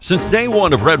Since day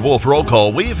one of Red Wolf Roll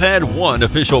Call, we've had one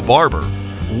official barber.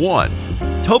 One.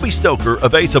 Toby Stoker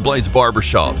of Ace of Blades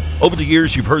Barbershop. Over the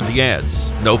years, you've heard the ads.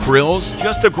 No frills,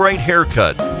 just a great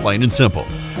haircut, plain and simple.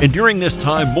 And during this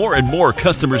time, more and more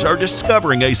customers are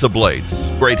discovering Ace of Blades.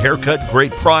 Great haircut,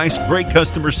 great price, great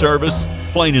customer service,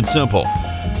 plain and simple.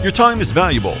 Your time is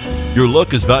valuable. Your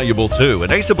look is valuable too,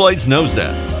 and Ace of Blades knows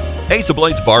that. Ace of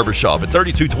Blades Barbershop at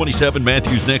 3227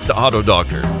 Matthews next to Auto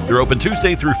Doctor. They're open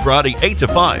Tuesday through Friday, 8 to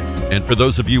 5. And for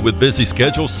those of you with busy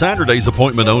schedules, Saturday's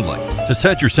appointment only. To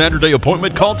set your Saturday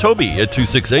appointment, call Toby at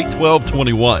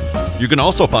 268-1221. You can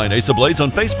also find Ace of Blades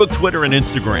on Facebook, Twitter, and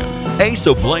Instagram. Ace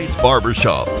of Blades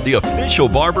Barbershop, the official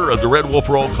barber of the Red Wolf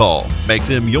Roll Call. Make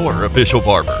them your official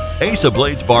barber. Ace of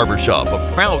Blades Barbershop, a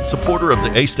proud supporter of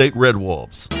the A-State Red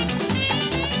Wolves.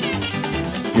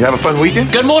 You have a fun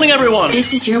weekend? Good morning, everyone.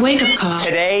 This is your wake-up call.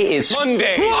 Today is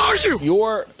Monday. Who are you?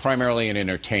 You're primarily an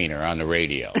entertainer on the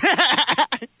radio.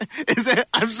 Is it?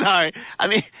 I'm sorry. I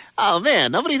mean, oh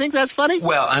man, nobody thinks that's funny?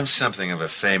 Well, I'm something of a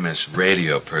famous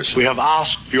radio person. We have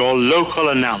asked your local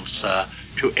announcer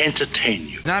to entertain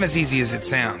you. Not as easy as it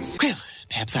sounds. Well,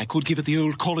 perhaps I could give it the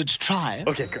old college try.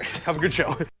 Okay, great. Have a good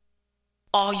show.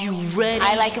 Are you ready?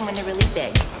 I like them when they're really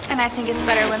big. And I think it's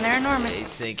better when they're enormous. You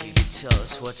think you could tell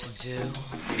us what to do?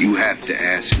 You have to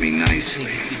ask me nicely. You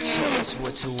think you could tell us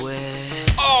what to wear?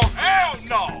 Oh, hell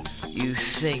no! You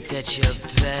think that you're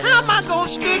better? How am I gonna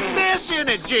stick this in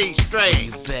a G-string?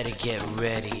 You better get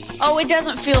ready. Oh, it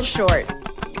doesn't feel short.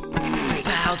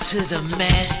 Bow to the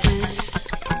masters.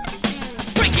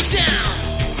 Break it down!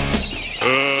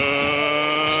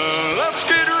 Let's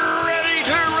get ready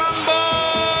to rumble!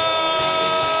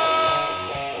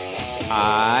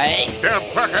 Damn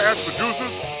cracker-ass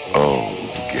producers. Oh,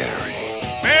 Gary.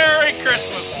 Merry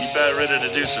Christmas! You better ready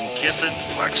to do some kissing?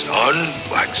 Wax on,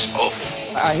 wax off.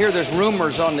 I hear there's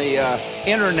rumors on the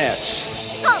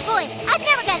internets. Oh boy, I've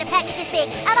never gotten a package this big.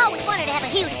 I've always wanted to have a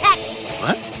huge package.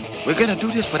 What? We're gonna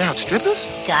do this without strippers?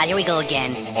 God, here we go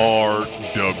again.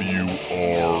 RWRC.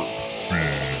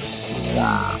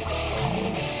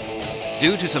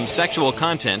 Due to some sexual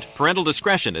content, parental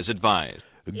discretion is advised.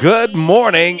 Good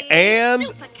morning, and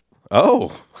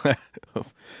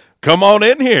come on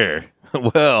in here.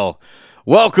 Well,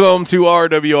 welcome to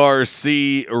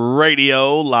RWRC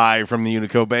Radio, live from the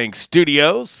Unico Bank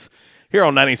Studios, here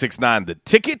on 96.9 The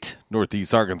Ticket,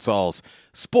 Northeast Arkansas's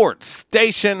sports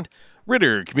station,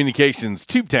 Ritter Communications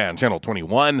Tubetown Channel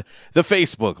 21, the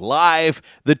Facebook Live,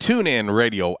 the TuneIn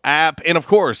Radio app, and of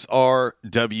course,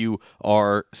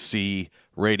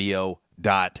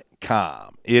 RWRCradio.com.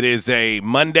 It is a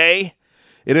Monday.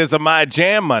 It is a My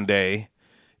Jam Monday.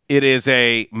 It is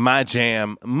a My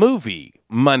Jam Movie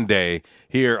Monday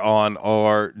here on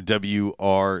RWRC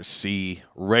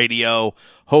Radio.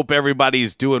 Hope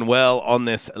everybody's doing well on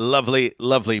this lovely,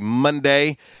 lovely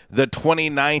Monday, the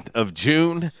 29th of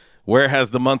June. Where has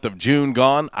the month of June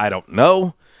gone? I don't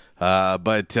know,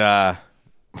 but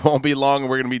won't be long.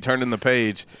 We're going to be turning the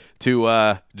page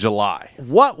to July.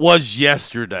 What was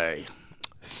yesterday?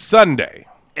 Sunday.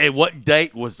 And what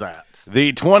date was that?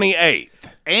 The 28th.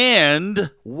 And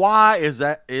why is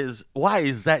that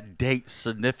date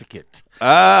significant?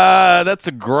 That's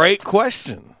a great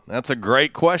question. Let's see.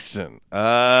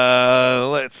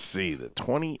 The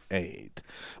 28th.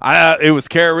 It was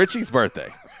Kara Ritchie's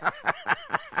birthday.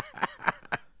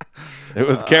 It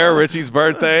was Kara Ritchie's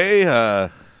birthday.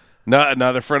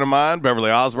 Another friend of mine, Beverly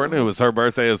Osborne, it was her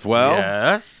birthday as well.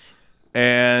 Yes.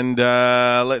 And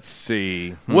let's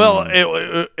see. Well,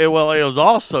 it was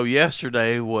also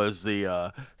yesterday was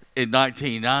the in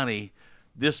 1990.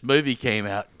 This movie came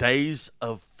out, Days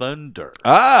of Thunder.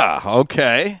 Ah,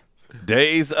 okay.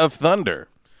 Days of Thunder.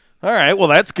 All right. Well,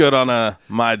 that's good on a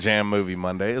My Jam Movie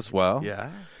Monday as well.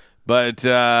 Yeah. But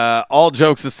all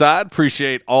jokes aside,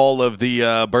 appreciate all of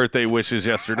the birthday wishes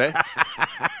yesterday.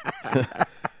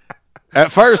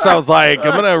 At first, I was like,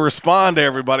 I'm going to respond to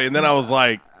everybody, and then I was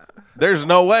like, there's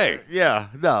no way. Yeah,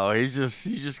 no, he's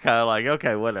just kind of like,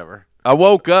 okay, whatever. I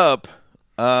woke up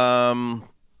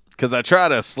because I try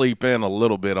to sleep in a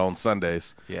little bit on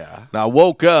Sundays. Yeah. Now, I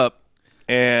woke up,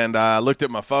 and I looked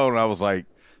at my phone, and I was like,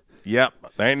 yep,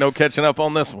 there ain't no catching up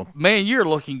on this one. Man, you're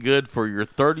looking good for your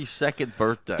 32nd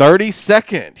birthday.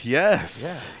 32nd,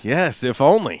 yes. Yeah. Yes, if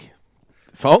only.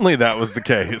 If only that was the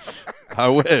case. I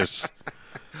wish.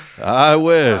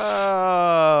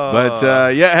 But,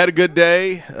 I had a good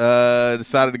day.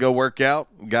 Decided to go work out.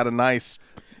 Got a nice,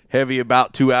 heavy,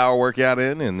 about 2-hour workout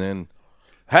in, and then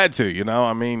had to,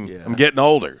 I'm getting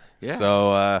older. Yeah.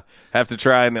 So have to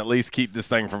try and at least keep this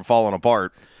thing from falling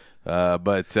apart.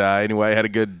 But anyway, had a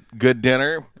good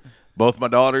dinner. both my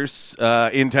daughters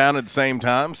in town at the same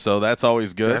time, so that's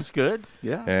always good. That's good,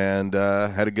 yeah. And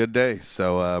had a good day.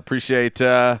 So appreciate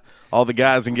all the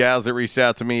guys and gals that reached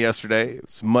out to me yesterday.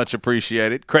 It's much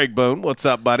appreciated. Craig Boone, what's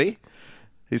up, buddy?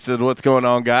 He said, what's going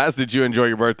on, guys? Did you enjoy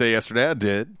your birthday yesterday? I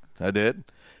did.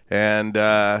 And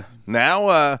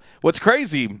now what's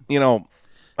crazy,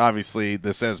 obviously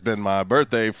this has been my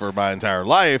birthday for my entire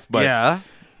life, but yeah.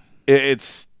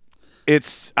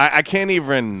 I can't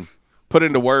even put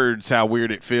into words how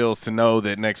weird it feels to know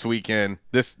that next weekend,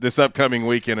 this upcoming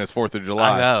weekend is 4th of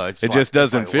July. I know. It just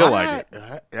doesn't feel like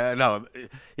it. Yeah, no.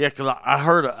 Yeah, because I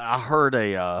heard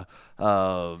a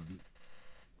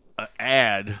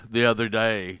ad the other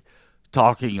day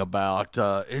talking about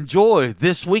enjoy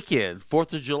this weekend,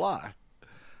 4th of July.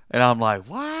 And I'm like,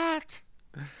 what?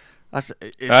 I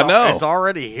know. It's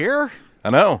already here? I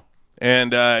know.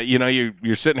 And,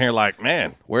 you're sitting here like,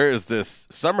 man, where is this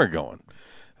summer going?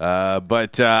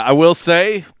 But I will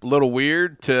say, a little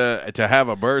weird to have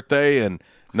a birthday and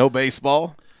no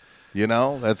baseball.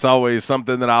 That's always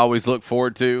something that I always look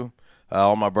forward to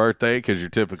on my birthday because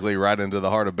you're typically right into the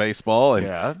heart of baseball. And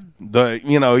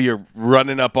you're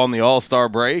running up on the All-Star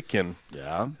break. And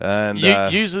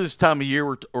usually this time of year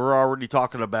we're already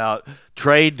talking about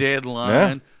trade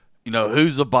deadline. Yeah.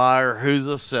 Who's the buyer, who's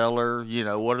the seller,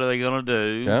 what are they going to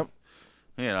do? Yep.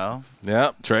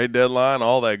 Yeah, trade deadline,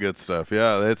 all that good stuff.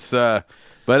 Yeah, it's but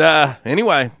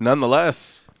anyway,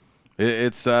 nonetheless,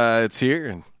 it's here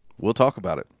and we'll talk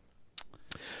about it.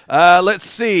 Let's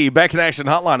see. Back in Action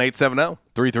hotline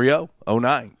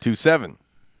 870-330-0927.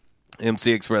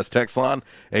 MC Express text line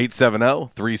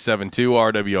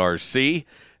 870-372-RWRC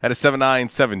at a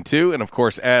 7972. And of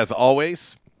course, as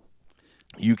always,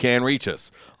 you can reach us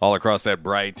all across that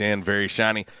bright and very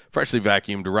shiny, freshly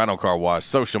vacuumed Rhino Car Wash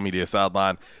social media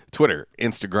sideline, Twitter,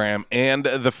 Instagram, and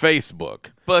the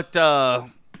Facebook. But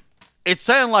it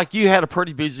sounded like you had a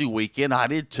pretty busy weekend. I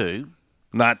did too.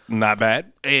 Not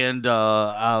bad. And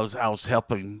I was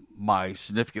helping my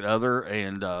significant other,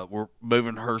 and we're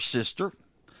moving her sister.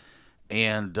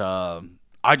 And I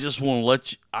just want to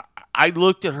let you. I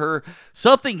looked at her.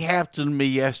 Something happened to me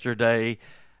yesterday.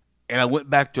 And I went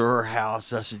back to her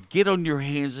house. I said, get on your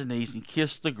hands and knees and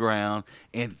kiss the ground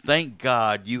and thank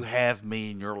God you have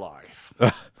me in your life.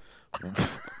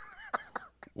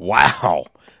 Wow.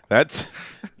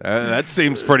 That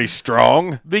seems pretty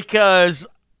strong. Because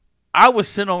I was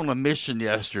sent on a mission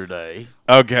yesterday.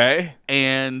 Okay.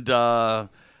 And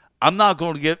I'm not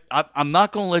going to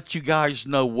let you guys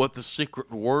know what the secret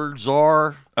words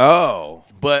are. Oh.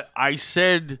 But I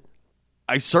said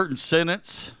a certain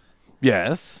sentence.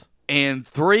 Yes. And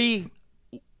 3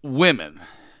 women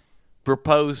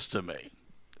proposed to me.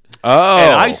 Oh.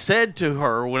 And I said to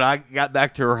her when I got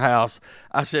back to her house,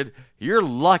 I said, you're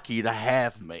lucky to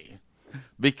have me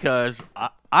because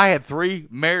I had 3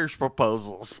 marriage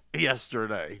proposals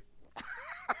yesterday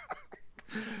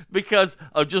because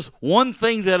of just one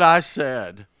thing that I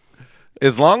said.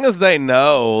 As long as they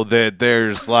know that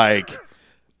there's like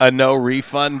a no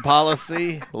refund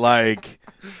policy, like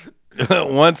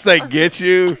once they get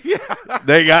you,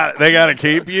 they got to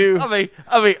keep you. I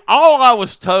mean, all I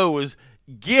was told was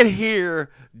get here,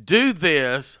 do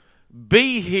this,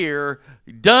 be here,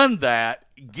 done that,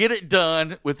 get it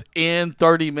done within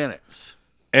 30 minutes.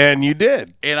 And you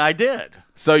did. And I did.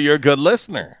 So you're a good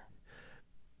listener.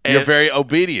 You're very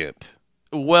obedient.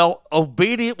 Well,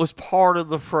 obedient was part of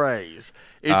the phrase.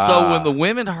 And so when the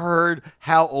women heard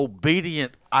how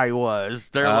obedient I was,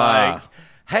 they're like,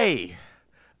 hey,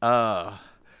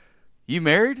 you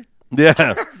married?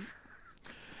 Yeah.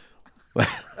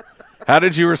 How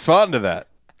did you respond to that?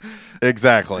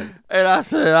 Exactly. And I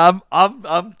said,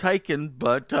 I'm taken,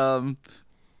 but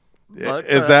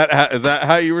is that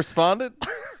how you responded?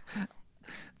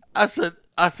 I said,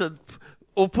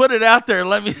 well, put it out there.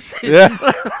 Let me see. Yeah.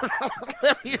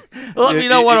 let me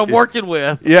know what I'm working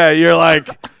with. Yeah, you're like,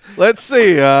 let's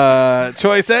see,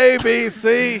 choice A, B,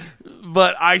 C.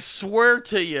 But I swear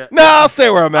to you. No, I'll stay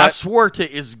where I'm at. I swear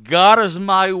to you, as God is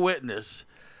my witness,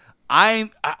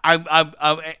 I'm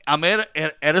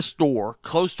at a store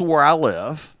close to where I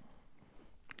live,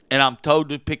 and I'm told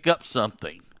to pick up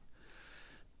something.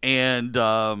 And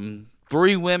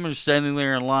 3 women standing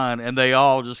there in line, and they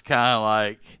all just kind of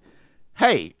like,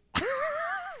 hey.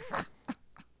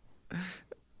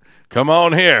 Come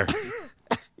on here.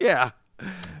 Yeah.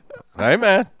 Hey,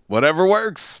 man. Whatever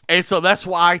works. And so that's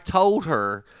why I told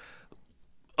her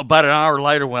about an hour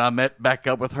later when I met back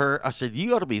up with her, I said,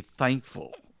 you ought to be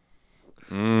thankful.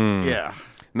 Yeah.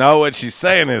 No, what she's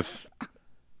saying is,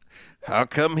 how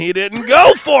come he didn't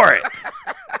go for it?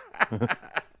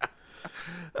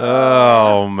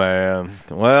 Oh, man.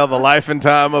 Well, the life and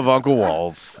time of Uncle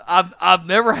Walls. I've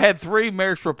never had 3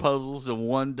 marriage proposals in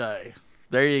one day.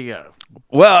 There you go.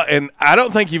 Well, and I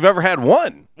don't think you've ever had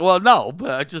one. Well, no,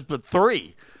 but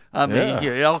 3. I mean, Yeah.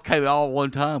 it all came all at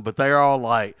one time, but they're all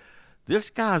like, this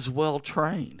guy's well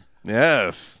trained.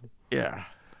 Yes. Yeah.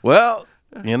 Well,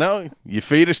 you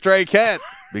feed a stray cat.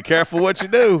 Be careful what you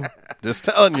do. Just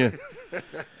telling you.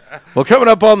 Well, coming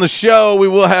up on the show, we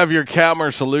will have your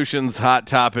Calmer Solutions hot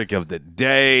topic of the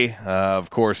day. Of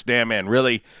course, Damn Man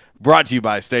Really, brought to you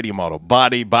by Stadium Auto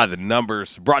Body, by the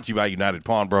numbers, brought to you by United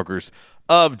Pawnbrokers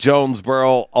of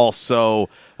Jonesboro. Also,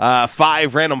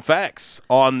 5 random facts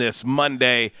on this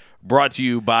Monday, brought to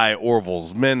you by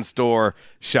Orville's Men's Store.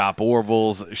 Shop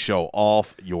Orville's, show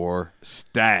off your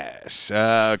stash.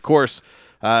 Of course,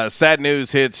 sad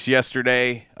news hits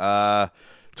yesterday.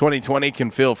 2020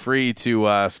 can feel free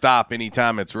to stop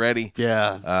anytime it's ready.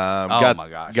 Yeah. My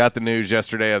gosh. Got the news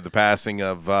yesterday of the passing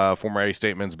of former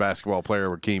A-State men's basketball player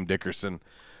Rakeem Dickerson.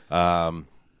 Far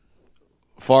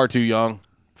too young.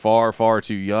 Far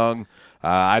too young.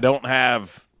 I don't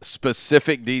have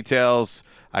specific details.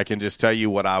 I can just tell you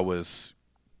what I was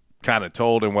kind of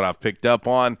told and what I've picked up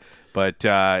on. But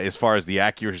as far as the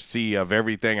accuracy of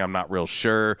everything, I'm not real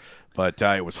sure. But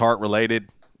it was heart-related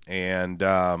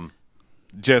and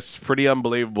just pretty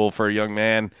unbelievable for a young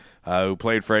man who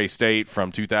played for A-State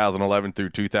from 2011 through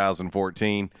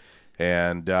 2014.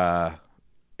 And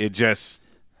it just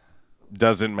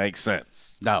doesn't make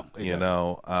sense. No.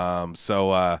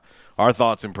 So our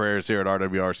thoughts and prayers here at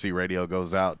RWRC Radio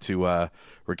goes out to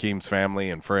Rakeem's family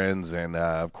and friends, and,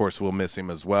 of course, we'll miss him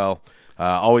as well.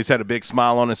 Always had a big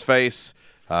smile on his face.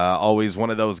 Always one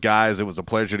of those guys it was a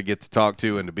pleasure to get to talk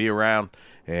to and to be around.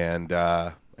 And,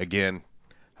 again,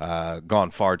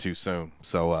 gone far too soon.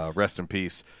 So rest in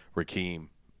peace, Rakeem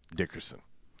Dickerson.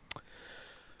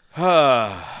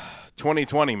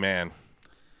 2020, man.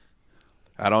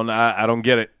 I don't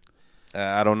get it.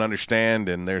 I don't understand,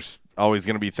 and there's always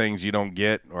going to be things you don't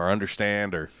get or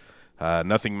understand, or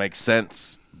nothing makes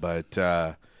sense. But,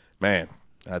 man,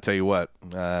 I tell you what,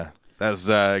 that's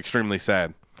extremely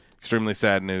sad. Extremely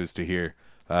sad news to hear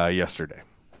yesterday.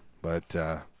 But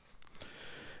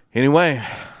anyway,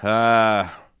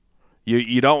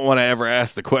 you don't want to ever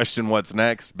ask the question what's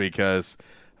next, because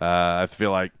I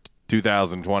feel like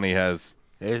 2020 has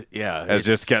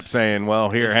just kept saying, well,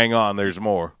 here, hang on, there's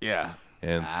more. Yeah.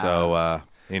 And so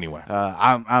anyway,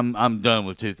 I'm done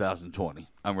with 2020.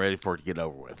 I'm ready for it to get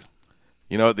over with.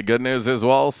 You know what the good news is,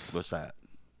 Walls? What's that?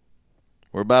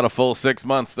 We're about a full 6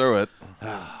 months through it.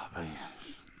 Oh, man.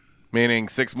 Meaning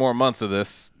 6 more months of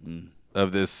this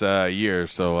year.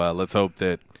 So let's hope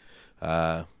that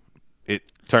it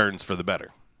turns for the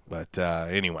better. But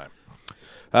anyway,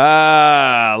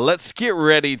 let's get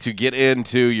ready to get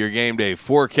into your game day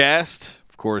forecast.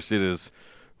 Of course, it is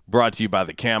brought to you by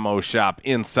the Camo Shop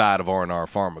inside of R&R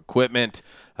Farm Equipment.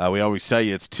 We always tell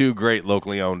you it's 2 great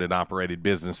locally owned and operated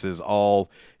businesses all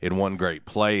in one great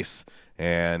place.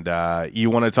 And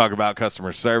you want to talk about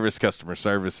customer service. Customer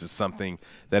service is something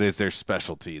that is their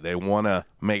specialty. They want to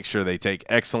make sure they take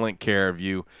excellent care of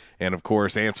you and, of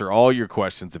course, answer all your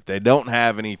questions. If they don't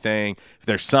have anything, if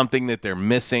there's something that they're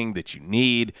missing that you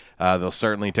need, they'll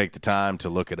certainly take the time to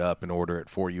look it up and order it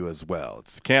for you as well.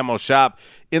 It's the Camo Shop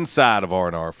inside of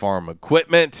R&R Farm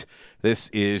Equipment. This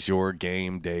is your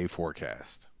game day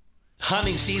forecast.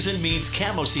 Hunting season means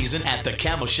camo season at the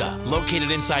Camo Shop, located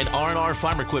inside R&R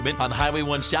Farm Equipment on Highway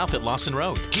 1 South at Lawson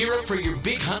Road. Gear up for your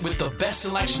big hunt with the best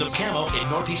selection of camo in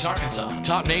Northeast Arkansas.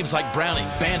 Top names like Browning,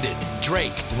 Bandit,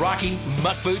 Drake, Rocky,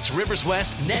 Muck Boots, Rivers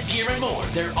West, Netgear, and more.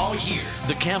 They're all here.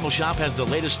 The Camo Shop has the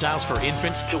latest styles for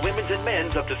infants to women's and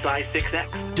men's up to size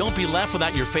 6X. Don't be left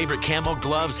without your favorite camo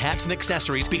gloves, hats, and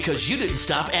accessories because you didn't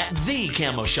stop at the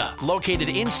Camo Shop, located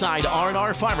inside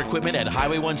R&R Farm Equipment at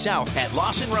Highway 1 South at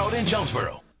Lawson Road in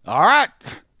Jonesboro. All right,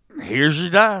 here's your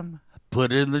dime.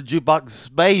 Put it in the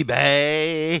jukebox,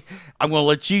 baby. I'm going to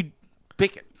let you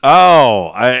pick it.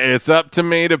 Oh, it's up to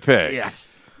me to pick.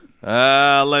 Yes.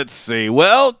 Let's see.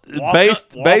 Well,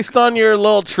 based on your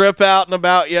little trip out and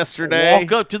about yesterday.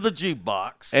 Walk up to the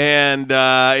jukebox. And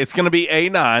it's going to be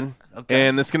A9. Okay.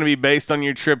 And it's going to be based on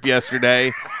your trip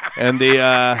yesterday and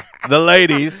the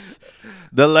ladies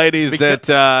that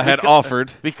had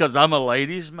offered. Because I'm a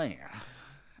ladies' man.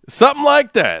 Something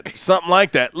like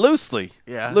that. Loosely.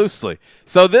 Yeah. Loosely.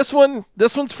 So this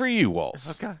one's for you,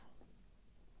 Walls. Okay.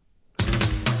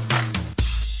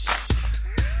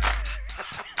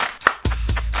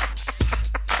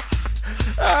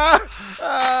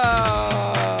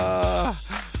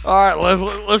 All right,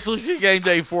 let's look at your game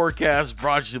day forecast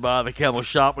brought to you by the Camo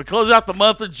Shop. We close out the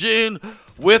month of June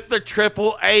with the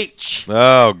triple H.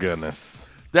 Oh, goodness.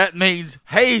 That means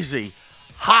hazy,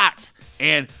 hot,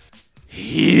 and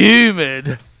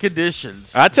humid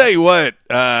conditions. I tell you what,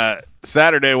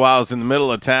 Saturday while I was in the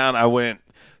middle of town, I went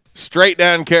straight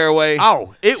down Caraway.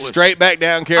 Oh, it was straight back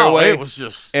down Caraway. Oh, it was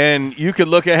just, and you could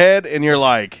look ahead, and you're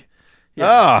like,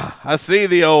 I see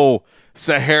the old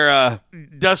Sahara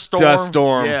dust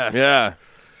storm. Yes. Yeah.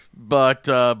 But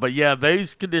yeah,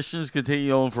 these conditions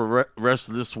continue on for rest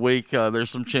of this week. There's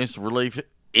some chance of relief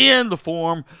in the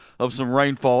form of some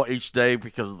rainfall each day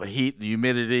because of the heat and the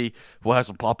humidity. We'll have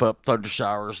some pop-up thunder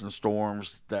showers and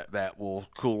storms that will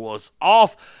cool us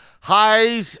off.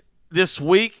 Highs this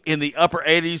week in the upper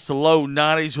 80s to low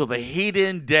 90s with a heat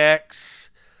index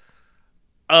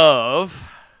of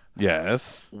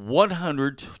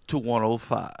 100 to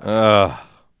 105.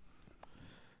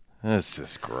 That's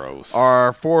just gross.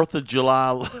 Our 4th of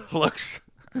July looks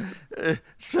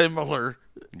similar.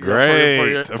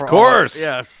 Great. Of course.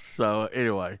 Yes. So,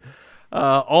 anyway,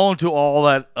 on to all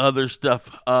that other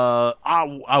stuff.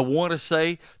 I want to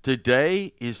say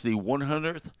today is the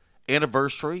 100th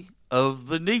anniversary of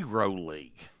the Negro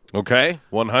League. Okay,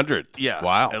 100. Yeah.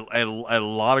 Wow. And a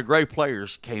lot of great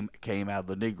players came out of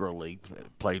the Negro League,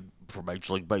 played for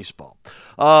Major League Baseball.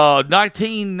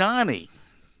 1990,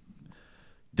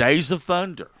 Days of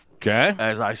Thunder. Okay.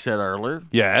 As I said earlier.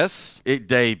 Yes. It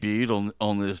debuted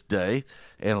on this day.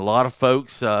 And a lot of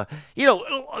folks, the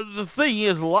thing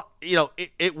is,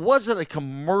 it wasn't a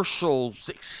commercial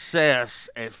success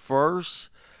at first,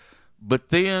 but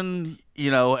then,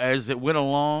 as it went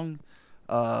along,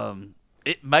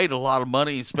 it made a lot of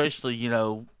money, especially,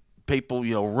 people,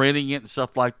 renting it and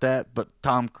stuff like that. But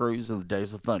Tom Cruise and the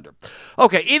Days of Thunder.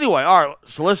 Okay, anyway, all right,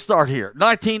 so let's start here.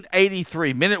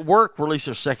 1983, Men at Work released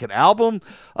their second album.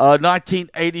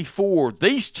 1984,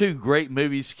 these two great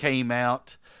movies came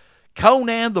out.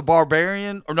 Conan the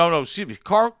Barbarian, Conan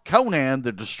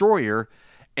the Destroyer,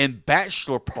 and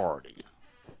Bachelor Party.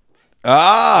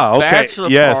 Ah, okay. Bachelor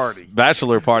Party.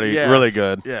 Bachelor Party, yes. Really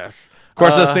good. Yes. Of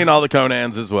course, I've seen all the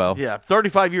Conans as well. Yeah,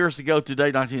 35 years ago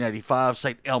today, 1985,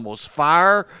 St. Elmo's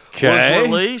Fire was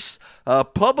released.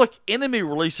 Public Enemy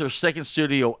released their second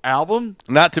studio album.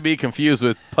 Not to be confused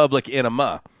with Public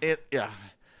Enema.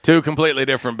 Two completely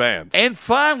different bands. And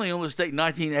finally, on this date,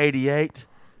 1988,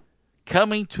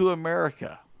 Coming to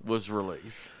America was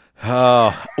released.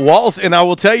 Walls, and I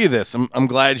will tell you this. I'm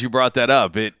glad you brought that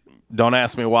up. Don't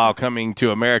ask me why Coming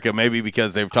to America, maybe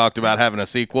because they've talked about having a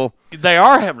sequel. They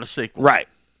are having a sequel. Right.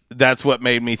 That's what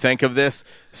made me think of this.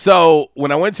 So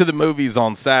when I went to the movies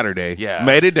on Saturday,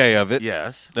 made a day of it.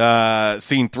 Yes.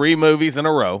 Seen 3 movies in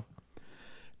a row.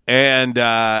 And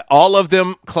all of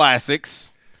them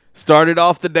classics. Started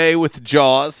off the day with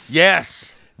Jaws.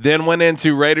 Yes. Then went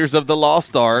into Raiders of the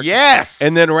Lost Ark. Yes.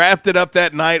 And then wrapped it up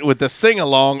that night with the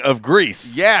sing-along of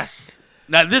Grease. Yes.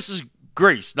 Now, this is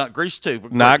Grease, not Grease 2. But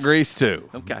Grease. Not Grease 2.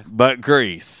 Okay. But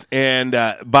Grease. And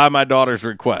by my daughter's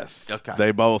request. Okay.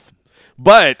 They both.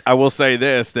 But I will say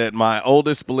this, that my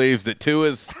oldest believes that 2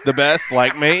 is the best,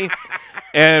 like me.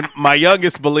 And my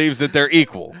youngest believes that they're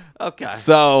equal. Okay.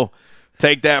 So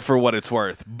take that for what it's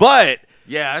worth. But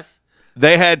yes,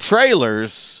 they had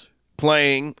trailers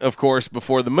playing, of course,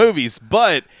 before the movies,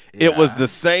 but it was the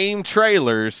same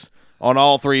trailers on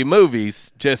all 3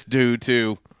 movies just due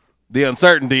to the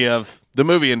uncertainty of the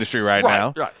movie industry right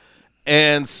now. Right.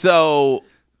 And so,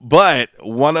 but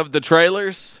one of the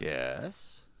trailers,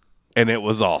 yes, and it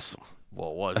was awesome.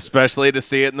 What was Especially to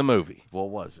see it in the movie. What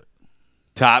was it?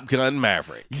 Top Gun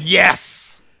Maverick.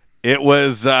 Yes. It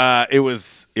was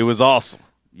awesome.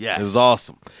 Yes. It was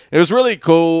awesome. It was really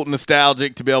cool,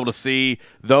 nostalgic to be able to see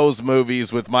those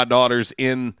movies with my daughters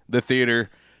in the theater.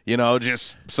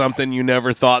 Just something you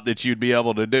never thought that you'd be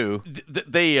able to do.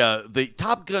 The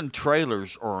Top Gun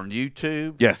trailers are on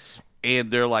YouTube. Yes.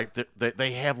 And they're like,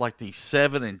 they have like these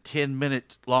 7 and 10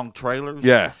 minute long trailers.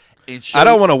 Yeah. I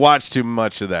don't want to watch too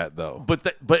much of that, though.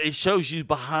 But it shows you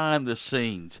behind the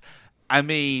scenes. I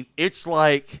mean, it's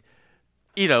like,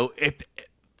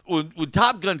 when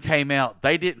Top Gun came out,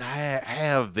 they didn't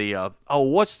have the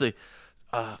what's the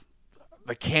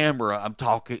camera I'm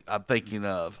thinking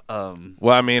of.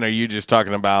 Well, I mean, are you just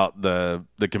talking about the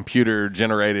computer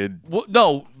generated? Well,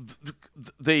 no,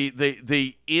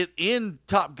 in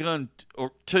Top Gun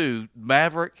 2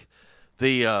 Maverick,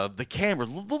 the cameras,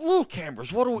 the little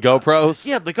cameras. What are we? GoPros?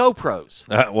 Yeah, the GoPros.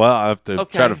 Well, I have to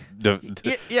try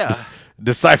to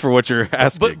decipher what you're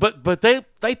asking. But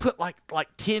they put like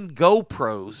 10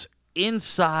 GoPros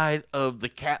inside of the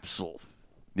capsule.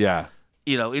 Yeah.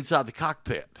 Inside the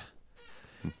cockpit.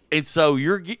 And so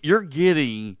you're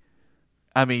getting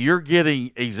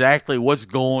exactly what's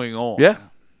going on. Yeah.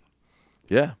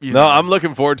 Yeah. You No, know. I'm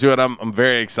looking forward to it. I'm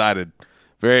very excited.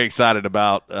 Very excited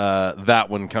about that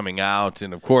one coming out.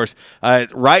 And, of course,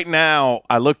 right now,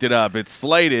 I looked it up. It's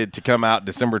slated to come out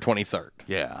December 23rd.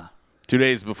 Yeah. 2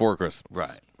 days before Christmas.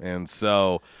 Right. And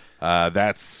so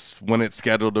that's when it's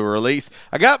scheduled to release.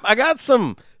 I got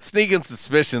some sneaking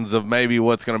suspicions of maybe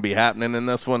what's going to be happening in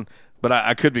this one, but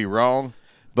I could be wrong.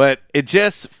 But it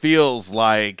just feels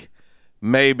like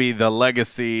maybe the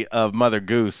legacy of Mother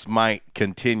Goose might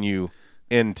continue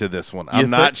into this one. I'm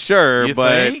not sure,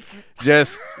 but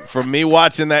just from me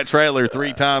watching that trailer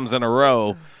 3 times in a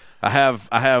row, I have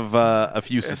a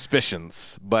few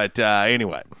suspicions. But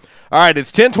anyway. All right,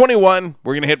 it's 10:21.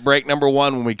 We're going to hit break number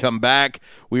 1. When we come back,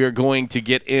 we are going to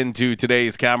get into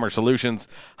today's Calmer Solutions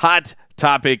hot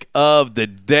topic of the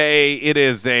day. It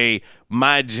is a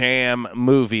My Jam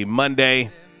Movie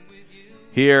Monday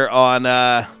here on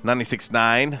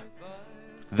 96.9.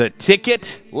 The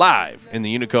Ticket, live in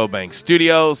the Unico Bank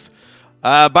Studios.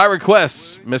 By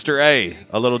request, Mr. A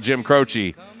little Jim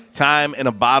Croce, Time in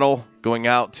a Bottle, going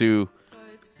out to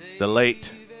the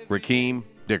late Rakeem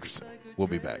Dickerson. We'll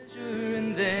be back.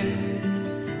 And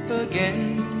then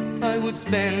again, I would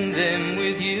spend them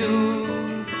with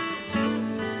you.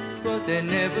 But there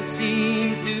never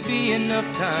seems to be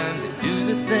enough time to do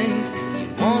the things you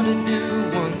want to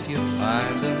do once you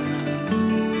find them.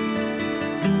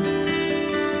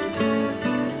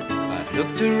 I've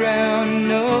looked around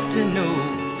enough to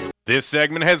know. This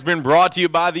segment has been brought to you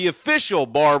by the official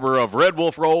barber of Red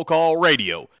Wolf Roll Call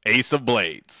Radio, Ace of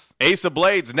Blades. Ace of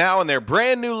Blades now in their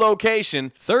brand new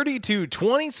location,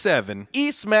 3227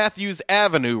 East Matthews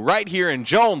Avenue, right here in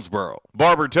Jonesboro.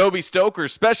 Barber Toby Stoker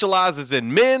specializes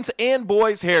in men's and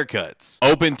boys' haircuts.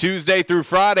 Open Tuesday through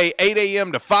Friday, 8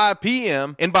 a.m. to 5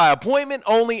 p.m., and by appointment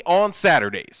only on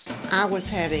Saturdays. I was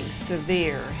having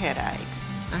severe headaches.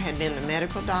 I had been to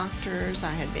medical doctors.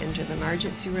 I had been to the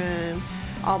emergency room.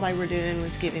 All they were doing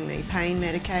was giving me pain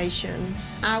medication.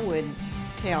 I would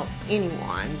tell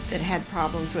anyone that had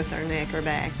problems with their neck or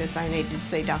back that they needed to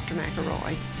see Dr.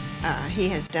 McElroy. He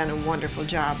has done a wonderful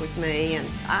job with me, and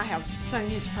I have sung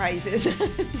his praises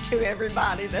to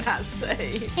everybody that I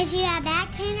see. If you have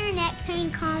back pain or neck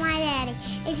pain, call my daddy.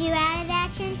 If you're out of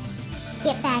action,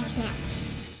 get back in action.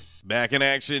 Back in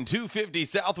action, 250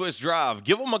 Southwest Drive.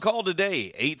 Give them a call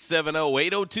today,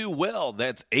 870-802-WELL.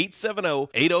 That's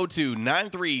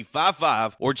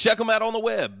 870-802-9355. Or check them out on the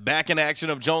web,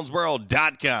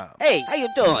 backinactionofjonesboro.com. Hey, how you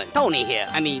doing? Tony here.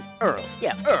 Earl.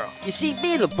 Yeah, Earl. You see,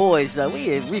 me and the boys, we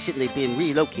have recently been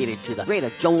relocated to the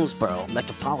greater Jonesboro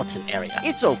metropolitan area.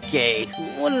 It's okay.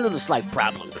 One little slight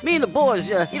problem. Me and the boys,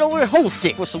 we're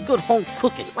homesick for some good home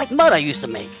cooking, like Mother used to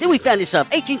make. Then we found this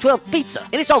 1812 pizza,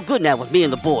 and it's all good now with me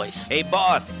and the boys. Hey,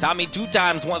 boss, Tommy 2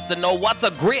 Times wants to know what's a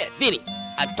grit. Vinny,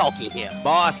 I'm talking here.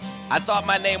 Boss, I thought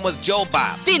my name was Joe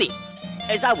Bob. Vinny,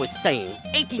 as I was saying,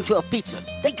 1812 Pizza,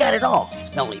 they got it all.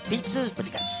 Not only pizzas, but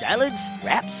they got salads,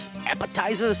 wraps,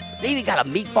 appetizers. They even got a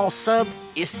meatball sub.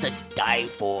 It's to die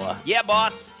for. Yeah,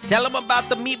 boss. Tell them about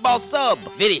the meatball sub.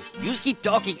 Vinny, you just keep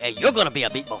talking and you're gonna be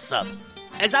a meatball sub.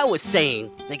 As I was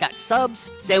saying, they got subs,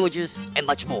 sandwiches, and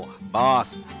much more.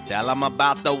 Boss, tell them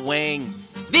about the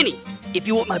wings. Vinny, if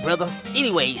you want my brother,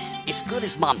 anyways, it's good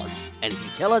as Mama's. And if you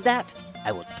tell her that,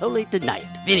 I will totally deny it.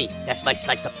 Vinny, that's my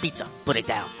slice of pizza. Put it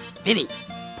down. Vinny,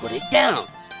 put it down.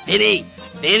 Vinny!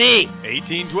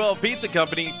 1812 Pizza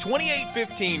Company,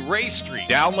 2815 Ray Street.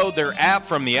 Download their app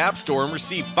from the App Store and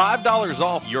receive $5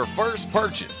 off your first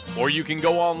purchase. Or you can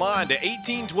go online to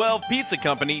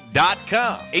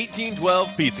 1812pizzacompany.com.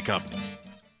 1812 Pizza Company.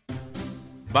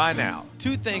 By now,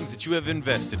 2 things that you have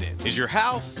invested in is your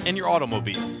house and your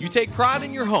automobile. You take pride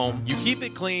in your home, you keep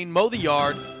it clean, mow the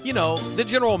yard, the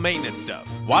general maintenance stuff.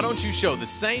 Why don't you show the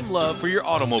same love for your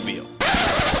automobile?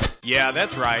 Yeah,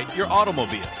 that's right, your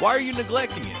automobile. Why are you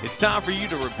neglecting it? It's time for you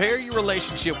to repair your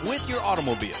relationship with your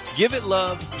automobile. Give it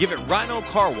love, give it Rhino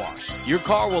Car Wash. Your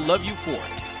car will love you for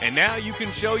it. And now you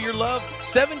can show your love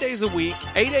 7 days a week,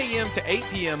 8 a.m. to 8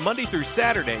 p.m. Monday through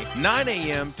Saturday, 9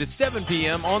 a.m. to 7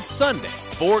 p.m. on Sunday.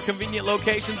 4 convenient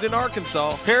locations in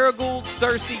Arkansas, Paragould,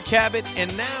 Searcy, Cabot, and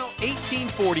now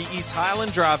 1840 East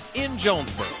Highland Drive in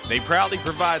Jonesboro. They proudly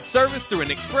provide service through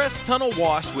an express tunnel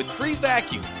wash with free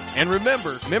vacuums. And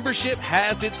remember, membership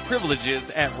has its privileges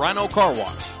at Rhino Car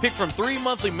Wash. Pick from 3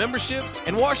 monthly memberships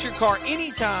and wash your car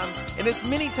anytime and as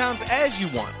many times as you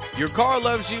want. Your car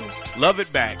loves you, love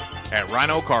it back at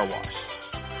Rhino Car Wash.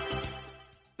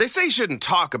 They say you shouldn't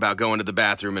talk about going to the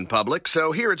bathroom in public,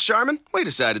 so here at Charmin, we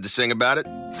decided to sing about it.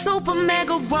 Super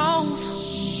mega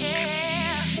rolls,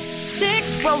 yeah.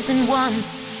 6 rolls in 1.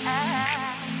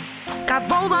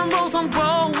 Got rolls on rolls on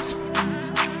rolls.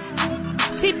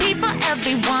 TP for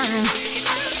everyone.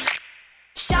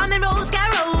 Charmin Rose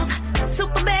got rolls,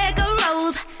 super mega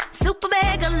rolls, super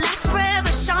mega lasts forever.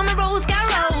 Charmin Rose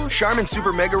got rolls. Charmin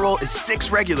Super Mega Roll is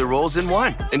 6 regular rolls in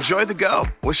 1. Enjoy the go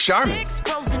with Charmin.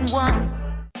 6 rolls in 1.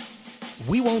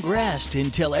 We won't rest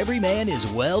until every man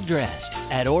is well dressed.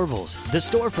 At Orville's, the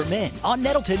store for men, on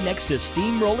Nettleton next to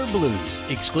Steamroller Blues.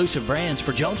 Exclusive brands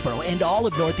for Jonesboro and all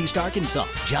of Northeast Arkansas.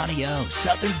 Johnny O,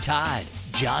 Southern Tide,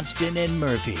 Johnston and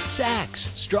Murphy, Saks,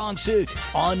 Strong Suit,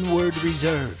 Onward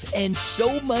Reserve, and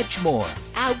so much more.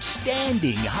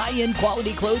 Outstanding high-end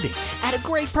quality clothing at a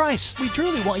great price. We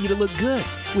truly want you to look good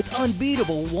with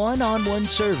unbeatable one-on-one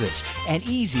service and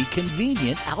easy,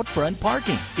 convenient out front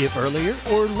parking. If earlier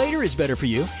or later is better for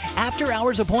you,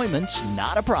 after-hours appointments,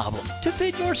 not a problem. To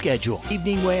fit your schedule.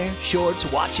 Evening wear, shorts,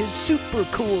 watches, super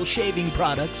cool shaving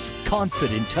products,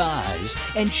 confident ties,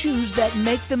 and shoes that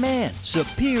make the man.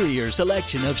 Superior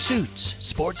selection of suits,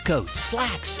 sports coats,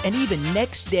 slacks, and even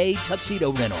next-day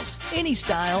tuxedo rentals. Any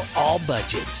style, all budgets.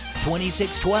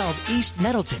 2612 East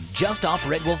Nettleton, just off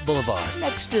Red Wolf Boulevard,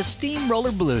 next to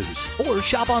Steamroller Blues. Or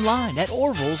shop online at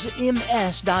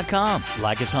orvillesms.com.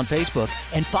 Like us on Facebook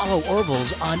and follow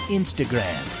Orville's on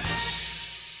Instagram.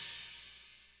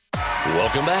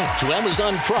 Welcome back to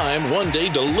Amazon Prime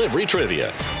one-day delivery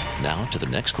trivia. Now to the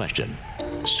next question.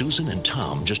 Susan and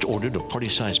Tom just ordered a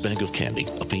party-sized bag of candy,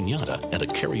 a piñata, and a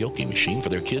karaoke machine for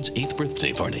their kid's 8th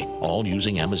birthday party, all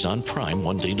using Amazon Prime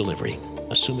one-day delivery.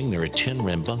 Assuming there are 10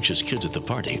 rambunctious kids at the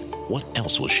party, what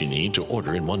else will she need to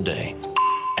order in one day?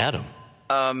 Adam.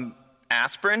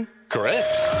 Aspirin? Correct.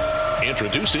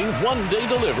 Introducing one-day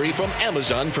delivery from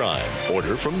Amazon Prime.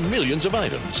 Order from millions of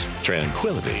items.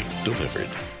 Tranquility delivered.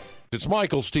 It's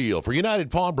Michael Steele for United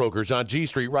Pawnbrokers on G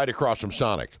Street right across from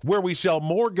Sonic, where we sell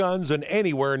more guns than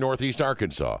anywhere in Northeast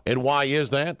Arkansas. And why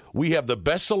is that? We have the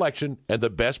best selection and the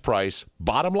best price,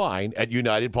 bottom line, at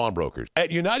United Pawnbrokers.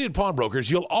 At United Pawnbrokers,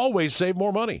 you'll always save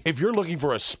more money. If you're looking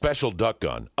for a special duck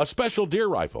gun, a special deer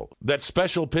rifle, that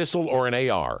special pistol, or an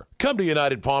AR, come to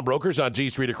United Pawnbrokers on G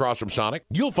Street across from Sonic.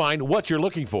 You'll find what you're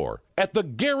looking for at the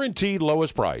guaranteed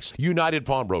lowest price. United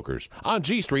Pawnbrokers on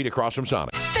G Street across from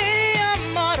Sonic.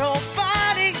 Auto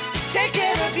Body, take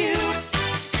care of you.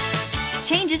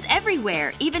 Changes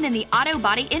everywhere, even in the auto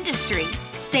body industry.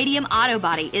 Stadium Auto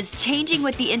Body is changing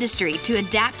with the industry to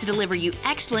adapt to deliver you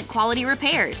excellent quality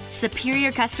repairs,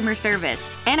 superior customer service,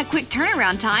 and a quick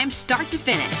turnaround time start to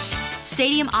finish.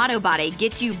 Stadium Auto Body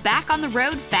gets you back on the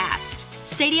road fast.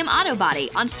 Stadium Auto Body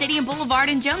on Stadium Boulevard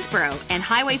in Jonesboro and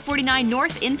Highway 49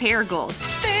 North in Paragould.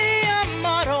 Stadium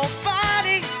Auto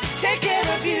Body, take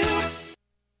care of you.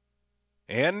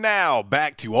 And now,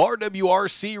 back to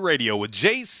RWRC Radio with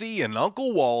JC and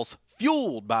Uncle Walls,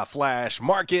 fueled by Flash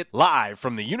Market, live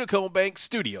from the Unico Bank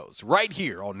Studios, right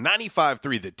here on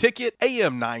 95.3 The Ticket,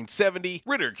 AM 970,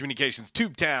 Ritter Communications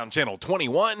Tubetown Channel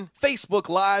 21, Facebook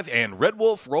Live, and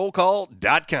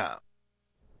RedWolfRollCall.com.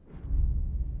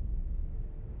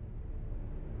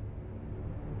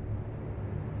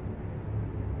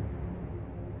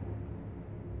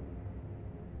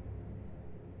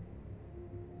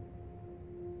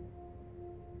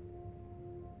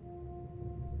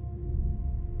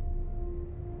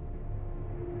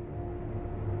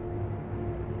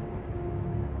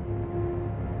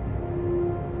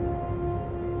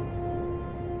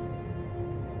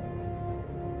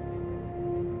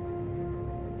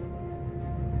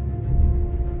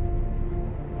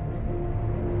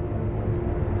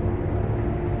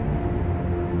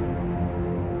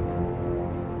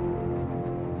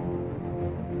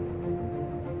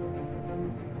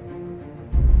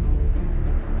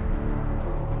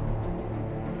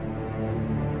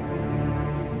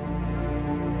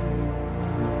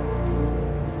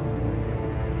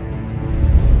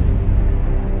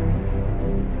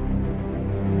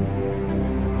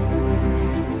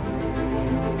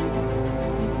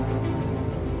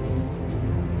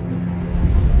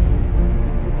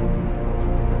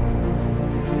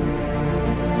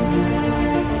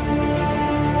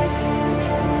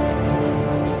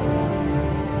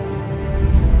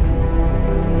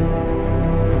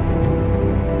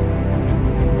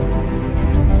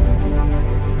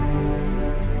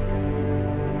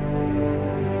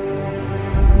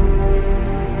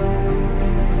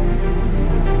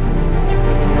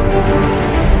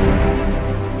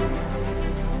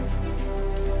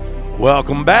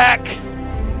 Welcome back.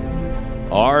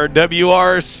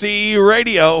 RWRC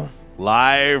Radio,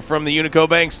 live from the Unico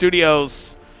Bank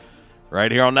Studios,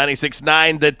 right here on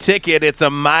 96.9 The Ticket. It's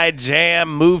a My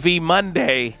Jam Movie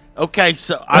Monday. Okay,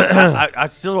 so I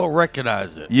still don't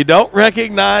recognize it. You don't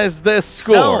recognize this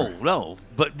score? No.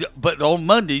 But on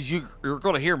Mondays, you're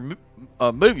going to hear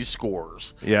movie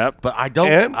scores. Yep. But I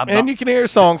don't. And you can hear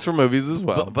songs from movies as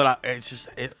well. But it's just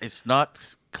it's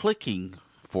not clicking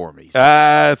for me.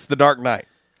 It's The Dark Knight.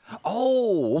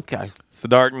 Oh, okay. It's The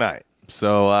Dark Knight.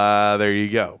 So there you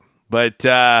go. But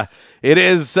it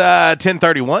is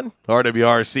 10:31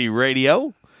 RWRC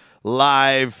Radio.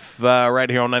 Live right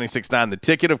here on 96.9 The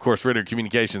Ticket. Of course, Ritter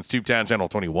Communications, Tubetown Channel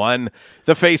 21.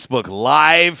 The Facebook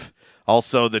Live.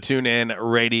 Also, the TuneIn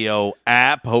Radio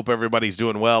app. Hope everybody's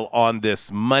doing well on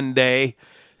this Monday.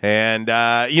 And,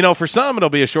 for some, it'll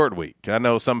be a short week. I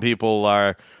know some people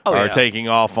are taking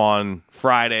off on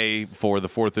Friday for the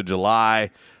 4th of July.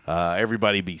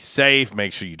 Everybody be safe.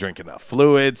 Make sure you drink enough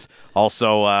fluids.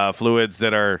 Also, fluids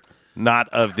that are not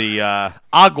of the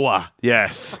agua.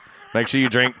 Yes. Make sure you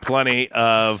drink plenty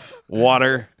of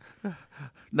water.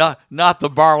 Not the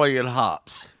barley and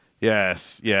hops.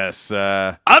 Yes.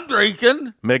 I'm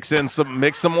drinking. Mix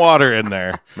some water in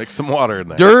there. Mix some water in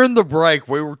there. During the break,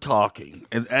 we were talking,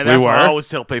 and that's we what I always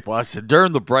tell people. I said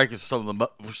during the break is some of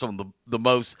the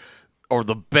most or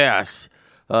the best.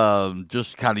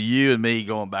 Just kind of you and me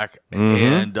going back,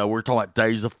 and we're talking about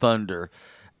Days of Thunder,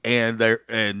 and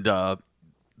the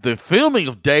filming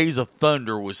of Days of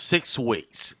Thunder was 6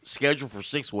 weeks, scheduled for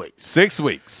 6 weeks. 6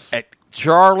 weeks at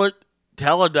Charlotte,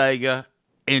 Talladega,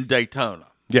 and Daytona.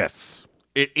 Yes,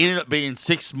 it ended up being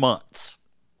 6 months.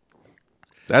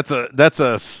 That's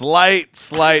a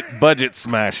slight budget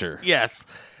smasher. Yes,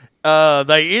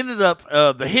 they ended up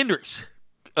the Hendricks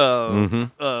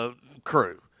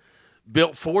crew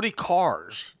built 40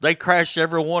 cars. They crashed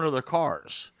every one of their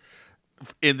cars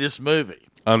in this movie.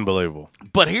 Unbelievable.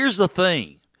 But here's the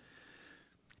thing.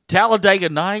 Talladega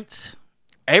Nights,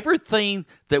 everything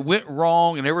that went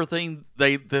wrong and everything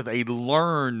that they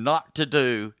learned not to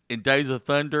do in Days of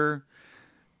Thunder,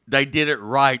 they did it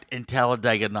right in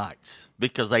Talladega Nights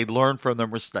because they learned from their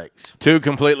mistakes. 2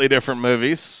 completely different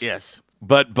movies. Yes.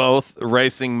 But both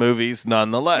racing movies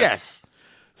nonetheless. Yes.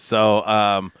 So,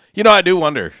 I do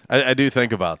wonder. I do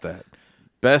think about that.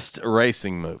 Best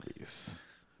racing movies.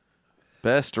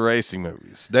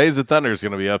 Days of Thunder is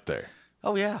going to be up there.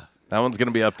 Oh, yeah. That one's going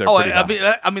to be up there pretty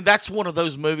high. I mean, that's one of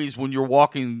those movies when you're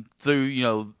walking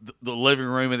through, the living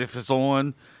room, and if it's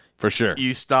on, for sure,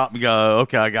 you stop and go,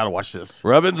 okay, I got to watch this.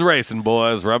 Rubbin's racing,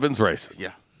 boys. Rubbin's racing.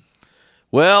 Yeah.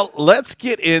 Well, let's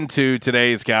get into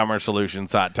today's Calmer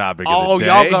Solutions hot topic of the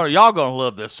day. Y'all gonna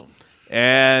love this one.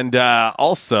 And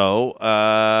also,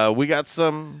 we got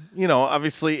some,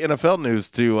 obviously NFL news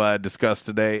to discuss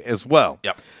today as well.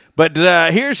 Yep. But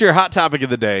here's your hot topic of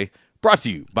the day, brought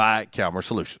to you by Calmer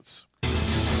Solutions.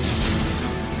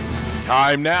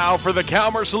 Time now for the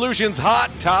Calmer Solutions hot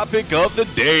topic of the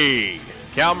day.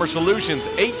 Calmer Solutions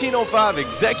 1805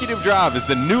 Executive Drive is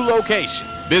the new location.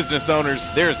 Business owners,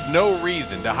 there's no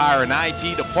reason to hire an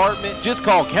IT department. Just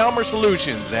call Calmer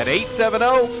Solutions at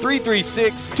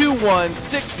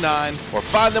 870-336-2169 or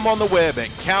find them on the web at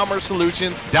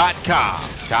calmersolutions.com.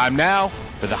 Time now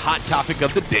for the hot topic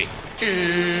of the day.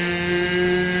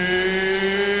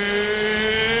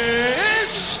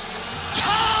 It's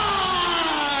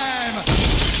time!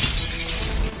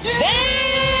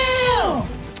 Damn!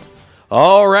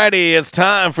 Alrighty, it's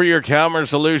time for your Calmer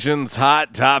Solutions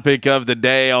hot topic of the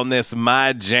day on this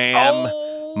My Jam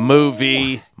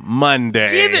Movie Monday.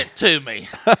 Give it to me.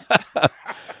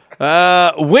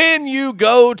 When you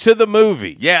go to the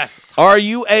movie, yes, are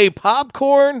you a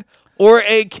popcorn or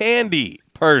a candy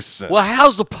person? Well,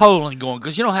 how's the polling going?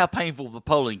 Because you know how painful the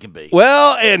polling can be.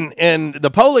 Well, and the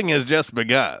polling has just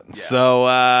begun. Yeah. So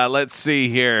let's see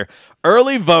here.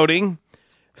 Early voting,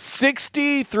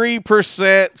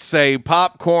 63% say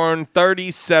popcorn,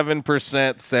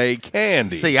 37% say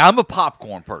candy. See, I'm a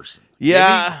popcorn person.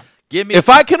 Yeah. Give me if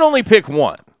I can only pick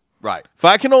one. Right. If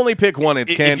I can only pick one,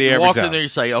 it's candy every time. Walk in there, you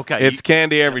say, okay. It's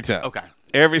candy every time. Okay.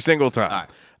 Every single time.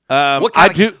 All right.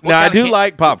 I do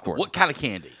like popcorn. What kind of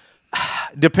candy?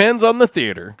 Depends on the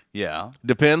theater. Yeah.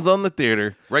 Depends on the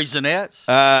theater. Raisinets?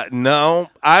 No.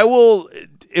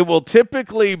 It will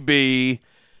typically be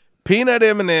peanut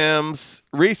M&Ms,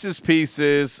 Reese's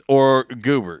Pieces, or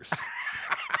Goobers.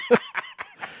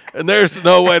 And there's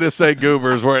no way to say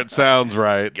Goobers where it sounds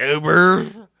right.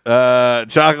 Goobers.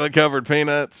 Chocolate-covered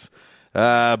peanuts.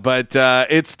 But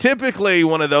it's typically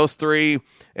one of those three,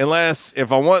 unless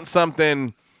if I want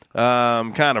something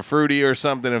kind of fruity or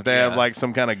something, if they have like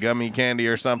some kind of gummy candy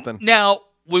or something. Now,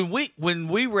 when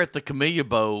we were at the Camellia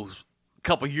Bowls a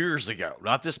couple years ago,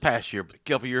 not this past year, but a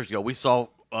couple years ago, we saw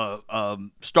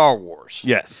Star Wars.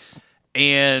 Yes.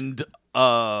 And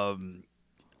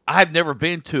I've never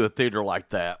been to a theater like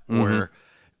that where,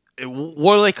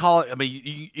 what do they call it? I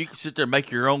mean, you can sit there and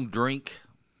make your own drink.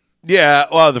 Yeah,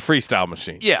 well, the freestyle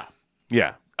machine. Yeah.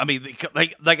 Yeah. I mean,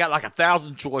 they got like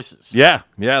 1,000 choices. Yeah.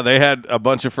 They had a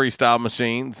bunch of freestyle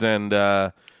machines, and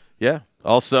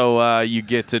also you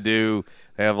get to they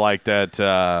have like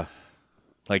that.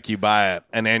 Like you buy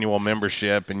an annual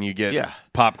membership and you get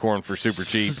popcorn for super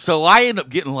cheap. So I end up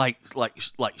getting like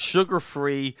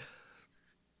sugar-free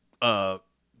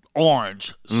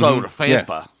orange soda,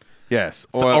 Fanta. Yes.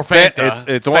 Or Fanta.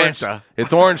 It's orange. Fanta.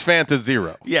 It's orange Fanta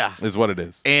Zero. Yeah, is what it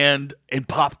is. And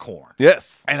popcorn.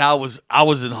 Yes. And I was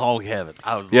in hog heaven.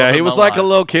 He was like a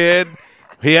little kid.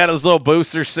 He had his little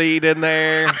booster seat in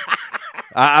there.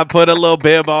 I put a little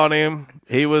bib on him.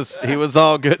 He was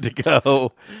all good to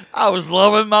go. I was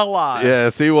loving my life.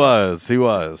 Yes, he was.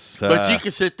 But you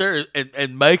can sit there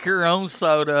and make your own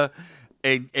soda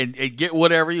and get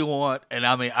whatever you want. And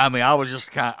I mean, I was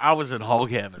just I was in hog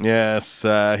heaven. Yes,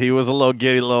 he was a little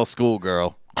giddy little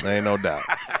schoolgirl. There ain't no doubt.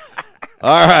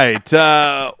 All right.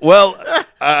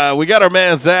 We got our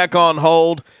man Zach on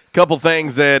hold. Couple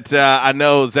things that I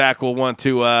know Zach will want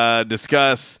to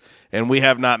discuss. And we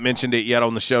have not mentioned it yet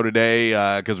on the show today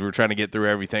because we were trying to get through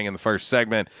everything in the first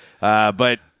segment.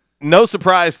 But no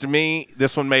surprise to me,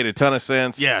 this one made a ton of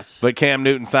sense. Yes. But Cam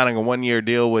Newton signing a 1-year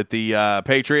deal with the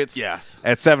Patriots. Yes.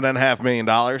 At $7.5 million.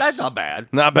 That's not bad.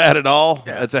 Not bad at all.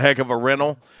 Yeah. That's a heck of a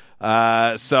rental.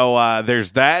 So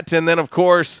there's that. And then, of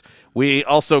course, we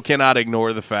also cannot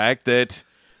ignore the fact that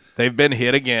they've been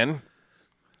hit again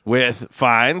with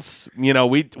fines. You know,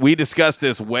 we discussed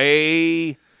this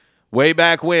way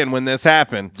back when this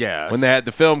happened. Yes. When they had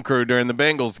the film crew during the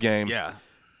Bengals game. Yeah.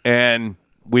 And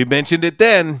we mentioned it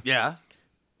then. Yeah.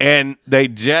 And they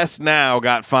just now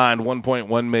got fined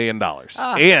 $1.1 million.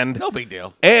 And no big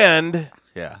deal. And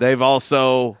yeah, they've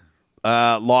also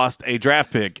lost a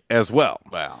draft pick as well.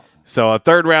 Wow. So a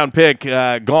third-round pick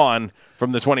gone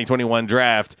from the 2021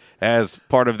 draft as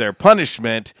part of their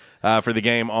punishment for the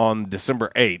game on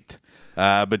December 8th.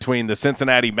 Between the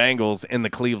Cincinnati Bengals and the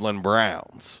Cleveland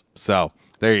Browns. So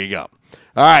there you go.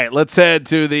 All right, let's head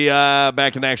to the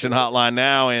Back in Action hotline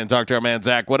now and talk to our man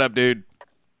Zach. What up, dude?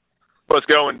 What's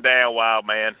going down, wild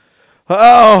man?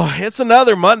 Oh, it's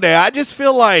another Monday. I just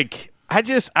feel like I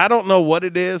don't know what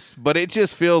it is, but it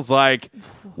just feels like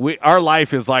our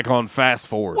life is like on fast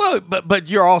forward. Well, but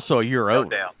you're also a year older.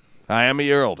 Doubt. I am a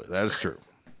year older. That is true.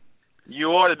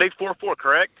 You are the big 4-4,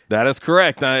 correct? That is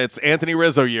correct. It's Anthony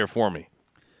Rizzo year for me.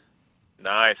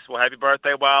 Nice. Well, happy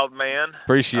birthday, wild man.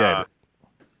 Appreciate it.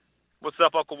 What's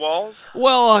up, Uncle Walls?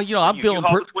 Well, I'm feeling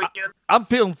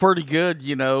pretty good,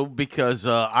 because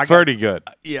I pretty good.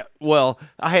 Yeah. Well,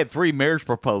 I had 3 marriage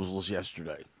proposals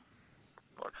yesterday.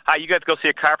 Hi, you got to go see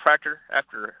a chiropractor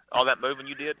after all that moving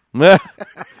you did?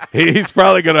 He's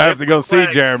probably going to have to go see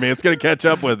Jeremy. It's going to catch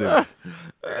up with him.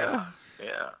 Yeah.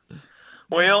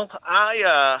 Well,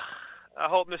 I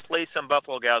hope Miss Lee, some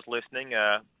Buffalo gals listening.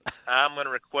 I'm going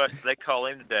to request they call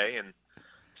in today and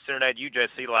serenade you,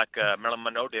 JC, like Marilyn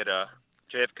Monroe did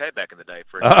JFK back in the day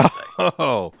for his birthday.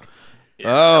 Oh. Yeah,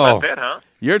 how about that, huh?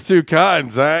 You're too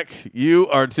kind, Zach. You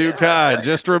are too kind.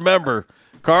 Just remember,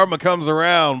 karma comes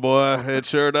around, boy. It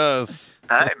sure does.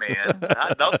 Hey, man.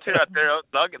 Those two out there,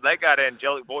 they got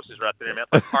angelic voices right there, man.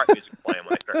 It's like heart music playing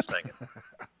when they start singing.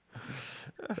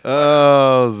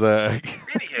 Oh, Zach.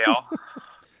 Anyhow,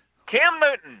 Cam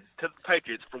Newton to the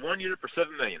Patriots for 1 year for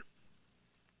 $7 million.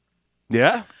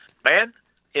 Yeah? Man,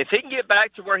 if he can get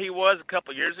back to where he was a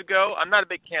couple years ago, I'm not a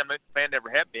big Cam Newton fan, never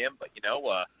have been, but,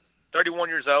 31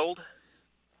 years old,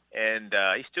 and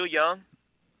he's still young.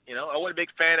 I wasn't a big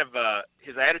fan of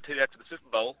his attitude after the Super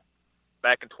Bowl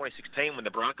back in 2016 when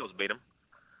the Broncos beat him.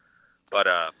 But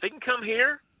if he can come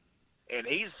here, and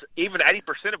he's even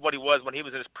 80% of what he was when he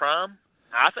was in his prime,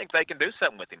 I think they can do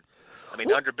something with him. I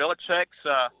mean, under Belichick's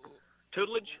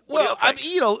tutelage. Well,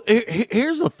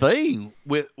 here's the thing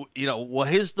with what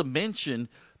his dimension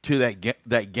to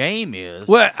that game is.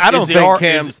 Well, I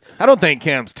don't think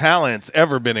Cam's talent's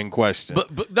ever been in question.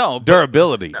 But no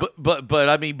durability. But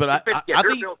I think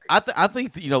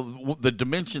the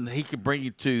dimension that he could bring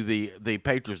you to the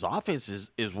Patriots offense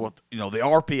is what the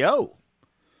RPO.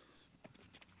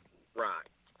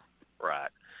 Right.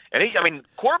 And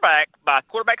quarterback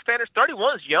standards,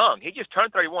 31 is young. He just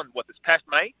turned 31. This past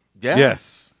May? Yeah.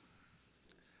 Yes.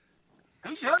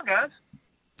 He's young, guys.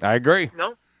 I agree.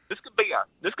 This could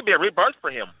be a rebirth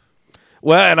for him.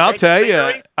 Well, and I'll tell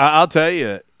you,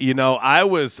 I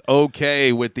was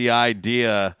okay with the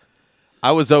idea.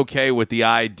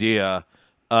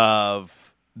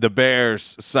 Of the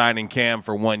Bears signing Cam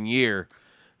for 1 year,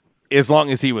 as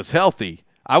long as he was healthy.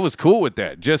 I was cool with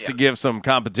that, just to give some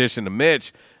competition to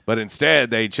Mitch. But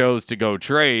instead, they chose to go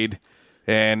trade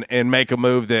and make a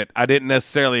move that I didn't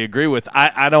necessarily agree with.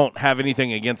 I don't have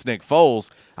anything against Nick Foles.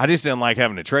 I just didn't like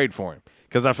having to trade for him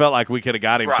because I felt like we could have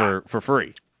got him for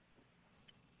free.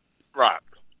 Right.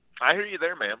 I hear you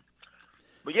there, man.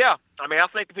 But, yeah, I mean, I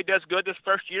think if he does good this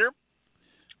first year,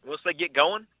 once they get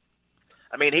going,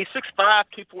 I mean, he's 6'5",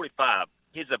 245.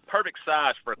 He's a perfect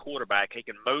size for a quarterback. He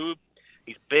can move.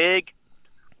 He's big.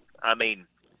 I mean,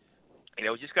 you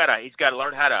know, he's got to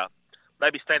learn how to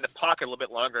maybe stay in the pocket a little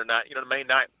bit longer and not, you know what I mean,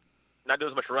 not do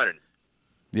as much running.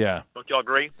 Yeah. Don't y'all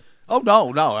agree? Oh,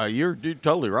 no, you're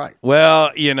totally right.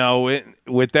 Well, you know,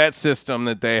 with that system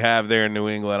that they have there in New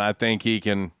England, I think he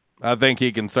can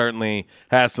certainly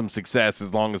have some success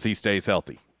as long as he stays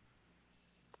healthy.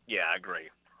 Yeah, I agree.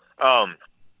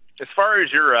 As far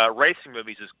as your racing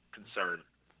movies is concerned,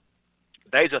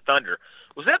 Days of Thunder,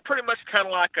 was that pretty much kind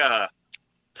of like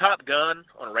Top Gun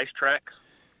on a racetrack?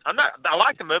 I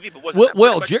like the movie, but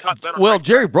wasn't Top Gun on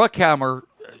Jerry Bruckheimer,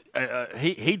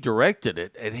 he directed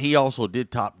it, and he also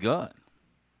did Top Gun.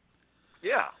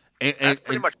 Yeah, and that's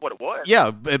pretty much what it was.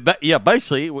 Yeah,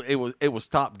 basically it was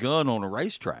Top Gun on a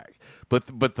racetrack.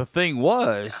 But the thing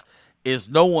is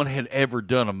no one had ever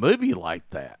done a movie like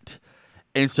that,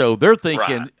 and so they're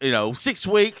thinking, right. 6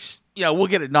 weeks, we'll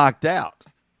get it knocked out.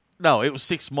 No, it was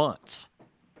 6 months.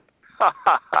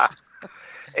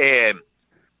 And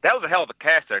that was a hell of a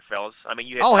cast there, fellas. I mean,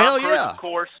 you had Tom Cruise, of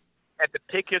course, at the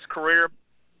peak of his career.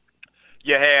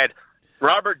 You had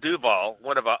Robert Duvall,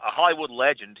 one of a Hollywood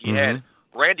legend. You had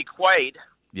Randy Quaid.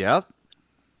 Yeah.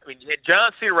 I mean, you had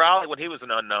John C. Reilly when he was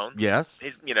an unknown. Yes.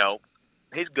 He's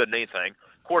good in anything.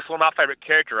 Of course, one of my favorite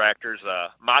character actors,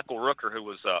 Michael Rooker, who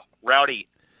was Rowdy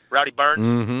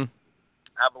Burns,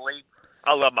 I believe.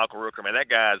 I love Michael Rooker, man.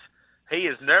 That he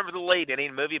is never the lead in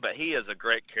any movie, but he is a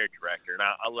great character actor, and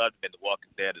I loved him in The Walking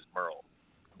Dead as Merle.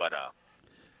 But I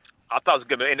thought it was a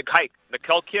good movie. And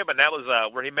Nicole Kidman, that was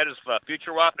where he met his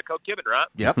future wife, Nicole Kidman, right?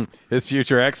 Yep. His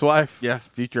future ex-wife? Yeah,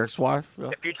 future ex-wife.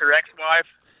 Yeah. Future ex-wife.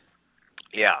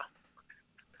 Yeah.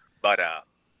 But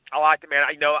I liked it, man.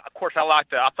 Of course, I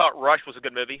thought Rush was a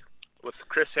good movie with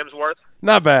Chris Hemsworth.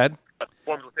 Not bad.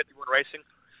 Formula 51 racing.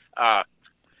 I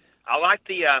liked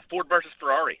the Ford versus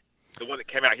Ferrari, the one that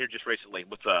came out here just recently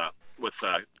with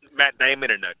Matt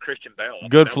Damon and Christian Bale.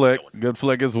 Good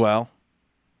flick as well.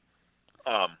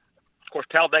 Of course,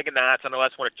 Talladega Nights. I know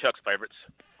that's one of Chuck's favorites.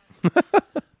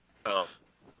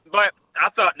 But I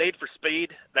thought Need for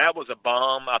Speed, that was a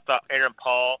bomb. I thought Aaron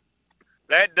Paul,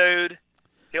 that dude,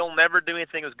 he'll never do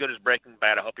anything as good as Breaking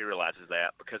Bad. I hope he realizes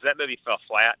that, because that movie fell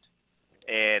flat,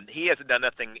 and he hasn't done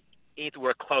nothing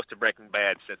anywhere close to Breaking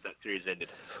Bad since that series ended.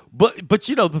 But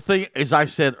the thing, as I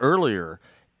said earlier,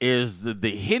 is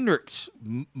the Hendricks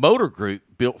Motor Group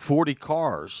built 40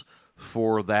 cars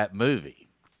for that movie,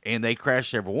 and they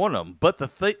crashed every one of them. But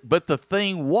the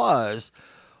thing was,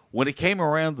 when it came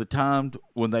around the time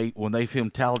when they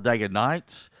filmed Talladega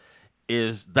Nights,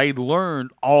 is they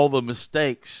learned all the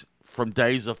mistakes from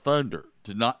Days of Thunder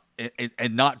to not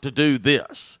to do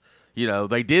this.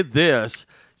 They did this.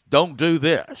 Don't do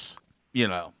this.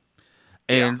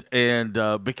 And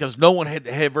because no one had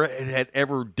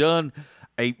ever done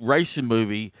a racing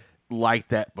movie like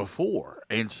that before,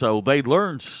 and so they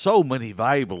learned so many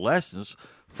valuable lessons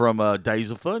from Days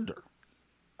of Thunder.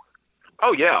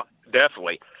 Oh yeah,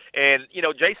 definitely. And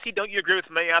JC, don't you agree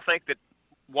with me? I think that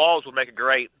Walls would make a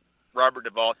great Robert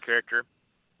Duvall character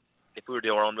if we were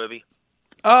doing our own movie.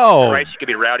 Oh, Tracy could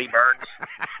be Rowdy Burns.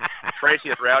 Tracy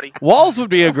is Rowdy. Walls would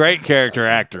be a great character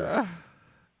actor.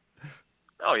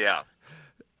 Oh yeah,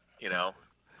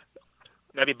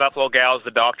 maybe Buffalo Gal's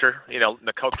the doctor.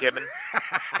 Nicole Kidman.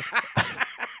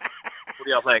 What do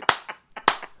y'all think?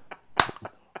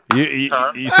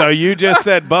 So you just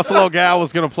said Buffalo Gal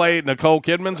was going to play Nicole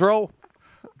Kidman's role?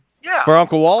 Yeah. For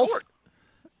Uncle Walls?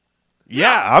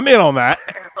 Yeah, I'm in on that.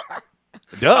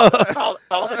 Duh.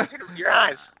 All the your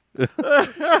eyes. But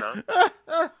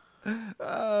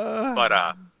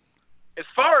as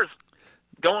far as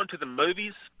going to the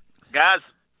movies, guys,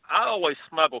 I always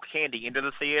smuggle candy into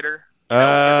the theater.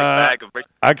 I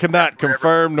cannot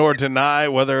confirm nor deny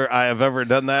whether I have ever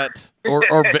done that,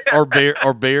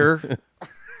 or beer.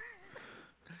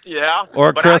 Yeah.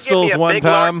 Or crystals one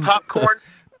time. Popcorn.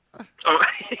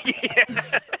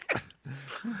 Yeah.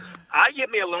 I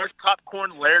get me a large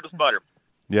popcorn layered with butter.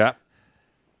 Yeah.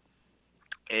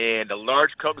 And a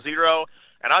large Coke Zero,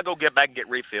 and I'll go get back and get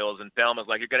refills. And Thelma's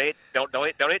like, "You're gonna eat? Don't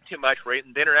eat too much. We're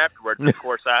eating dinner afterwards." And of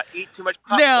course, I eat too much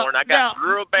popcorn. I got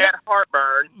real bad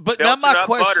heartburn. But now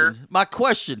my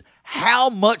question: how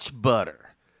much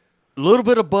butter? A little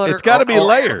bit of butter. It's got to be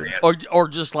layered, or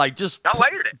just I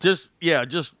layered it. Just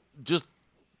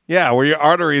Yeah, where your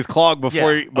arteries clog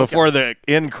before the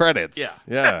end credits.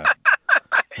 Yeah.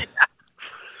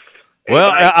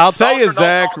 Well, I'll tell you,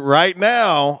 Zach, right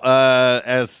now,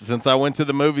 since I went to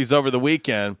the movies over the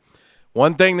weekend,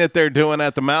 one thing that they're doing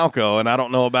at the Malco, and I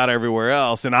don't know about everywhere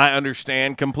else, and I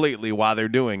understand completely why they're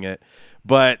doing it,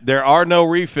 but there are no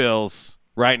refills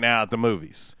right now at the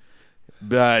movies,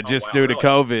 due to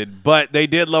COVID. But they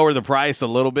did lower the price a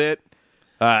little bit.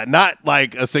 Not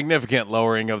like a significant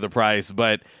lowering of the price,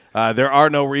 but there are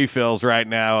no refills right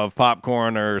now of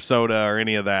popcorn or soda or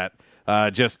any of that,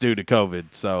 just due to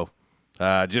COVID. So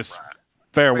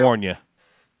fair warn you.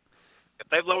 If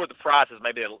they've lowered the prices,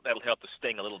 maybe that'll help the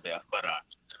sting a little bit. But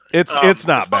it's not as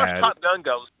far bad. As Top Gun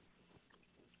goes,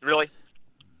 really?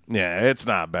 Yeah, it's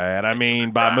not bad. I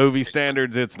mean, by movie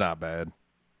standards, it's not bad.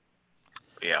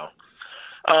 Yeah.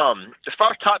 As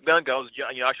far as Top Gun goes,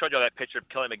 I showed you that picture of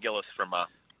Kelly McGillis from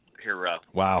here a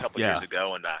couple years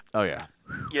ago, and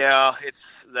yeah, it's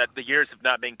that the years have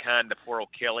not been kind to poor old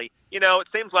Kelly. It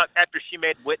seems like after she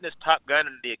made Witness, Top Gun,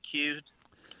 and The Accused,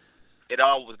 it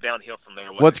all was downhill from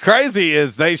there. What's crazy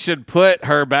is they should put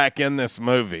her back in this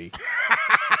movie.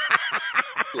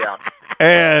 Yeah.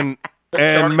 And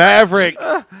Maverick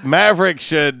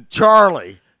should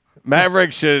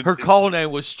her call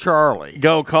name was Charlie.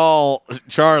 Go call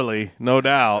Charlie, no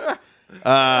doubt.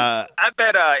 I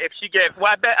bet if she gave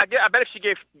I bet if she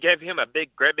gave him a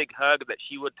great big hug that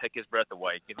she would take his breath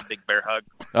away. Give him a big bear hug.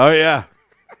 Oh yeah.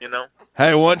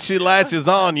 Hey, once she latches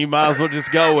on, you might as well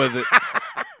just go with it.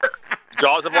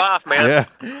 Jaws of life, man. Yeah.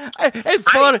 And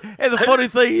the funny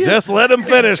thing is, just let him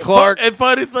finish, Clark. And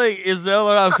funny thing is, the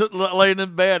other night I'm sitting laying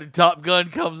in bed and Top Gun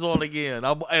comes on again.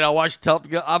 I watched Top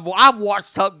Gun. I've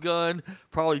watched Top Gun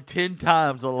probably 10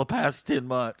 times over the past 10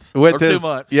 months. 2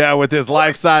 months. Yeah, with his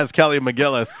life-size Kelly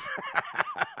McGillis.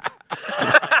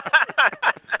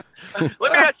 Let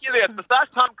me ask you this: besides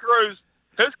Tom Cruise,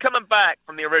 who's coming back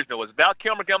from the original? Was Val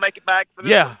Kilmer gonna make it back for this?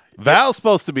 Yeah, Val's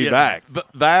supposed to be back.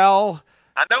 Val.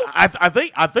 I know. I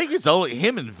think it's only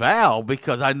him and Val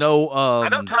because I know. I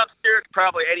know Tom Stewart's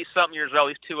probably 80-something years old.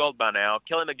 He's too old by now.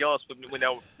 Kelly McGillis, we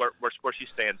know where she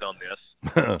stands on this.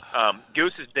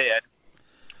 Goose is dead.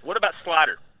 What about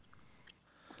Slider?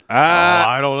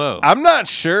 I don't know. I'm not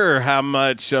sure how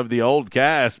much of the old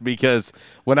cast because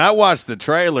when I watched the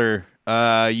trailer,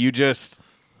 obviously.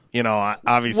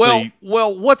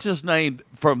 Well, what's his name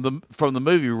from the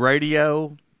movie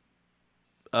Radio?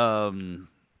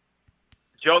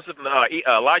 Joseph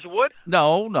Elijah Wood?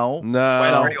 No.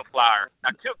 Radio Flyer.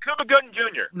 Cuba Gooding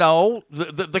Jr. No,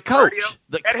 the coach.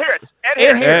 Ed Harris.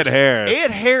 Ed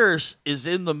Harris is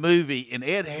in the movie, and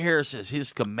Ed Harris is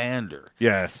his commander.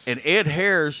 Yes. And Ed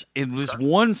Harris, in this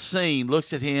one scene,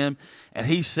 looks at him, and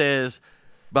he says,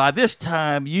 "By this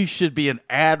time, you should be an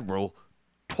admiral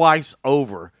twice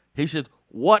over." He said,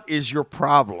 "What is your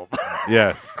problem?"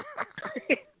 Yes.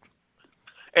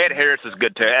 Ed Harris is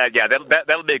good too. Yeah,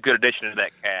 that'll be a good addition to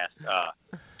that cast.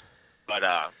 But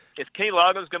is Kenny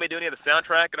Loggins going to be doing any of the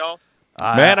soundtrack at all?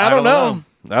 Man, I don't know.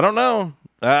 I don't know.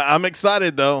 I'm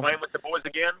excited though. Playing with the boys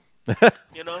again.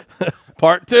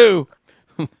 Part 2.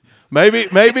 maybe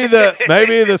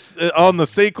on the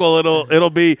sequel it'll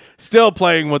be still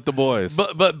playing with the boys.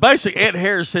 But basically, Ed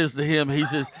Harris says to him,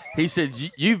 he said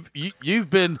you've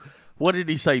been, what did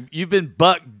he say? You've been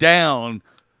bucked down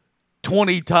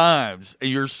 20 times and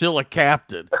you're still a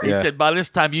captain. He said, by this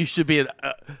time you should be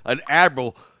an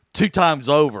admiral 2 times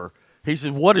over. He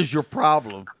said, what is your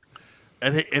problem?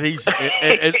 And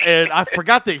I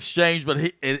forgot the exchange, but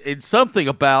it's something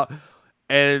about,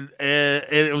 and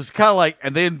it was kind of like,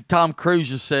 and then Tom Cruise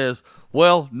just says,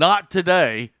 well, not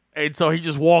today. And so he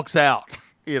just walks out,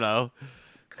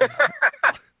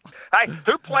 Hey,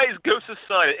 who plays Goose's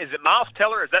son? Is it Miles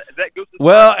Teller? Is that Goose's son?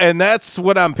 Well, and that's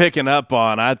what I'm picking up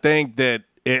on. I think that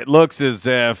it looks as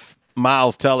if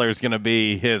Miles Teller is going to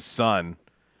be his son.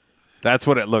 That's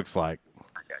what it looks like.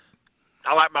 Okay.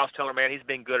 I like Miles Teller, man. He's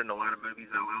been good in a lot of movies.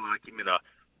 I like him in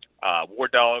War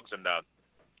Dogs and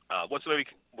what's the movie?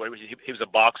 He was a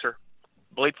boxer.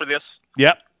 Bleed for This?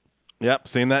 Yep.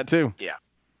 Seen that too. Yeah.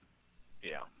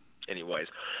 Anyways.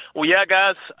 Well, yeah,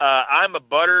 guys, I'm a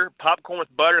popcorn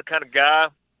with butter kind of guy.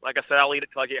 Like I said, I'll eat it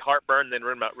till I get heartburn and then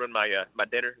ruin my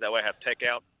dinner. That way I have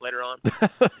takeout later on.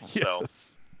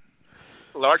 Yes.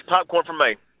 So, large popcorn for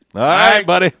me. All right,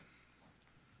 buddy.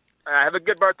 Have a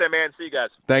good birthday, man. See you guys.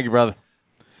 Thank you, brother.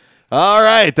 All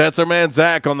right, that's our man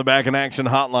Zach on the Back in Action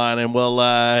Hotline, and we'll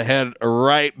head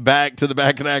right back to the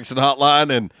Back in Action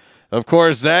Hotline. And, of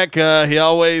course, Zach, he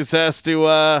always has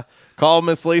to call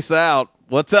Miss Lisa out.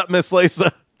 What's up, Miss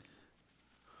Lisa?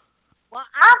 Well,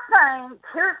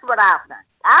 here's what I think.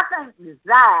 I think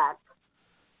Zach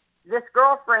this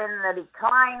girlfriend that he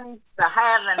claims to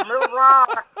have in Little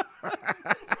Rock.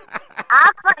 I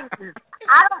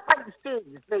don't think she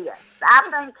exists. I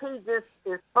think he just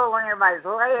is pulling everybody's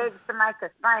legs to make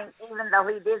us think, even though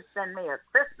he did send me a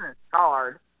Christmas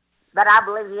card. But I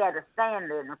believe he had a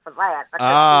stand-in for that.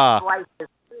 Because his place is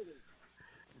city.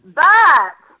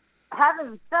 But,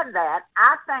 having said that,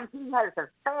 I think he has a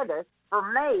fetish for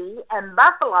me and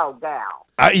Buffalo Gal.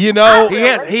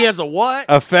 He has a what?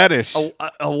 A fetish.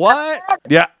 A what?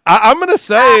 Yeah, I'm going to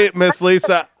say, Miss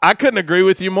Lisa, I couldn't agree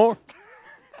with you more.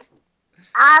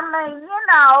 I mean,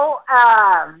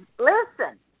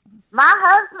 listen, my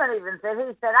husband even said,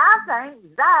 I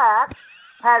think Zach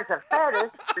has a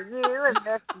fetish for you and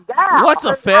this gal. What's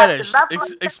a fetish?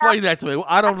 Explain that to me.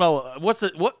 I don't know. What's a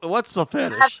fetish? A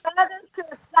fetish is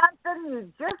something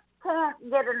you just can't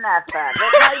get enough of.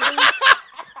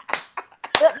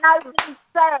 It may be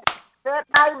sex. It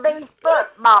may be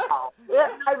football.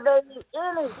 It may be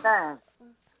anything.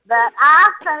 But I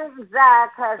think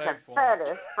Zach has a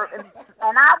fetish for,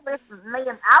 and I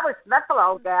wish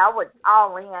Buffalo Gal would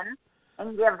call in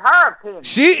and give her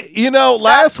opinion.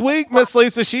 Last week, Miss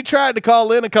Lisa, she tried to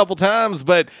call in a couple times,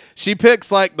 but she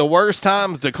picks like the worst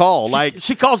times to call. Like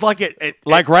she calls like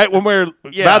right when we're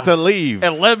about to leave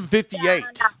at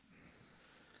 11:58.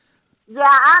 Yeah,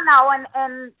 I know,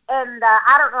 and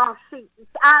I don't know if she's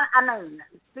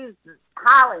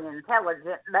highly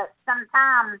intelligent, but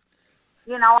sometimes.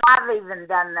 I've even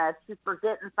done this. You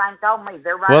forget and think,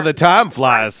 they're right. Well, the time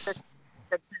flies.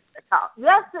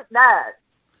 Yes, it does.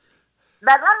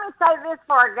 But let me say this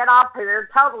before I get off here.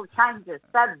 Total change of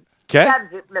subject.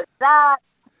 But that,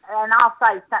 and I'll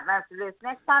say something after this.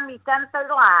 Next time you come through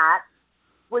the light,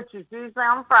 which is usually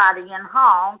on Friday, and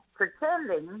honk,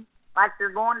 pretending like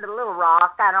you're going to Little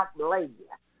Rock, I don't believe you.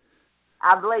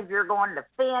 I believe you're going to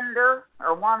Fender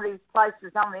or one of these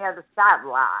places on the other side of the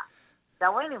light.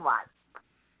 So anyway.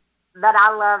 But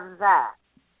I love that.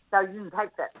 So you can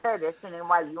take that fetish any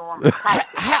way you want to take it.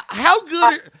 How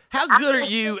good are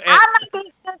you at... I may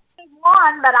be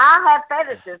 61, but I have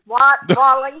fetishes. What,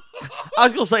 Wally? I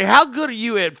was going to say, how good are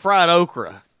you at fried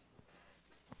okra?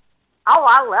 Oh,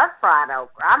 I love fried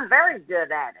okra. I'm very good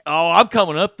at it. Oh, I'm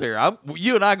coming up there.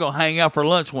 You and I going to hang out for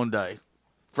lunch one day.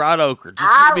 Fried okra.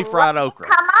 Just give me fried okra.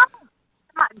 Come on.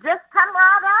 Just come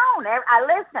right on.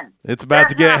 Listen. It's about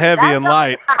to get heavy and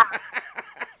light.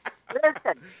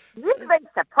 Listen, you'd be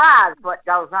surprised what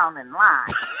goes on in life.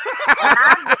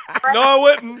 No, I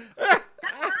wouldn't. I'm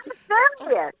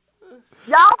serious.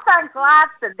 Y'all think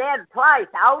life's a dead place.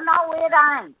 Oh, no, it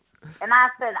ain't. And I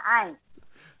said, ain't.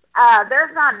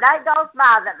 There's not a day goes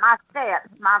by that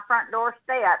my front door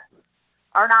steps,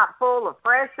 are not full of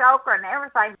fresh okra and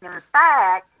everything. In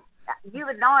fact, you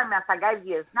would know him if I gave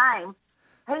you his name.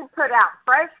 He put out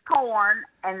fresh corn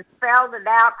and spelled it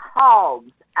out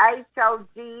hogs. Hogs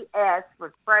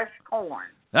with fresh corn.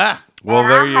 Well,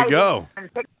 there you go.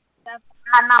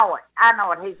 I know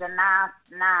it. He's a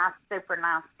nice, super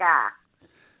nice guy.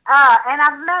 And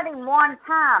I've met him one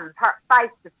time,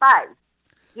 face to face.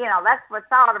 That's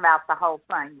what's odd about the whole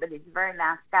thing, but he's a very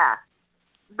nice guy.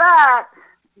 But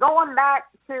going back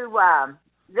to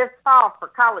this fall for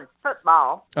college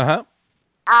football,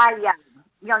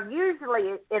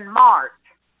 usually in March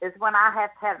is when I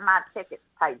have to have my tickets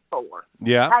paid for.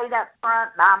 Yeah. Paid up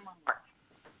front by March.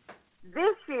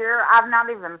 This year, I've not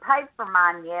even paid for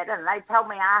mine yet, and they told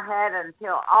me I had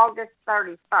until August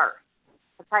 31st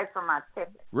to pay for my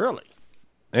ticket. Really?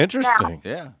 Interesting.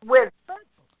 Yeah. With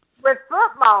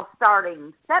football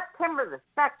starting September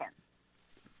the 2nd,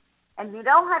 and you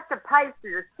don't have to pay for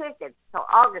your tickets till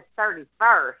August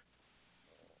 31st,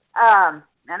 and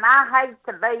I hate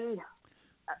to be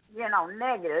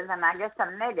negative, and I guess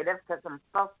I'm negative because I'm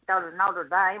supposed to go to Notre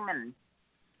Dame and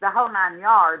the whole 9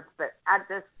 yards, but I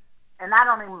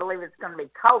don't even believe it's going to be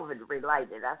COVID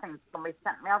related. I think it's going to be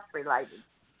something else related.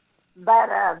 But,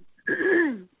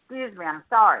 excuse me, I'm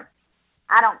sorry.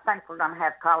 I don't think we're going to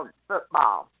have college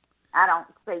football. I don't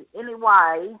see any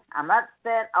way. I'm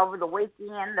upset over the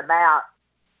weekend about,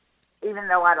 even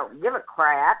though I don't give a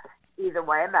crap, either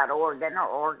way about Oregon or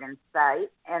Oregon State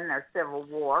and their Civil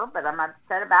War, but I'm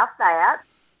upset about that.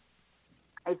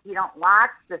 If you don't like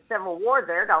the Civil War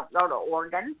there, don't go to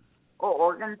Oregon or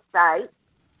Oregon State,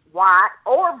 white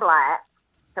or black,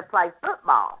 to play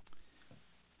football.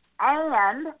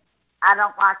 And I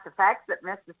don't like the fact that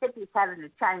Mississippi's having to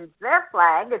change their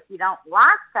flag. If you don't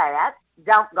like that,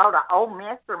 don't go to Ole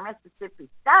Miss or Mississippi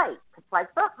State to play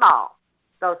football.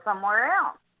 Go somewhere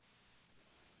else.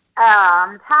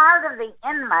 I'm tired of the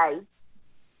inmates,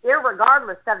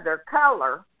 irregardless of their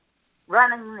color,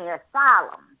 running the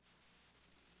asylum.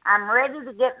 I'm ready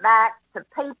to get back to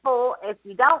people. If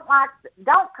you don't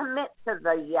commit to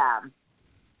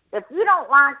if you don't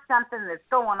like something that's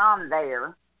going on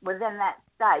there within that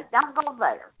state, don't go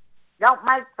there. Don't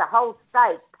make the whole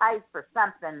state pay for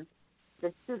something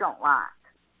that you don't like.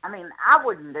 I mean, I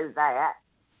wouldn't do that.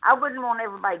 I wouldn't want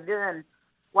everybody doing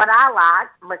what I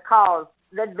like because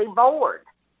they'd be bored,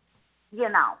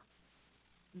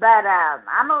 But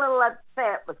I'm a little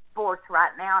upset with sports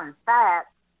right now. In fact,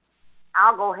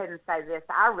 I'll go ahead and say this.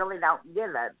 I really don't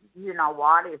give a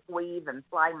you-know-what if we even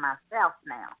play myself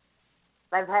now.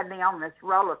 They've had me on this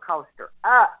roller coaster,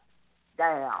 up,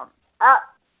 down,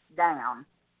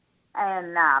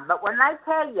 and but when they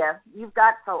tell you you've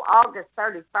got till August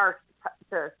 31st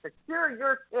to secure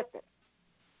your ticket,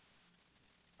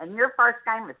 and your first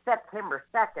game is September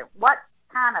 2nd, what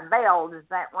kind of bell does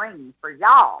that ring for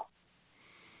y'all?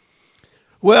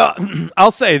 Well,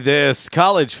 I'll say this.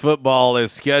 College football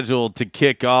is scheduled to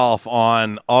kick off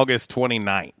on August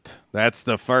 29th. That's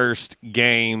the first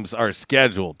games are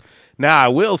scheduled. Now, I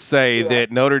will say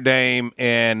that Notre Dame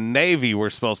and Navy were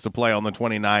supposed to play on the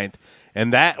 29th,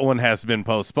 and that one has been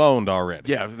postponed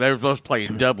already. Yeah, they were supposed to play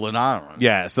in Dublin, Ireland.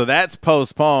 Yeah, so that's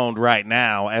postponed right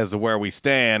now as of where we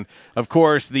stand. Of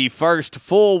course, the first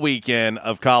full weekend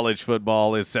of college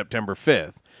football is September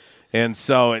 5th. And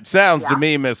so it sounds to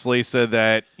me, Miss Lisa,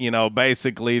 that,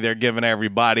 basically they're giving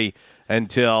everybody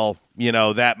until,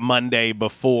 that Monday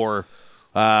before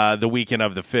the weekend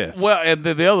of the 5th. Well, and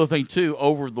the other thing, too,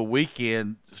 over the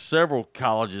weekend, several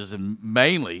colleges, and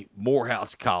mainly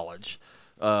Morehouse College,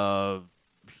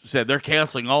 said they're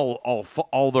canceling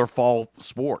all their fall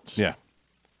sports. Yeah.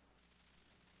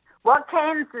 Well,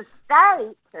 Kansas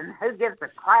State, and who gives a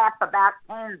crap about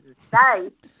Kansas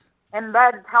State? And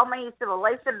Bud told me, he said, well,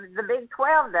 Lisa, the Big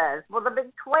 12 does. Well, the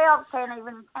Big 12 can't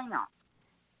even count.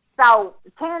 So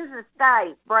Kansas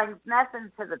State brings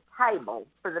nothing to the table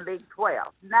for the Big 12.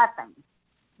 Nothing.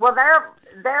 Well,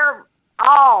 they're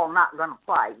all not going to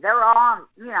play. They're on,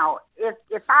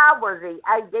 if I were the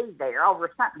AD there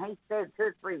over something he said 2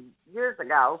 or 3 years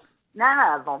ago, none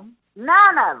of them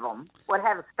would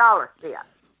have a scholarship.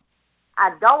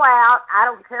 I'd go out. I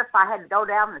don't care if I had to go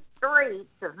down the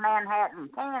streets of Manhattan,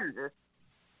 Kansas,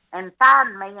 and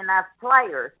find me enough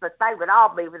players, but they would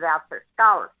all be without their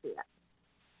scholarship.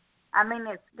 I mean,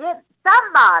 it's get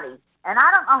somebody, and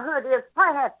I don't know who it is.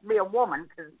 Probably has to be a woman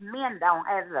because men don't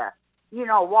have the,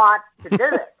 what to do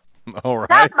it. All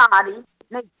right. Somebody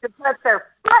needs to put their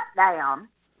foot down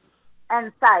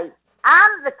and say,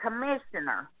 I'm the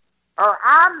commissioner, or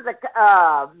I'm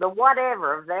the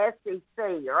whatever of the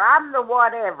SEC, or I'm the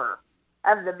whatever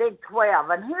of the Big 12,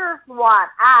 and here's what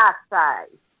I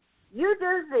say. You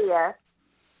do this,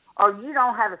 or you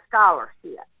don't have a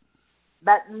scholarship.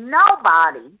 But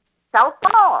nobody, so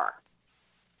far,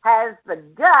 has the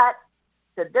guts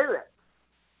to do it.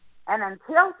 And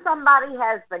until somebody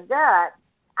has the guts,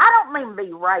 I don't mean to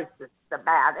be racist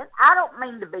about it. I don't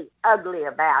mean to be ugly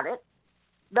about it.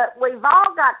 But we've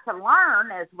all got to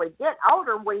learn as we get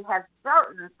older, we have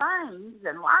certain things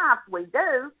in life we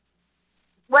do,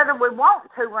 whether we want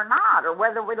to or not, or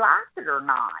whether we like it or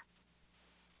not.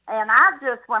 And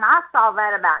when I saw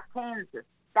that about Kansas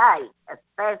State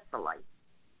especially,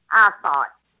 I thought,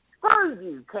 screw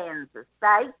you, Kansas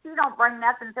State. You don't bring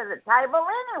nothing to the table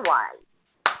anyway.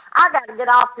 I got to get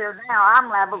off here now. I'm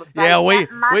liable to say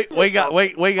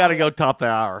we got to go top the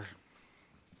hour.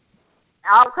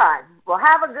 Okay. Well,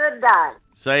 have a good day.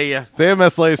 See ya. See ya,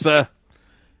 Miss Lisa.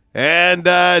 And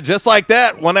just like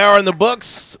that, 1 hour in the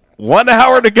books, 1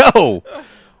 hour to go.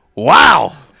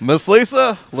 Wow. Miss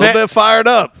Lisa, a little bit fired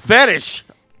up. Fetish.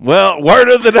 Well, word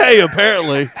of the day,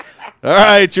 apparently. All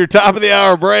right, your top of the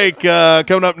hour break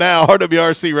coming up now.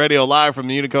 RWRC Radio live from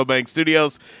the Unico Bank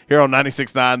Studios here on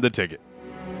 96.9 The Ticket.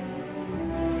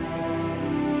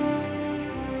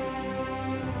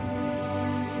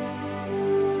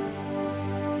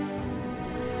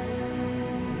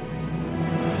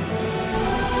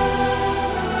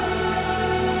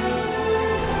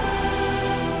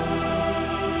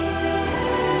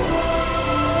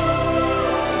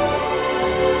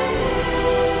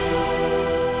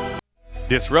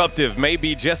 Disruptive may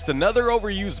be just another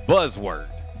overused buzzword,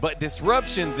 but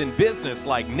disruptions in business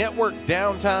like network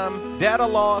downtime, data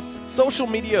loss, social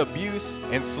media abuse,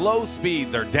 and slow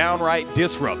speeds are downright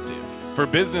disruptive. For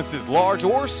businesses large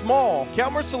or small,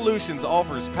 Calmer Solutions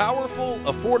offers powerful,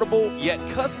 affordable, yet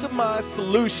customized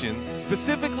solutions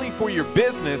specifically for your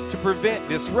business to prevent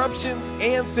disruptions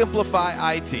and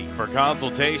simplify IT. For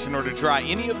consultation or to try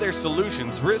any of their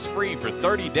solutions risk-free for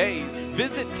 30 days,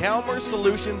 visit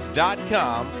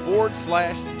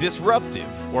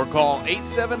calmersolutions.com/disruptive or call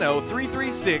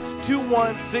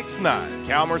 870-336-2169.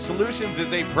 Calmer Solutions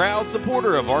is a proud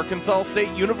supporter of Arkansas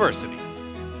State University.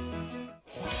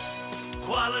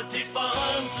 Quality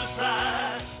Farm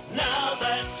Supply, now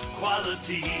that's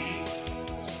quality.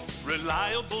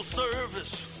 Reliable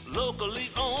service, locally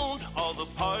owned, all the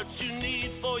parts you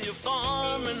need for your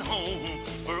farm and home.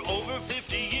 For over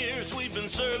 50 years we've been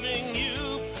serving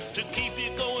you to keep you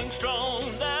going strong,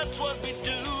 that's what we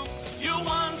do. Your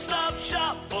one-stop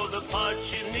shop for the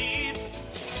parts you need.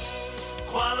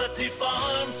 Quality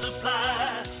Farm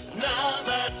Supply, now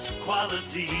that's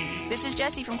quality. This is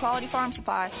Jessie from Quality Farm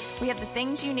Supply. We have the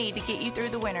things you need to get you through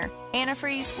the winter.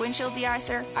 Antifreeze, windshield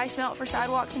deicer, ice melt for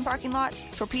sidewalks and parking lots,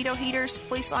 torpedo heaters,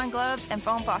 fleece line gloves, and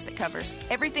foam faucet covers.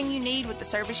 Everything you need with the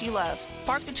service you love.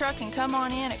 Park the truck and come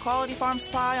on in at Quality Farm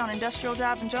Supply on Industrial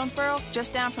Drive in Jonesboro,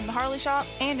 just down from the Harley Shop,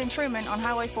 and in Truman on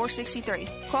Highway 463.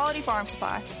 Quality Farm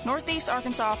Supply, Northeast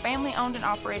Arkansas, family owned and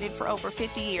operated for over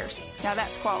 50 years. Now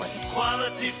that's quality.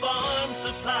 Quality Farm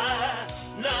Supply,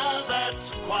 now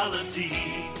that's quality.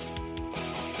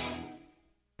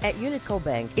 At Unico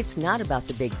Bank, it's not about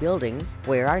the big buildings,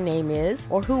 where our name is,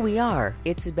 or who we are.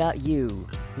 It's about you,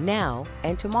 now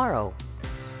and tomorrow.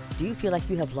 Do you feel like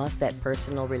you have lost that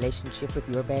personal relationship with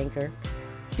your banker?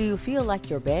 Do you feel like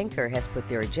your banker has put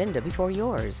their agenda before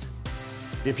yours?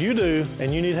 If you do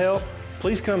and you need help,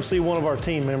 please come see one of our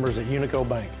team members at Unico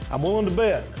Bank. I'm willing to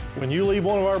bet when you leave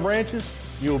one of our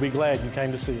branches, you'll be glad you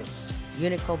came to see us.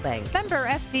 Unico Bank. Member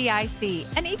FDIC,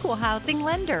 an equal housing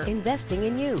lender. Investing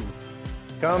in you.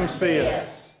 Come see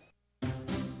us.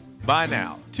 By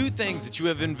now, two things that you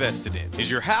have invested in is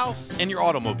your house and your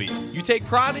automobile. You take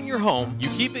pride in your home, you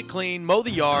keep it clean, mow the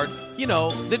yard, you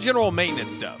know, the general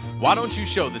maintenance stuff. Why don't you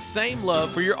show the same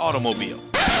love for your automobile?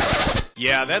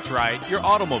 Yeah, that's right, your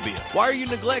automobile. Why are you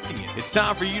neglecting it? It's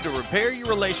time for you to repair your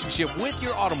relationship with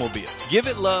your automobile. Give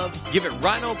it love, give it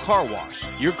Rhino Car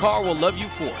Wash. Your car will love you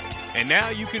for it. And now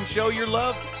you can show your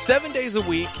love 7 days a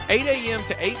week, 8 a.m.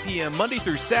 to 8 p.m. Monday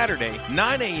through Saturday,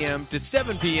 9 a.m. to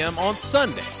 7 p.m. on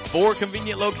Sunday. 4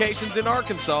 convenient locations in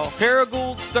Arkansas: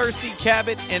 Paragould, Searcy,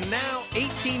 Cabot, and now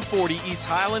 1840 East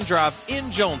Highland Drive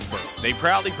in Jonesboro. They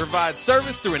proudly provide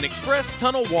service through an express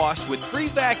tunnel wash with free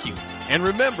vacuums. And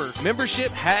remember,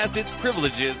 membership has its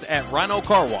privileges at Rhino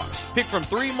Car Wash. Pick from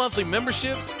 3 monthly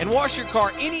memberships and wash your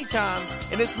car anytime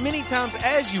and as many times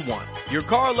as you want. Your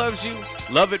car loves you,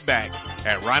 love it back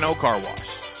at Rhino Car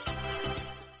Wash.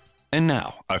 And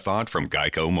now, a thought from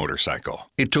Geico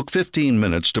Motorcycle. It took 15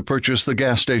 minutes to purchase the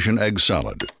gas station egg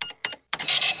salad.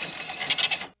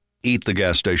 Eat the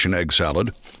gas station egg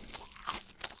salad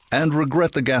and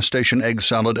regret the gas station egg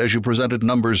salad as you presented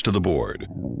numbers to the board.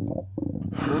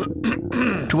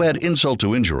 To add insult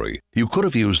to injury, you could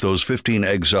have used those 15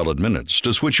 egg salad minutes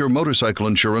to switch your motorcycle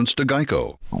insurance to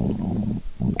Geico.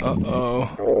 Uh-oh.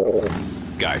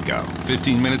 Geico.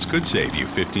 15 minutes could save you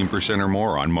 15% or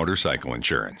more on motorcycle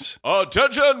insurance.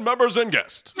 Attention, members and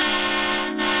guests.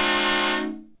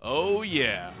 Oh,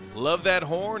 yeah. Love that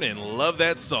horn and love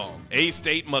that song.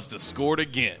 A-State must have scored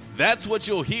again. That's what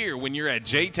you'll hear when you're at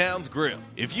J-Town's Grill.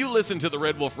 If you listen to the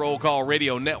Red Wolf Roll Call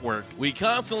Radio Network, we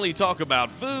constantly talk about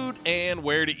food and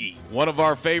where to eat. One of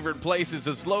our favorite places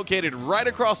is located right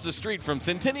across the street from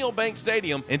Centennial Bank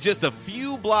Stadium and just a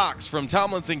few blocks from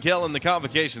Tomlinson Kell and the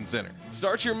Convocation Center.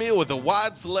 Start your meal with a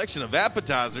wide selection of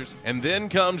appetizers, and then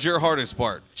comes your hardest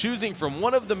part, choosing from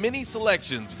one of the many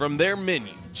selections from their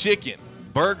menu: chicken,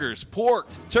 burgers, pork,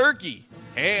 turkey,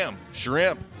 ham,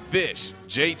 shrimp, fish.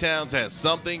 J-Town's has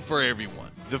something for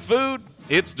everyone. The food,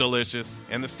 it's delicious,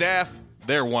 and the staff,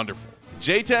 they're wonderful.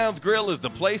 J-Town's Grill is the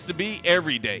place to be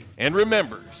every day. And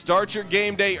remember, start your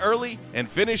game day early and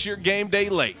finish your game day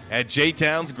late at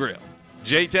J-Town's Grill.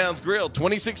 J-Town's Grill,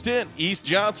 2610 East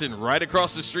Johnson, right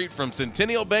across the street from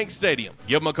Centennial Bank Stadium.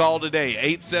 Give them a call today,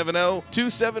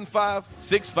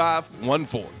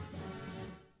 870-275-6514.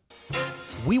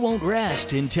 We won't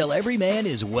rest until every man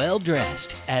is well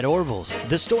dressed. At Orville's,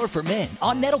 the store for men,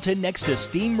 on Nettleton next to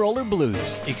Steamroller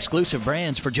Blues. Exclusive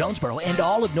brands for Jonesboro and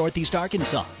all of Northeast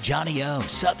Arkansas. Johnny O,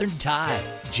 Southern Tide,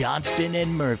 Johnston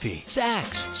and Murphy,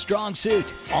 Saks, Strong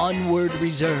Suit, Onward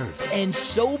Reserve, and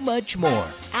so much more.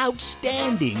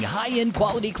 Outstanding high-end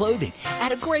quality clothing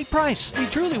at a great price. We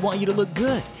truly want you to look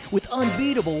good. with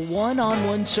unbeatable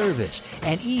one-on-one service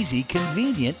and easy,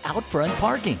 convenient out front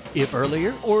parking. If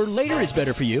earlier or later is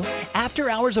better for you,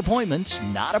 after-hours appointments,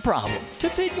 not a problem. To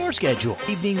fit your schedule,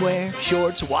 evening wear,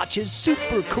 shorts, watches,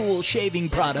 super cool shaving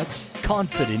products,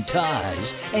 confident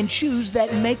ties, and shoes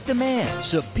that make the man.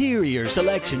 Superior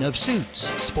selection of suits,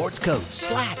 sports coats,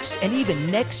 slacks, and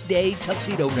even next-day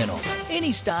tuxedo rentals.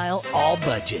 Any style, all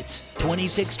budgets.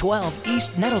 2612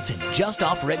 East Nettleton, just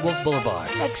off Red Wolf Boulevard,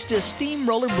 next to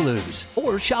Steamroller Blues.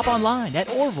 Or shop online at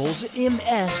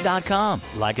orvilsms.com.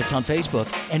 Like us on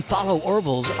Facebook and follow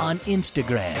Orville's on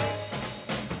Instagram.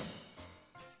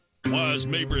 Why is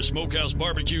Mabry Smokehouse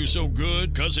Barbecue so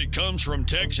good? Because it comes from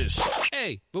Texas.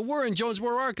 Hey, but we're in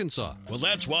Jonesboro, Arkansas. Well,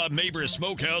 that's why Mabry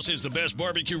Smokehouse is the best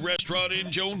barbecue restaurant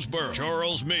in Jonesboro.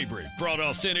 Charles Mabry brought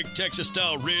authentic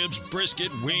Texas-style ribs,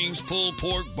 brisket, wings, pulled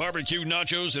pork, barbecue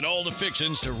nachos, and all the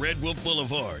fixings to Red Wolf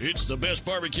Boulevard. It's the best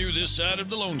barbecue this side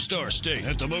of the Lone Star State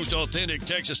at the most authentic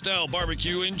Texas-style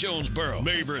barbecue in Jonesboro.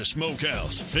 Mabry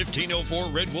Smokehouse, 1504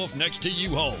 Red Wolf next to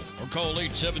U-Haul. Or call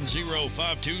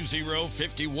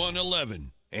 870-520-5111.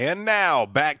 And now,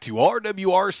 back to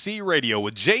RWRC Radio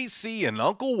with JC and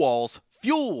Uncle Walls,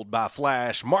 fueled by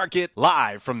Flash Market,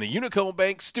 live from the Unico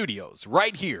Bank Studios,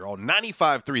 right here on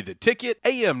 95.3 The Ticket,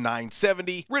 AM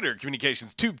 970, Ritter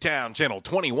Communications Tubetown Channel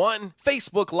 21,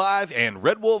 Facebook Live, and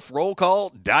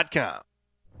RedWolfRollCall.com.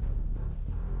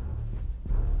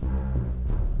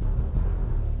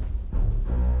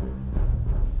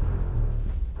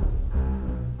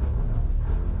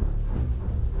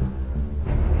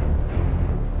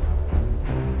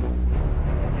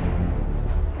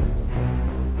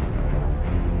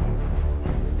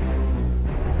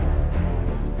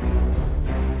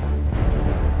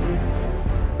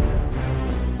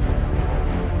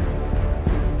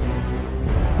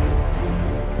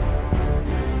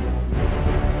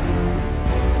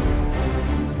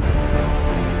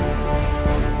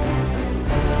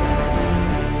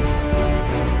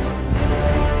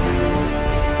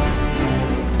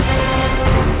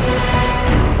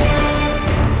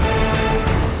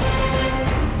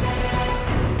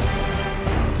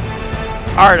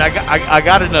 All right, I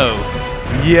got to know.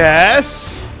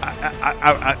 Yes.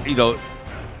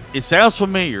 It sounds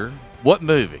familiar. What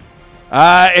movie?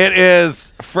 It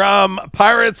is from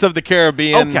Pirates of the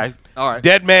Caribbean. Okay, all right.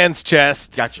 Dead Man's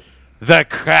Chest. Gotcha. The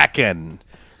Kraken.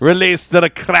 Release the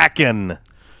Kraken.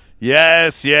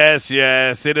 Yes.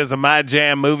 It is a My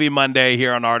Jam Movie Monday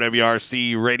here on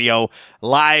RWRC Radio,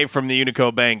 live from the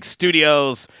Unico Bank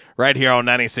Studios, right here on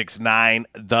 96.9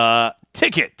 The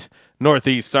Ticket,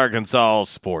 Northeast Arkansas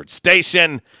Sports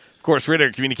Station. Of course,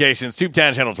 Ritter Communications,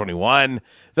 Tubetown Channel 21,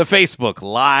 the Facebook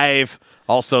Live,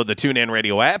 also the TuneIn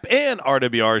Radio app, and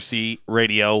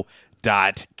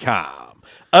RWRCRadio.com.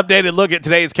 Updated look at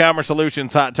today's Commerce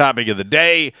Solutions hot topic of the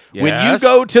day. Yes. When you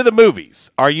go to the movies,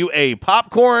 are you a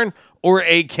popcorn or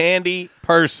a candy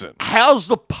person? How's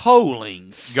the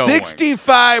polling going?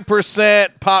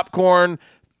 65% popcorn,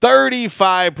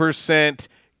 35%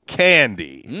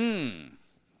 candy.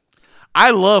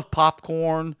 I love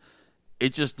popcorn.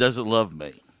 It just doesn't love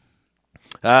me.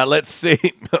 Let's see.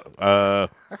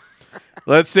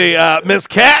 Miss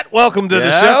Cat, welcome to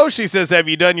the show. She says, have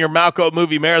you done your Malco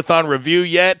movie marathon review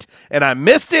yet? And I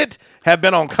missed it. Have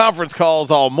been on conference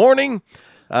calls all morning.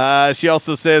 She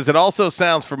also says, it also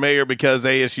sounds familiar because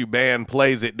ASU band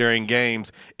plays it during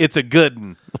games. It's a good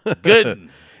one. Good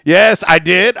one. Yes, I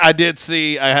did. I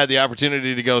had the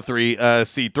opportunity to go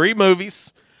see three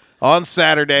movies on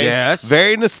Saturday. Yes.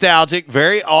 Very nostalgic,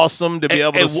 very awesome to be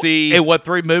able to see. And what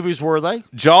three movies were they?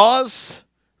 Jaws,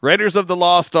 Raiders of the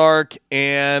Lost Ark,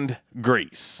 and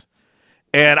Grease.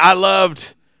 And all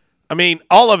of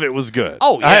it was good.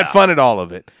 Oh, yeah. I had fun at all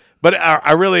of it. But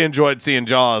I really enjoyed seeing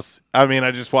Jaws. I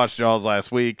just watched Jaws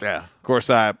last week. Yeah. Of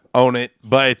course, I own it.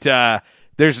 But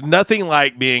there's nothing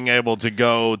like being able to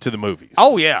go to the movies.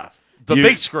 Oh, yeah. The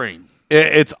big screen.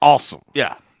 It's awesome.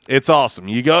 Yeah. It's awesome.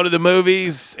 You go to the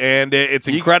movies, and it's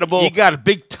incredible. You got a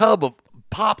big tub of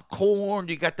popcorn.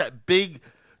 You got that big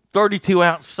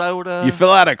 32-ounce soda. You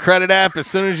fill out a credit app as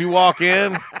soon as you walk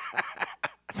in.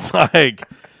 It's like,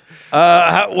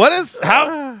 what?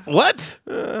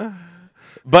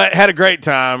 But had a great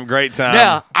time.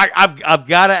 Now, I've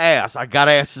got to ask. I got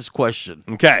to ask this question.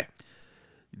 Okay.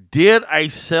 Did a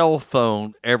cell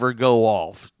phone ever go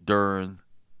off during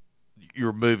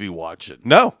your movie watching?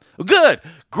 No. Good.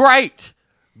 Great.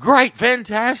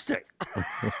 Fantastic.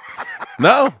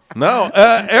 No.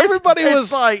 Everybody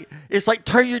it's like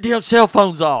turn your damn cell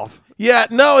phones off. Yeah,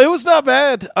 no, it was not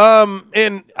bad.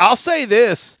 And I'll say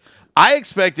this. I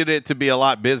expected it to be a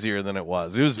lot busier than it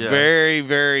was. It was very,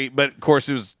 very, but of course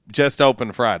it was just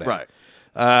open Friday. Right.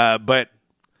 But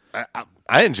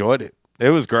I enjoyed it. It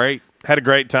was great. Had a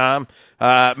great time.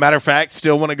 Matter of fact,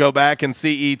 still want to go back and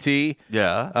see E.T.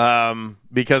 Yeah.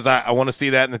 Because I want to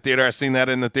see that in the theater. I've seen that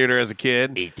in the theater as a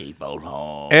kid. E.T. phone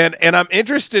home. And I'm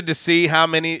interested to see how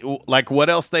many, like, what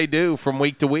else they do from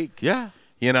week to week. Yeah.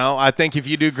 You know, I think if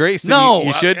you do Grease, then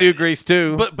you should do Grease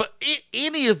too. But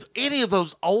any of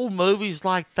those old movies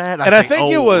like that, I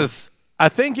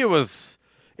think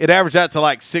it averaged out to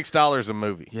like $6 a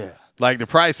movie. Yeah. Like the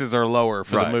prices are lower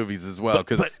for the movies as well.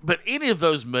 But any of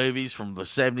those movies from the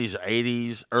 70s,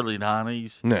 80s, early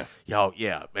 90s,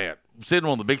 yeah, man, sitting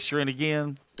on the big screen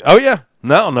again. Oh, yeah.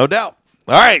 No doubt.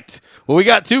 All right. Well, we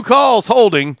got 2 calls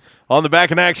holding on the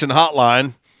Back in Action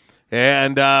hotline,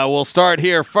 and we'll start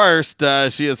here first.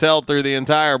 She has held through the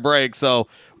entire break, so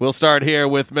we'll start here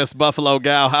with Miss Buffalo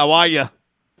Gal. How are you?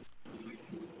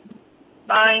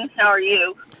 Fine. How are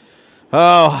you?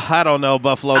 Oh, I don't know,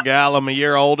 Buffalo Gal. I'm a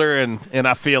year older, and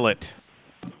I feel it.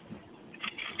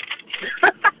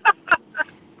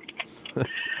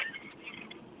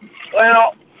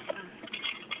 Well,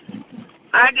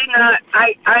 I do not.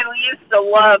 I used to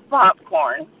love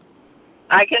popcorn.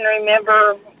 I can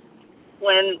remember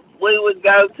when we would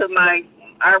go to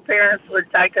our parents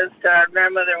would take us to our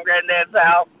grandmother and granddad's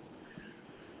house,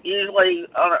 usually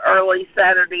on an early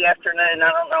Saturday afternoon.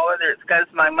 I don't know whether it's because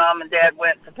my mom and dad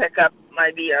went to pick up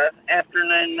maybe a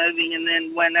afternoon movie and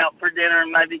then went out for dinner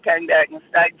and maybe came back and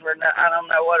stayed for I don't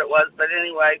know what it was. But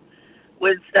anyway,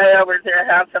 we'd stay over at their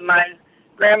house and my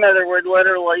grandmother would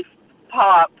literally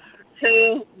pop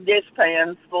 2 dish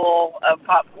pans full of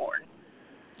popcorn.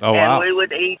 Oh, wow. And we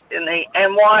would eat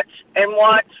and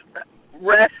watch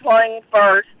wrestling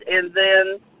first and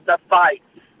then the fights.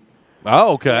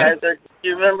 Oh, okay.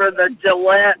 You remember the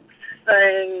Gillette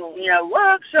thing,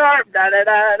 look sharp,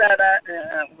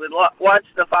 da-da-da-da-da. We'd watch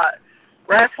the fight,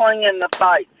 wrestling and the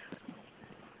fights.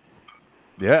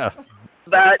 Yeah.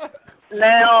 But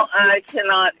now I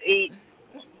cannot eat.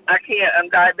 I can't. I'm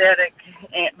diabetic,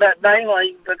 but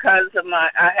mainly because of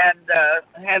I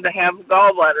had to have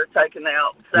gallbladder taken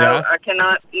out, so Yeah. I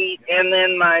cannot eat. And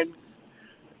then my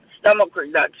stomach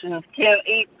reduction.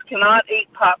 Cannot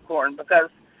eat popcorn because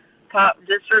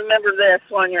just remember this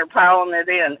when you're piling it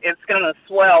in. It's going to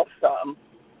swell some.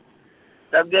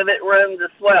 So give it room to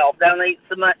swell. Don't eat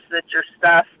so much that you're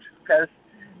stuffed because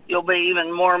you'll be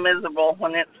even more miserable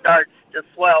when it starts to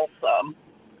swell some.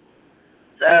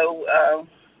 So,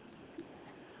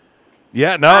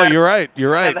 yeah, no, you're right.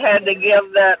 You're right. I've had to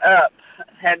give that up.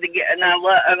 And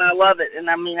I love it. And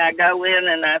I mean, I go in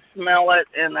and I smell it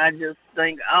and I just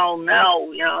think, oh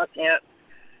no, I can't.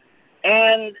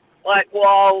 And like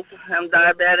Walls, I'm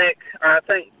diabetic, or I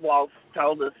think Walls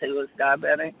told us he was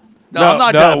diabetic. No, I'm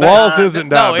not diabetic. Walls isn't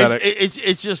diabetic.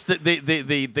 It's just that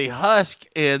the husk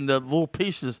and the little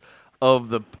pieces of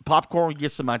the popcorn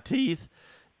gets in my teeth,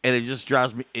 and it just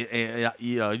drives me.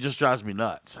 It just drives me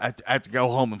nuts. I have to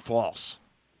go home and floss.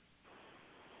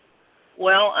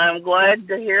 Well, I'm glad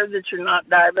to hear that you're not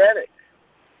diabetic.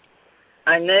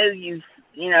 I know you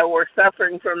were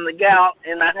suffering from the gout,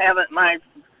 and I haven't.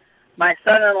 My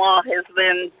son-in-law has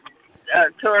been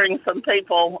touring some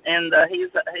people, and he's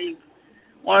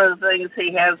one of the things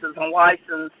he has is a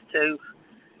license to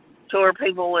tour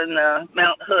people in the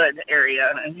Mount Hood area,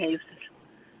 and he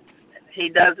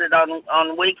does it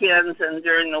on weekends and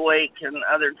during the week and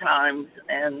other times,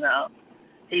 and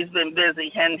he's been busy,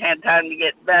 hadn't had time to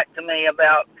get back to me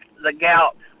about the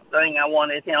gout thing. I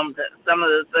wanted him to some of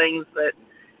the things that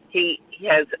he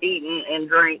has eaten and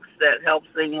drinks that helps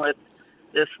him with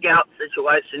this gout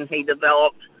situation he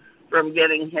developed from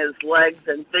getting his legs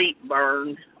and feet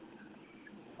burned.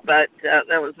 But that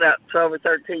was about 12 or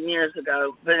 13 years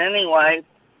ago. But anyway,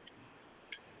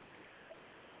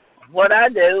 what I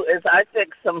do is I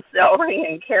fix some celery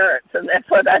and carrots, and that's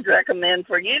what I'd recommend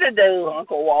for you to do,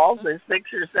 Uncle Walls, is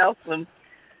fix yourself some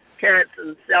carrots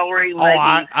and celery. Oh,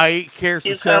 I eat carrots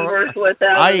and celery.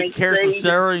 I eat carrots and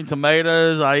celery and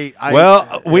tomatoes.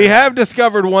 We have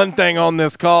discovered one thing on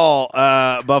this call,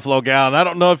 Buffalo Gal, and I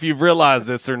don't know if you've realized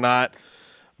this or not,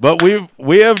 but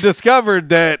we have discovered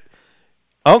that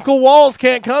Uncle Walls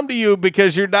can't come to you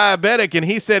because you're diabetic, and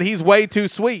he said he's way too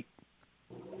sweet.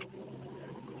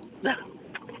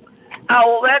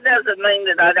 Oh, well, that doesn't mean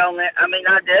that I don't. I mean,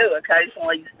 I do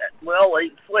occasionally will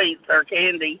eat sweets or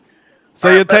candy. So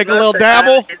you take a little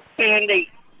dabble? It's candy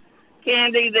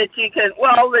that you can,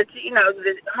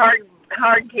 the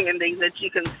hard candy that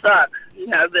you can suck,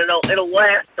 it'll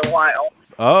last a while.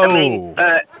 Oh. I mean,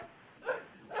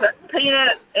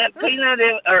 peanut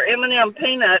or M&M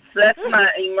peanuts, that's my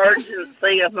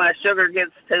emergency if my sugar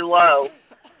gets too low.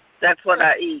 That's what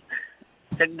I eat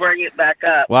to bring it back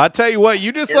up. Well, I tell you what,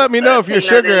 you just let me know if your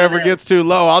sugar ever gets too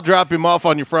low. I'll drop him off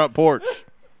on your front porch.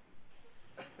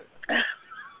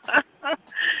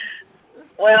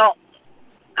 Well,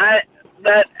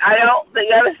 the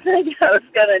other thing I was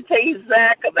going to tease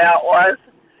Zach about was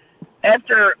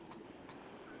after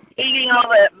eating all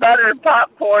that buttered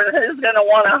popcorn, who's going to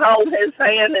want to hold his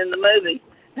hand in the movie?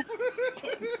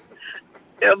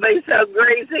 It'll be so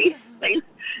greasy.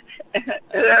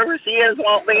 Whoever she is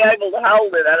won't be able to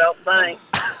hold it, I don't think.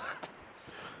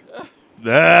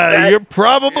 You're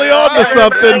probably onto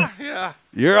something. Yeah.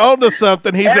 You're onto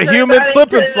something. He's a human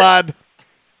slip and slide.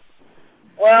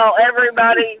 Well,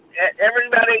 everybody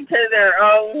to their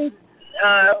own,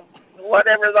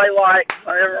 whatever they like,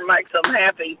 whatever makes them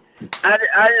happy.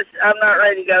 I'm not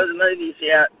ready to go to the movies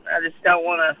yet. I just don't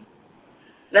want to.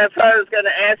 That's what I was going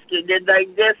to ask you. Did they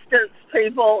distance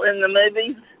people in the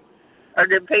movies, or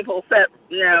did people sit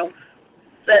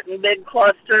in big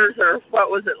clusters, or what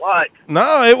was it like?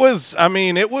 No, it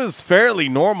was fairly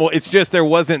normal. It's just there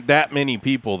wasn't that many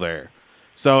people there.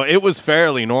 So it was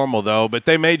fairly normal, though, but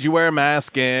they made you wear a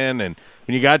mask in, and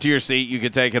when you got to your seat, you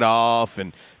could take it off,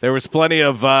 and there was plenty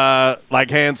of, hand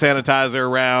sanitizer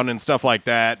around and stuff like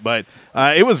that, but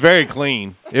it was very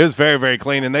clean. It was very, very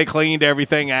clean, and they cleaned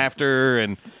everything after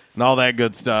and all that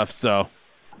good stuff, so.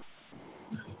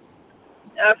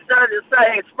 I started to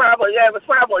say it was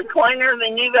probably cleaner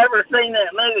than you've ever seen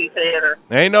at movie theater.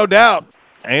 Ain't no doubt.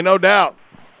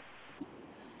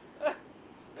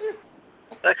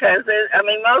 Because,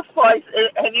 most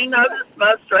places, have you noticed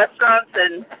most restaurants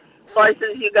and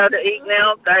places you go to eat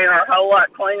now, they are a whole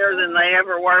lot cleaner than they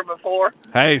ever were before?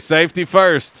 Hey, safety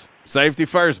first. Safety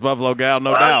first, Buffalo Gal,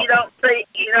 no doubt. You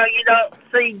don't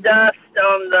see dust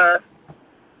on the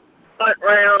foot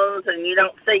rounds, and you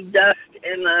don't see dust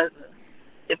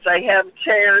if they have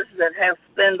chairs that have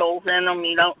spindles in them,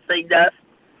 you don't see dust.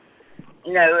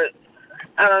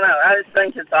 I don't know. I just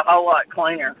think it's a whole lot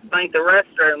cleaner. I think the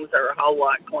restrooms are a whole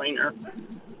lot cleaner.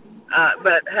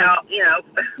 But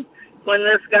when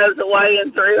this goes away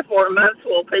in 3 or 4 months,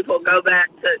 will people go back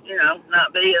to,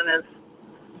 not being as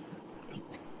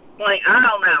clean? I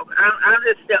don't know.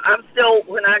 I'm still,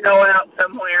 when I go out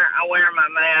somewhere, I wear my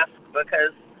mask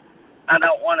because I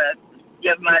don't want to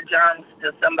give my germs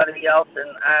to somebody else,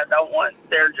 and I don't want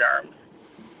their germs.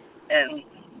 And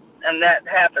that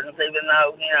happens even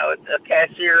though, at the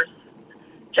cashier's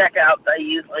checkout, they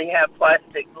usually have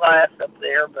plastic glass up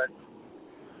there, but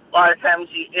a lot of times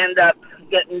you end up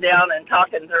getting down and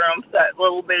talking to them that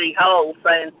little bitty hole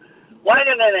saying, wait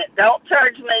a minute, don't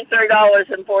charge me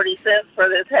 $3.40 for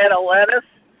this head of lettuce.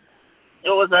 It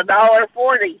was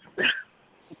 $1.40.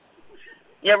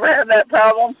 You ever had that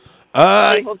problem?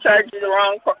 People charge you the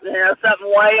wrong, something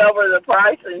way over the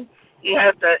price, and you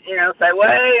have to, say,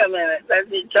 wait a minute,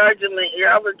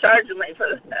 you're overcharging me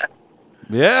for that.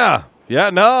 Yeah.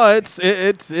 No,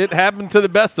 it happened to the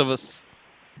best of us.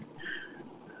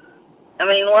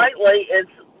 Lately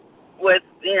it's with,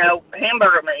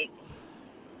 hamburger meat.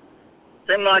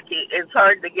 Seemed like it's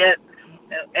hard to get,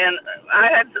 and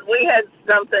we had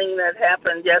something that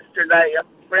happened yesterday. A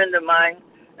friend of mine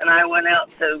and I went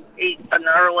out to eat an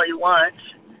early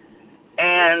lunch,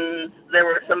 and there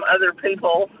were some other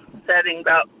people sitting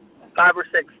about 5 or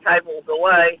 6 tables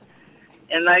away,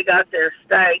 and they got their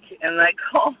steak, and they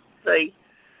called the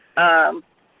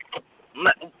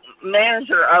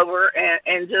manager over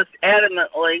and just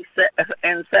adamantly,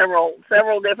 in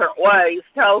several different ways,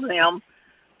 told him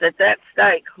that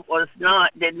steak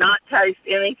did not taste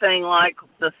anything like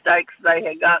the steaks they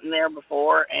had gotten there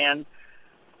before, and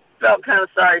felt kind of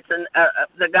sorry.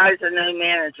 The guy's a new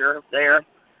manager there.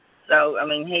 So,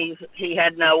 he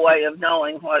had no way of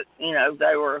knowing what,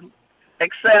 they were,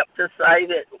 except to say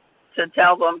to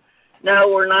tell them, no,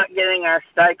 we're not getting our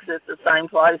steaks at the same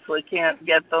place. We can't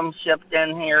get them shipped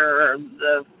in here. Or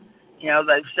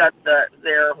they've shut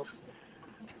their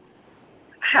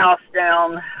house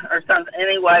down or something.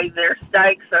 Anyway, their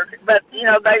steaks but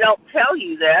they don't tell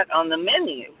you that on the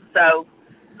menu. So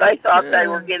they thought they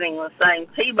were getting the same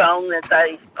T-bone that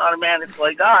they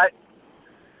automatically got.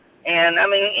 And,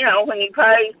 when you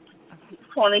pay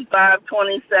 $25,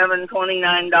 $27,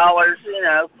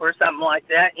 $29, for something like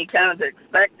that, you kind of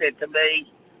expect it to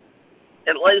be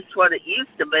at least what it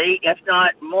used to be, if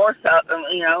not more so,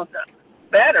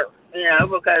 better,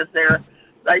 because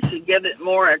they should give it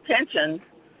more attention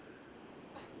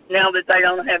now that they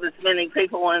don't have as many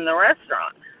people in the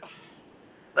restaurant.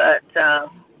 But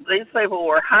these people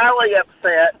were highly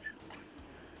upset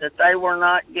that they were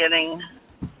not getting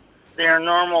their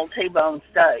normal T-bone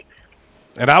steak.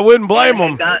 And I wouldn't blame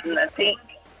them. Gotten a pink.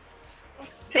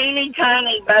 teeny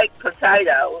tiny baked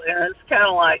potato, and it's kind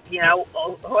of like,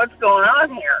 what's going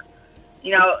on here?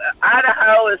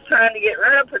 Idaho is trying to get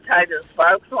rid of potatoes,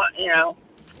 folks. So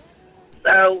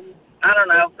I don't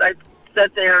know. They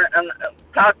sat there and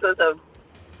talked to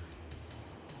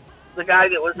the guy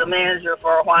that was the manager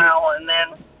for a while, and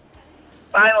then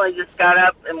finally just got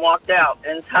up and walked out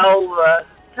and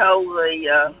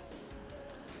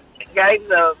gave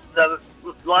the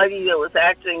lady that was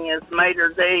acting as Mater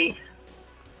D,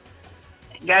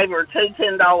 gave her two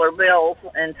 $10 bills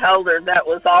and told her that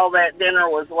was all that dinner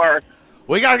was worth.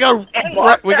 We gotta go.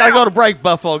 We gotta go to break,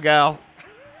 Buffalo Gal.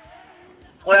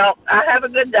 Well, have a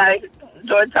good day.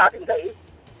 Enjoyed talking to you.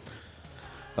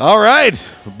 All right,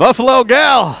 Buffalo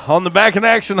Gal on the Back in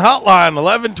Action hotline,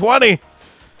 1120.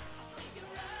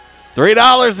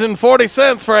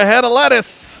 $3.40 for a head of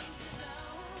lettuce.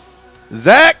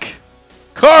 Zach,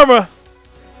 Karma.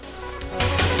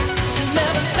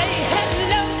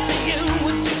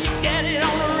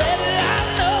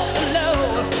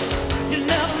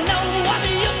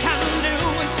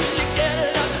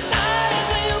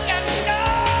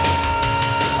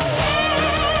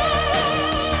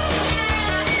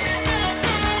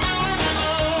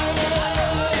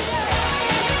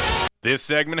 This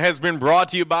segment has been brought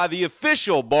to you by the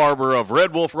official barber of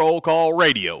Red Wolf Roll Call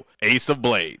Radio, Ace of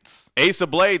Blades. Ace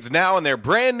of Blades now in their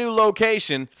brand new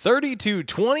location,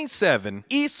 3227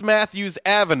 East Matthews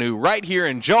Avenue, right here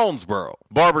in Jonesboro.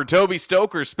 Barber Toby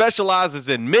Stoker specializes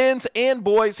in men's and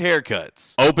boys'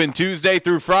 haircuts. Open Tuesday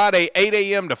through Friday, 8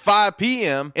 a.m. to 5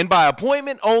 p.m., and by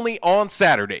appointment only on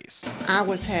Saturdays. I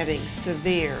was having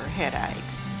severe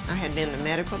headaches. I had been to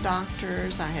medical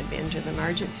doctors. I had been to the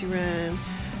emergency room.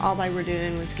 All they were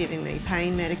doing was giving me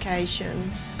pain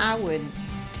medication. I would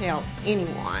tell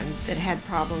anyone that had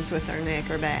problems with their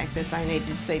neck or back that they needed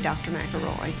to see Dr.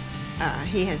 McElroy.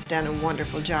 He has done a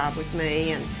wonderful job with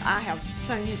me, and I have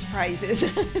sung his praises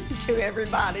to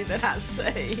everybody that I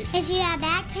see. If you have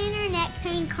back pain or neck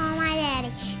pain, call my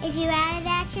daddy. If you're out of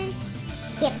action,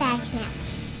 get back in action.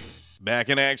 Back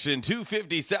in Action,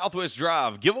 250 Southwest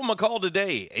Drive. Give them a call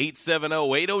today,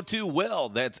 870-802-WELL.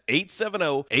 That's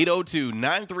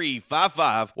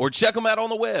 870-802-9355. Or check them out on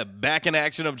the web,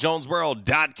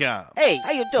 backinactionofjonesboro.com. Hey,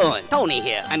 how you doing? Tony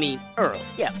here. Earl.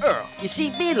 Yeah, Earl. You see,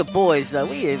 me and the boys,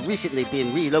 we have recently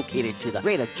been relocated to the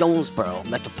greater Jonesboro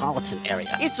metropolitan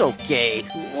area. It's okay.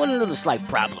 One little slight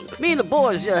problem. Me and the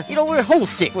boys, we're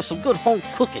homesick for some good home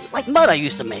cooking, like Mother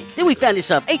used to make. Then we found this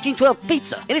 1812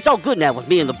 pizza, and it's all good now with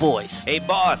me and the boys. Hey,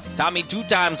 boss, Tommy 2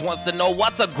 Times wants to know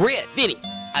what's a grit. Vinny,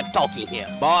 I'm talking here.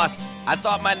 Boss, I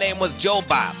thought my name was Joe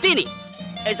Bob. Vinny,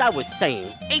 as I was saying,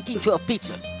 1812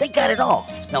 Pizza, they got it all.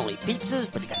 Not only pizzas,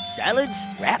 but they got salads,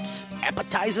 wraps,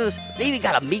 appetizers. They even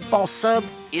got a meatball sub.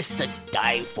 It's to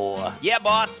die for. Yeah,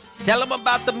 boss. Tell them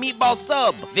about the meatball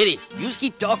sub. Vinny, you just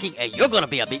keep talking and you're gonna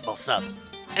be a meatball sub.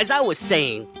 As I was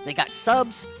saying, they got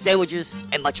subs, sandwiches,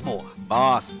 and much more.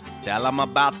 Boss, tell them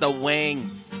about the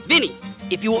wings. Vinny,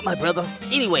 if you want my brother,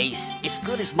 anyways, it's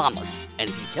good as Mama's. And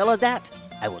if you tell her that,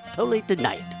 I will totally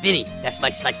deny it. Vinny, that's my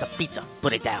slice of pizza.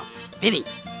 Put it down. Vinny,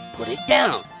 put it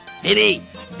down. Vinny!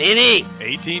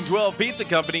 1812 Pizza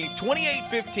Company,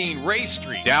 2815 Ray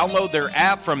Street. Download their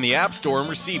app from the App Store and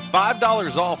receive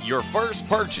 $5 off your first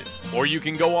purchase. Or you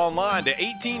can go online to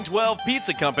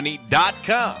 1812pizzacompany.com.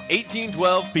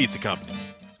 1812 Pizza Company.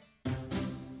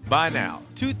 By now,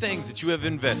 2 things that you have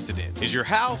invested in is your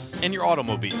house and your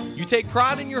automobile. You take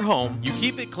pride in your home, you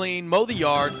keep it clean, mow the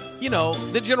yard,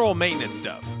 the general maintenance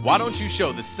stuff. Why don't you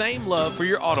show the same love for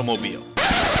your automobile?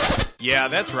 Yeah,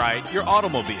 that's right, your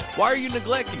automobile. Why are you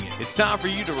neglecting it? It's time for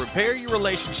you to repair your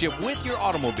relationship with your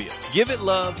automobile. Give it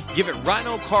love, give it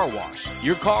Rhino Car Wash.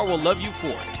 Your car will love you for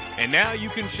it. And now you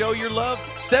can show your love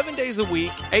 7 days a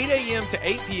week, 8 a.m. to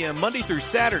 8 p.m. Monday through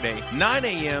Saturday, 9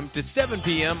 a.m. to 7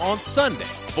 p.m. on Sunday.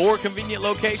 4 convenient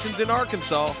locations in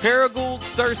Arkansas, Paragould,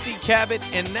 Searcy, Cabot,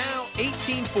 and now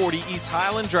 1840 East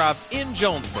Highland Drive in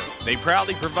Jonesboro. They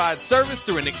proudly provide service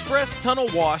through an express tunnel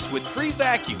wash with free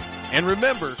vacuums. And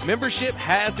remember, membership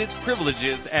has its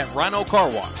privileges at Rhino Car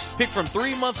Wash. Pick from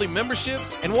 3 monthly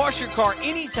memberships and wash your car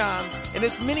anytime and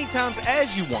as many times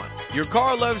as you want. Your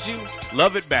car loves you,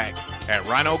 love it back at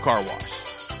Rhino Car Wash.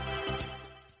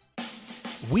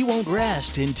 We won't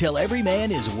rest until every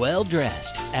man is well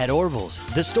dressed. At Orville's,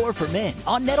 the store for men,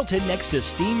 on Nettleton next to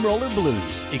Steamroller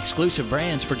Blues. Exclusive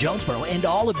brands for Jonesboro and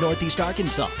all of Northeast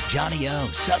Arkansas. Johnny O,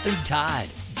 Southern Tide,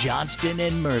 Johnston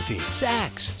and Murphy,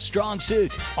 Saks, Strong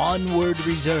Suit, Onward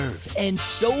Reserve, and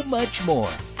so much more.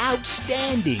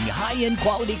 outstanding high-end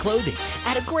quality clothing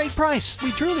at a great price.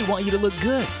 We truly want you to look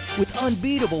good with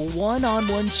unbeatable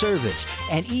one-on-one service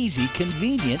and easy,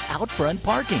 convenient out-front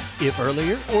parking. If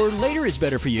earlier or later is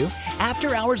better for you,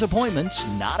 after-hours appointments,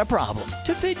 not a problem.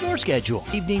 To fit your schedule.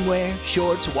 Evening wear,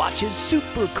 shorts, watches,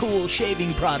 super cool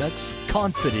shaving products,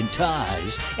 confident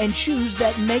ties, and shoes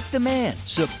that make the man.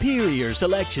 Superior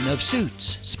selection of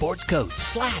suits, sports coats,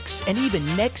 slacks, and even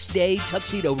next-day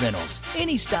tuxedo rentals.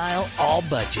 Any style, all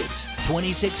budgets.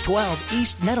 2612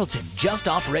 East Nettleton, just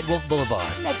off Red Wolf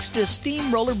Boulevard, next to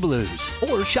Steamroller Blues.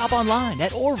 Or shop online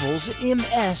at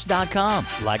orvilsms.com.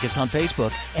 Like us on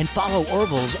Facebook and follow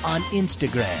Orvils on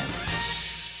Instagram.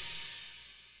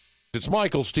 It's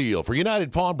Michael Steele for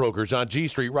United Pawnbrokers on G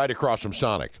Street right across from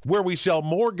Sonic, where we sell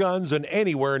more guns than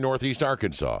anywhere in Northeast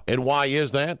Arkansas. And why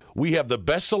is that? We have the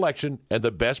best selection and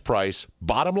the best price,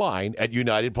 bottom line, at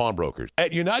United Pawnbrokers.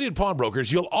 At United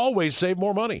Pawnbrokers, you'll always save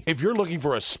more money. If you're looking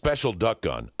for a special duck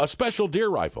gun, a special deer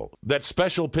rifle, that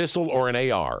special pistol, or an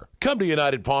AR, come to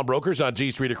United Pawnbrokers on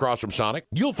G Street across from Sonic.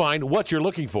 You'll find what you're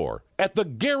looking for at the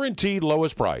guaranteed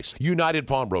lowest price. United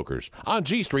Pawnbrokers on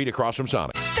G Street across from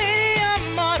Sonic.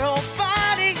 Auto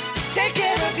Body, take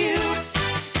care of you.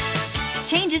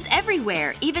 Changes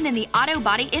everywhere, even in the auto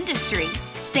body industry.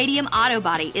 Stadium Auto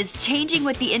Body is changing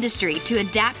with the industry to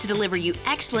adapt to deliver you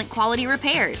excellent quality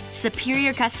repairs,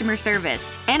 superior customer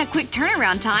service, and a quick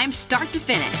turnaround time start to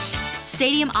finish.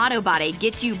 Stadium Auto Body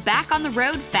gets you back on the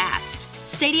road fast.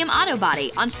 Stadium Auto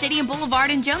Body on Stadium Boulevard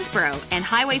in Jonesboro and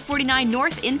Highway 49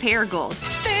 North in Paragould.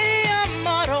 Stadium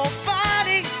Auto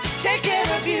Body, take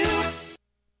care of you.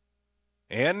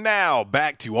 And now,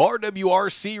 back to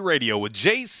RWRC Radio with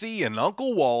JC and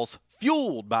Uncle Walls,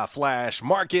 fueled by Flash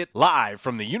Market, live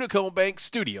from the Unico Bank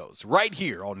Studios, right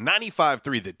here on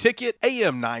 95.3 The Ticket,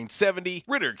 AM 970,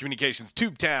 Ritter Communications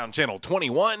Tubetown Channel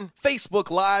 21, Facebook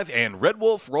Live, and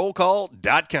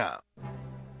RedWolfRollCall.com.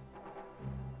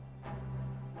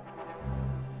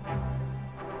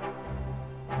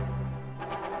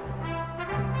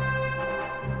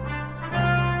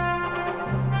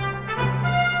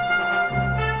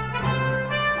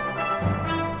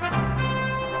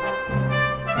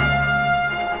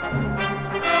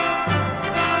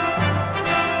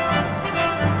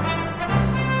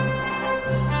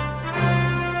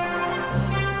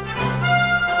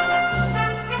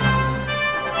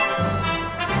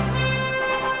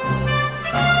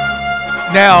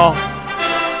 Now,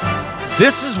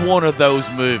 this is one of those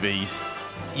movies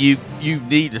you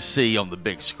need to see on the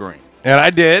big screen. And I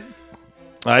did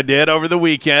over the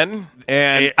weekend.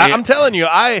 And I'm telling you,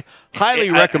 I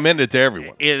highly recommend it to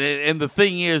everyone. And the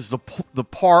thing is, the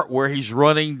part where he's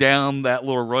running down that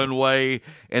little runway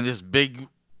and this big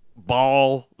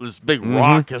ball, this big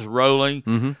rock is rolling.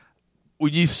 Mm-hmm.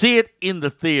 When you see it in the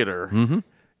theater,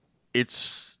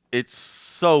 it's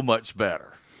so much better.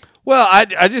 Well,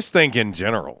 I just think in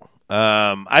general,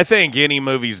 I think any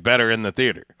movie's better in the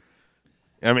theater.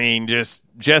 I mean,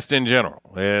 just in general,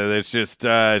 it's just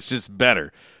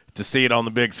better to see it on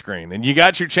the big screen. And you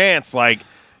got your chance, like,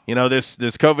 you know, this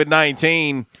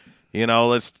COVID-19. You know,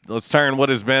 let's turn what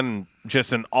has been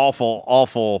just an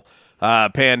awful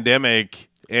pandemic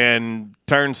and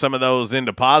turn some of those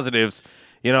into positives.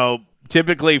 You know,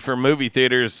 typically for movie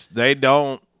theaters, they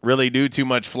don't really do too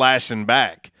much flashing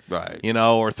back. Right. You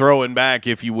know, or throwing back,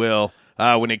 if you will,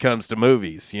 when it comes to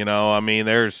movies. You know, I mean,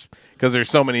 because there's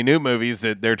so many new movies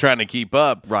that they're trying to keep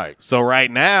up. Right. So right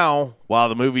now, while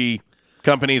the movie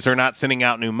companies are not sending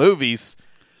out new movies,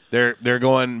 they're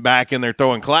going back and they're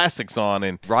throwing classics on.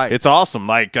 And it's awesome.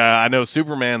 Like, I know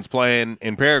Superman's playing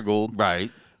in Paragould.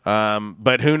 Right.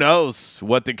 But who knows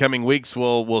what the coming weeks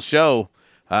will show.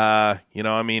 You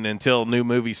know, I mean, until new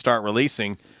movies start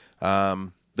releasing,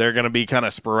 they're going to be kind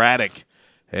of sporadic.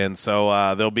 And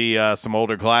so there'll be some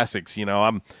older classics. You know,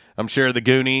 I'm sure The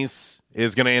Goonies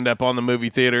is going to end up on the movie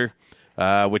theater,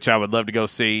 which I would love to go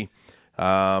see.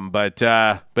 But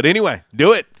anyway,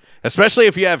 do it, especially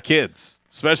if you have kids.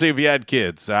 Especially if you had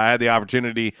kids. I had the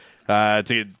opportunity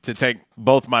to take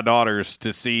both my daughters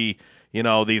to see, you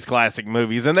know, these classic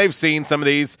movies, and they've seen some of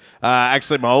these.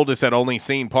 Actually, my oldest had only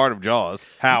seen part of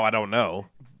Jaws. How, I don't know.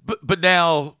 But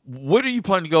now, when are you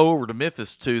planning to go over to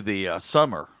Memphis to the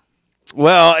summer?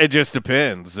 Well, it just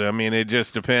depends. I mean, it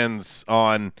just depends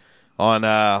on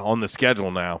the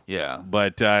schedule now. Yeah.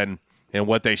 But and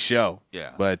what they show.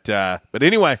 Yeah. But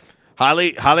anyway,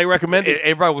 highly recommend it.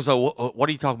 Everybody was like, "What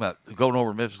are you talking about? Going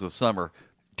over to Memphis for the summer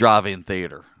drive-in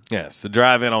theater?" Yes, the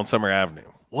drive-in on Summer Avenue.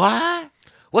 What?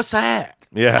 What's that?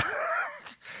 Yeah.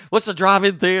 What's a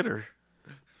drive-in theater?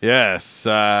 Yes,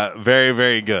 very,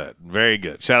 very good. Very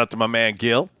good. Shout out to my man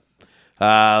Gil.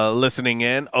 listening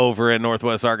in over in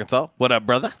Northwest Arkansas. What up,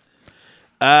 brother?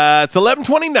 It's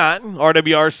 11:29,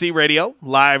 RWRC Radio,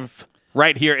 live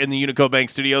right here in the Unico Bank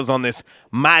Studios on this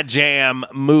My Jam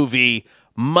Movie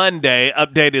Monday.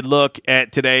 Updated look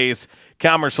at today's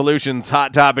Commerce Solutions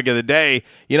hot topic of the day.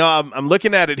 You know, I'm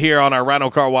looking at it here on our Rhino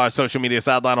Car Wash social media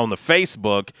sideline on the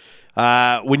Facebook.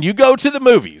 When you go to the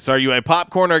movies, are you a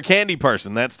popcorn or candy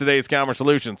person? That's today's Commerce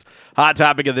Solutions hot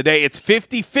topic of the day. It's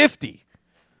 50-50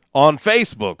 on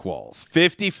Facebook walls.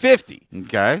 50-50.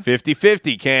 Okay.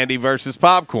 50-50 candy versus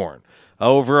popcorn.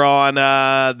 Over on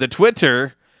the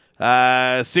Twitter,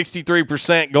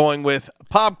 63% going with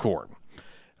popcorn.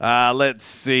 Let's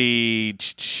see.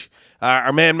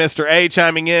 Our man, Mr. A,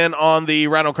 chiming in on the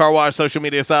Rhino Car Wash social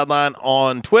media sideline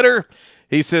on Twitter.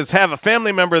 He says, have a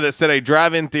family member that said a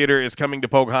drive-in theater is coming to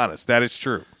Pocahontas. That is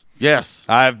true. Yes.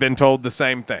 I've been told the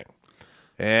same thing.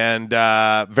 And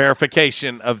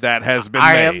verification of that has been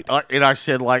made. And I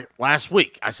said, like, last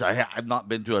week, I said, I've not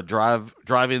been to a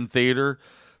drive-in theater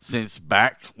since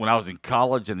back when I was in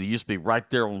college, and it used to be right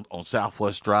there on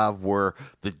Southwest Drive where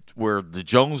the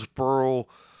Jonesboro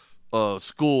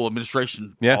school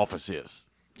administration office is.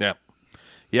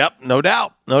 Yep, no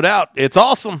doubt. It's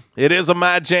awesome. It is a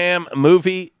My Jam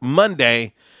Movie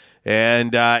Monday,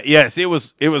 and yes, it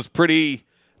was pretty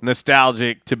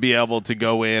nostalgic to be able to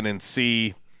go in and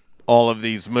see all of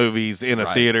these movies in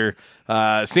a theater.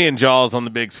 Seeing Jaws on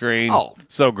the big screen,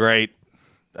 so great.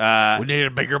 We need a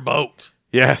bigger boat.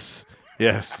 Yes,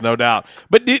 no doubt.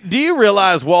 But do you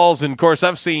realize, Walls, and of course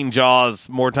I've seen Jaws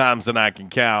more times than I can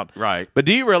count. Right. But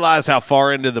do you realize how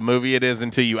far into the movie it is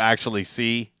until you actually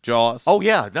see Jaws? Oh,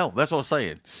 yeah. No, that's what I'm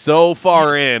saying. So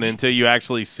far in until you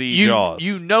actually see Jaws.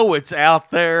 You know it's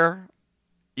out there.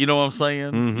 You know what I'm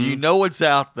saying? Mm-hmm. You know it's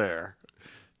out there.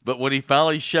 But when he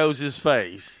finally shows his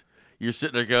face, you're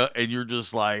sitting there and you're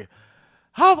just like,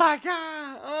 oh, my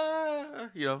God.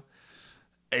 You know.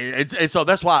 And so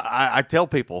that's why I tell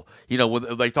people, you know,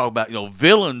 when they talk about, you know,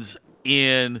 villains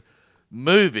in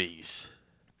movies,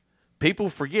 people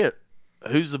forget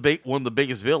who's one of the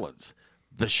biggest villains,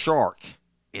 the shark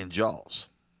in Jaws.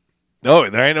 Oh,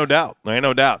 there ain't no doubt.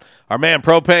 Our man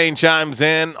Propane chimes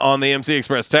in on the MC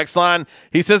Express text line.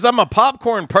 He says, I'm a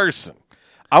popcorn person.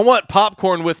 I want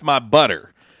popcorn with my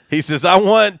butter. He says, I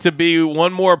want to be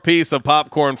one more piece of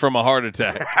popcorn from a heart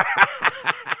attack.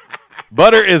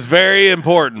 Butter is very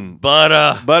important.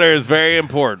 Butter is very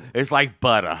important. It's like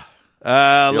butter.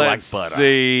 Let's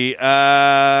see.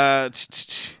 Our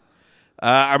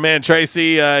man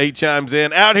Tracy, he chimes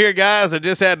in. Out here, guys, I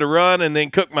just had to run and then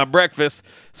cook my breakfast,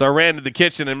 so I ran to the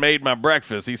kitchen and made my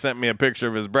breakfast. He sent me a picture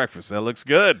of his breakfast. That looks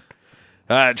good.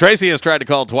 Tracy has tried to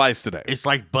call twice today. It's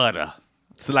like butter.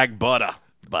 It's like butter.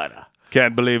 Butter.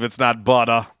 Can't believe it's not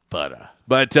butter. Butter.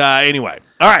 But anyway,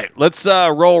 all right, let's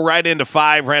roll right into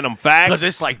 5 random facts. Because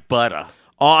it's like butter.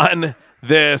 On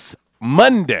this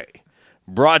Monday,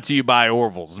 brought to you by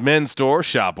Orville's Men's Store.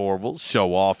 Shop Orville's,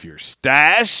 show off your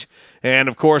stash. And,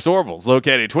 of course, Orville's,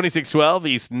 located at 2612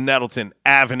 East Nettleton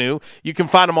Avenue. You can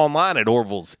find them online at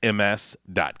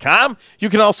orvillesms.com. You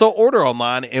can also order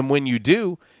online, and when you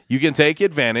do, you can take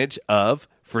advantage of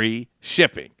free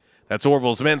shipping. That's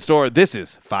Orville's Men's Store. This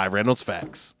is 5 Reynolds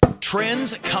Facts.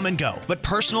 Trends come and go, but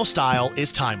personal style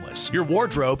is timeless. Your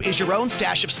wardrobe is your own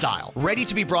stash of style, ready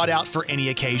to be brought out for any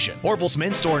occasion. Orville's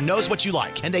Men's Store knows what you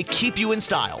like, and they keep you in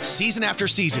style season after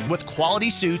season with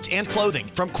quality suits and clothing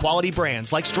from quality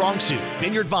brands like Strong Suit,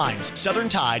 Vineyard Vines, Southern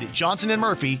Tide, Johnson &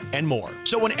 Murphy, and more.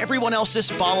 So when everyone else is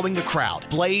following the crowd,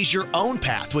 blaze your own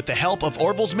path with the help of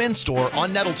Orville's Men's Store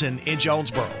on Nettleton in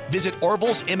Jonesboro. Visit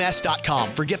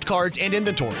orvillesms.com for gift cards and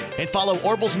inventory, and follow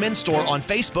Orville's Men's Store on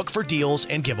Facebook for deals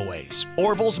and giveaways.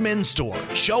 Orville's Men's Store.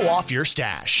 Show off your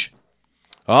stash.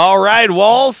 All right,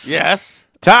 Walls. Yes.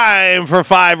 Time for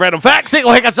 5 random facts. On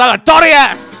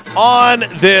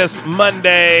this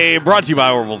Monday, brought to you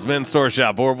by Orville's Men's Store.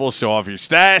 Shop Orville. Show off your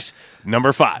stash.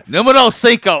 Number 5. Numero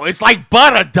 5. It's like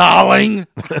butter, darling.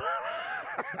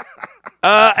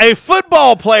 A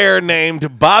football player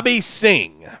named Bobby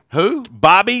Singh. Who?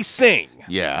 Bobby Singh.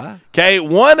 Yeah. Okay,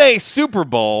 won a Super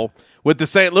Bowl with the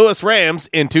St. Louis Rams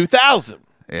in 2000.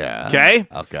 Yeah.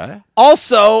 Okay.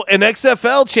 Also, an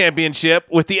XFL championship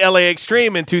with the LA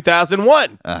Extreme in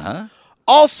 2001. Uh-huh.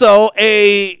 Also,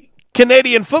 a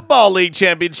Canadian Football League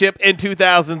championship in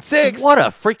 2006. What a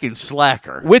freaking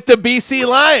slacker. With the BC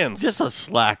Lions. Just a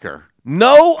slacker.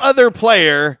 No other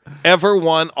player ever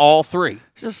won all 3.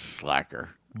 Just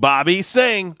slacker. Bobby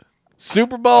Singh,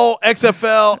 Super Bowl,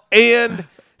 XFL, and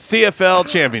CFL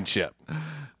championship.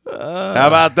 How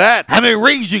about that? How many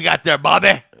rings you got there,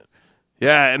 Bobby?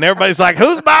 Yeah, and everybody's like,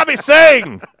 who's Bobby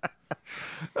Singh?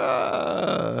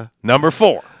 Number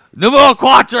 4. Numero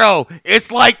cuatro.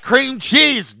 It's like cream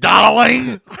cheese,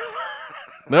 darling.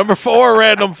 Number 4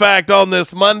 random fact on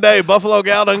this Monday. Buffalo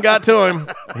Gal done got to him.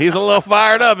 He's a little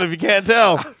fired up if you can't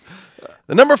tell.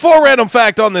 The number 4 random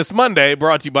fact on this Monday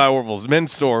brought to you by Orville's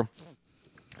Men's Store.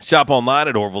 Shop online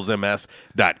at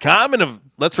orvillesms.com. And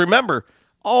let's remember,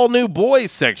 all new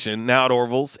boys section now at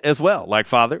Orville's as well. Like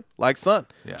father, like son.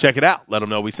 Yeah. Check it out. Let them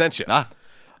know we sent you.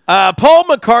 Paul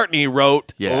McCartney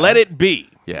wrote, Let It Be.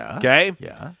 Yeah. Okay?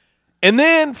 Yeah. And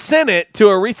then sent it to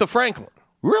Aretha Franklin.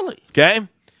 Really? Okay?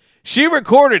 She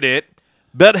recorded it,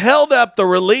 but held up the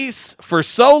release for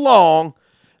so long,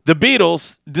 the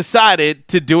Beatles decided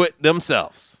to do it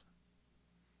themselves.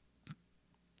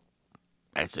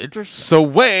 That's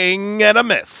interesting. Swing and a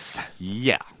miss.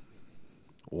 Yeah.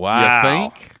 Wow. You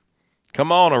think?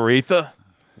 Come on, Aretha.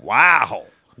 Wow.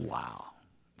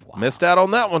 Missed out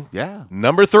on that one. Yeah.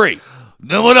 Number 3.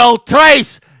 Numero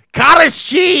tres. Cottage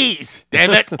cheese.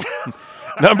 Damn it.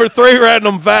 Number 3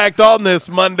 random fact on this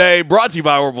Monday, brought to you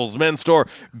by Orville's Men's Store.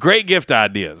 Great gift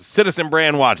ideas. Citizen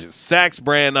brand watches, Saks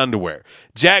brand underwear,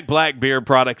 Jack Black beard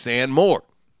products, and more.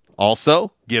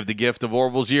 Also, give the gift of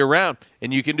Orville's year-round,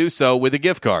 and you can do so with a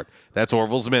gift card. That's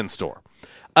Orville's Men's Store.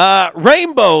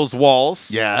 Rainbows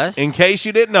walls. Yes. In case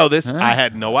you didn't know this, I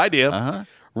had no idea.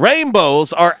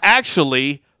 Rainbows are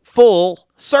actually full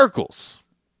circles.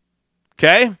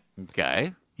 Okay?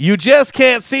 Okay. You just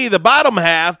can't see the bottom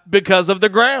half because of the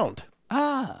ground.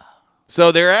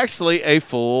 So they're actually a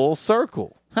full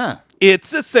circle. Huh.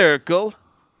 It's a circle.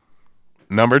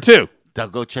 Number 2.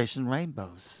 Don't go chasing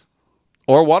rainbows.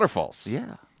 Or waterfalls.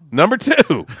 Yeah. Number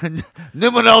 2.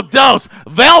 Numero dos.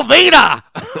 Velveeta.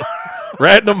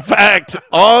 Random fact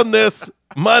on this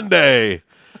Monday.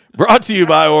 Brought to you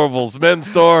by Orville's Men's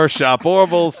Store. Shop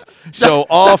Orville's. Show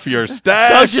off your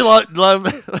stash. Don't you love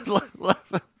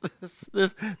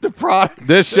the product?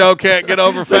 This show can't get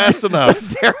over fast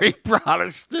enough. Dairy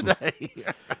products today.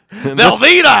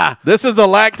 Velveeta. This is a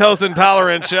lactose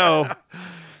intolerant show.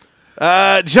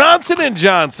 Johnson &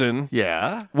 Johnson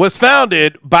was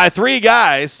founded by 3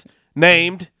 guys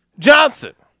named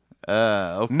Johnson.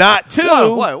 Okay. Not 2.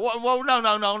 Whoa,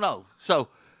 no. So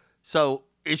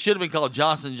it should have been called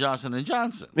Johnson &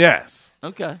 Johnson. Yes.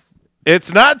 Okay.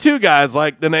 It's not 2 guys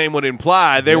like the name would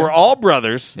imply. They were all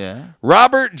brothers. Yeah.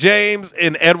 Robert, James,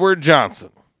 and Edward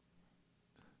Johnson.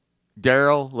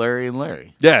 Daryl, Larry, and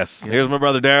Larry. Yes. Here's my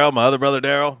brother Daryl, my other brother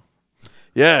Daryl.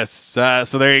 Yes.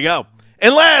 So there you go.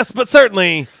 And last but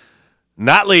certainly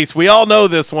not least, we all know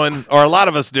this one, or a lot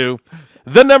of us do,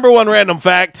 the number 1 random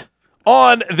fact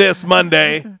on this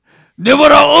Monday.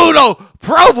 Numero uno,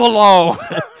 provolone.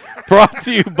 Brought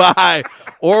to you by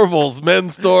Orville's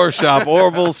Men's Store. Shop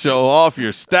Orville's. Show off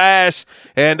your stash.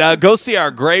 And go see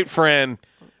our great friend,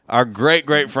 our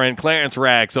great friend, Clarence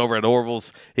Rax over at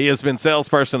Orville's. He has been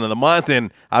salesperson of the month,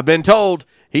 and I've been told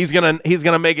he's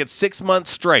gonna make it 6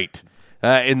 months straight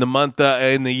in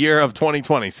the year of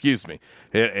 2020. Excuse me.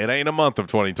 It ain't a month of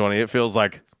 2020. It feels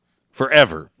like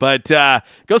forever. But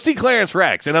go see Clarence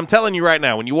Rax. And I'm telling you right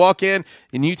now, when you walk in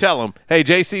and you tell him, hey,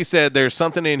 JC said there's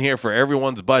something in here for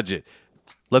everyone's budget.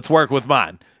 Let's work with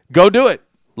mine. Go do it.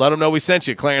 Let him know we sent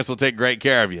you. Clarence will take great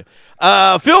care of you.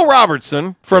 Phil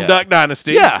Robertson from Duck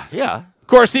Dynasty. Yeah. Of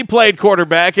course, he played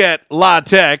quarterback at La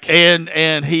Tech.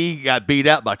 And he got beat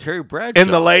out by Terry Bradshaw. In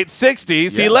the late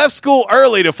 60s. Yeah. He left school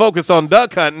early to focus on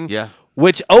duck hunting,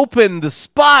 which opened the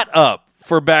spot up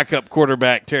for backup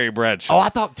quarterback Terry Bradshaw. Oh, I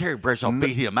thought Terry Bradshaw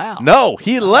beat him out. No,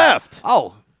 he left.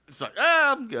 Oh, it's like,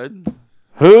 I'm good.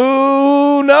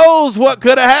 Who knows what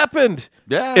could have happened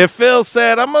if Phil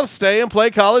said, I'm going to stay and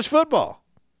play college football?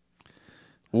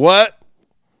 What?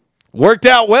 Worked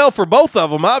out well for both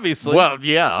of them, obviously. Well,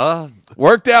 yeah.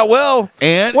 Worked out well.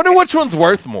 And wonder which one's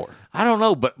worth more. I don't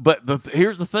know, but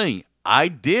here's the thing.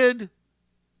 Believe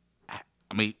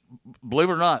it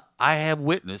or not, I have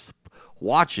witnessed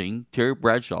watching Terry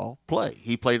Bradshaw play.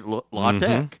 He played at La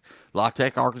Tech. La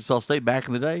Tech, Arkansas State back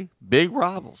in the day. Big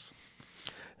rivals.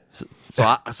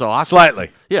 So I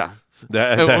slightly. Yeah.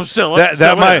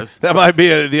 That might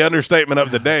be the understatement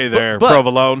of the day there, but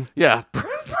provolone. Yeah.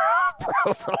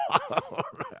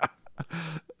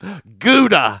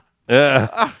 Gouda.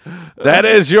 That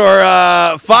is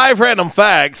your 5 random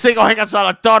facts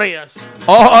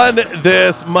on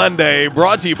this Monday,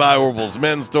 brought to you by Orville's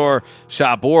Men's Store.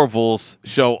 Shop Orville's.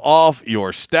 Show off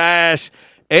your stash.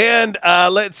 And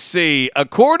let's see.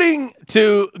 According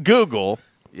to Google,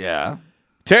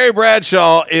 Terry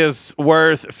Bradshaw is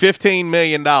worth $15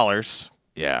 million.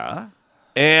 Yeah.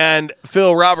 And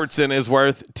Phil Robertson is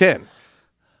worth $10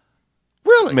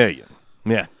 really million.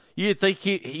 Yeah. You think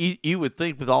you would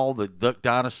think with all the Duck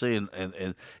Dynasty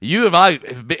and you and I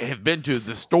have been to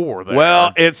the store there.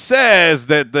 Well, it says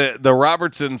that the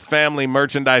Robertsons family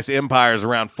merchandise empire is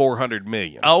around $400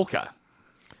 million. Okay.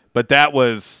 But that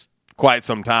was quite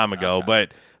some time ago. Okay.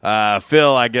 But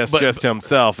Phil, I guess, just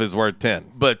himself is worth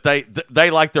 10. But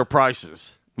they like their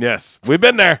prices. Yes, we've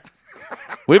been there.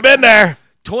 We've been there.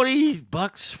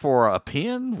 $20 for a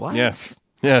pen? What? Yes.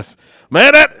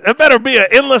 Man, that better be an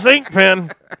endless ink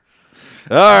pen.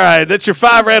 All right, that's your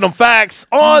 5 random facts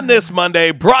on this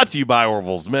Monday, brought to you by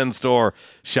Orville's Men's Store.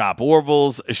 Shop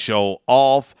Orville's, show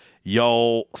off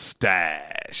your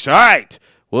stash. All right,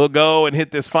 we'll go and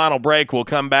hit this final break. We'll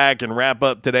come back and wrap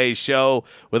up today's show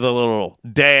with a little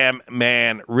Damn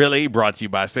Man Really, brought to you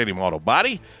by Stadium Auto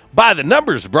Body. By the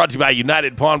Numbers, brought to you by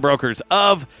United Pawnbrokers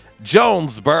of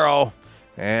Jonesboro.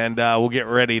 And we'll get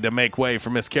ready to make way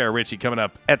for Miss Kara Ritchie coming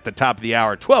up at the top of the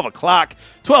hour, 12 o'clock,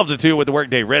 12 to 2 with the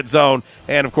Workday Red Zone.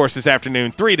 And, of course, this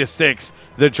afternoon, 3 to 6,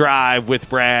 The Drive with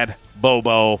Brad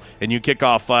Bobo. And you kick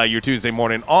off your Tuesday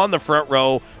morning on the front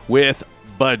row with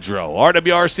Budrow.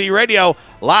 RWRC Radio,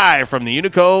 live from the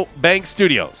Unico Bank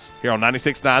Studios here on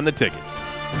 96.9 The Ticket.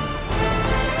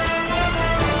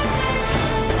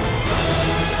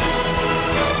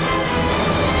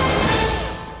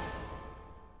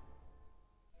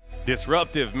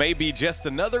 Disruptive may be just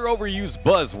another overused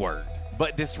buzzword,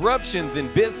 but disruptions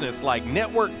in business like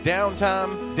network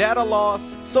downtime, data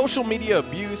loss, social media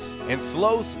abuse, and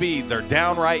slow speeds are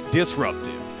downright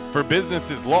disruptive. For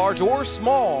businesses large or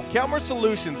small, Calmer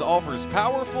Solutions offers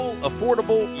powerful,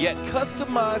 affordable, yet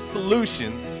customized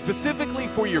solutions specifically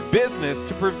for your business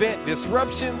to prevent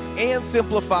disruptions and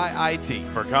simplify IT.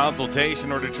 For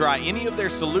consultation or to try any of their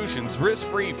solutions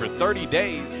risk-free for 30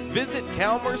 days, visit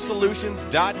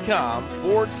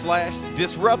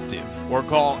calmersolutions.com/disruptive or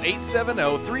call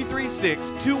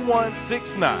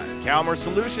 870-336-2169. Calmer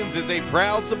Solutions is a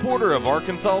proud supporter of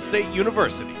Arkansas State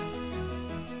University.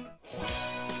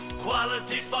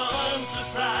 Quality Farm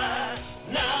Supply,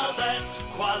 now that's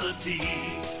quality.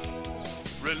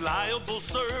 Reliable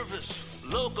service,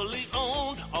 locally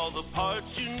owned, all the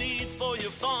parts you need for your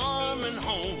farm and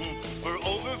home. For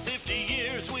over 50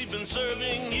 years we've been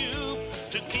serving you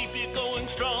to keep you going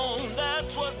strong,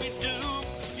 that's what we do.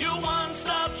 Your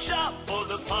one-stop shop for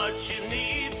the parts you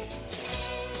need.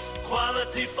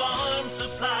 Quality Farm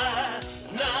Supply,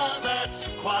 now that's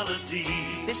quality.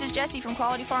 This is Jessie from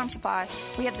Quality Farm Supply.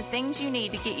 We have the things you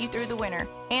need to get you through the winter.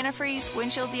 Antifreeze,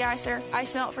 windshield deicer,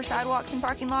 ice melt for sidewalks and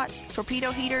parking lots,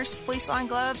 torpedo heaters, fleece line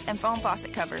gloves, and foam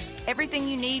faucet covers. Everything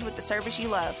you need with the service you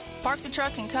love. Park the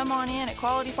truck and come on in at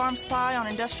Quality Farm Supply on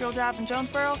Industrial Drive in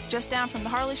Jonesboro, just down from the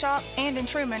Harley Shop, and in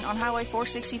Truman on Highway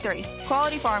 463.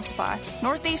 Quality Farm Supply,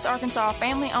 Northeast Arkansas,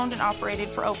 family owned and operated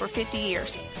for over 50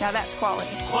 years. Now that's quality.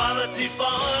 Quality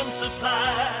Farm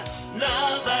Supply,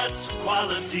 now that's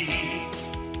quality.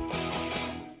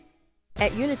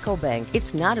 At Unico Bank,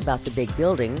 it's not about the big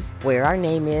buildings, where our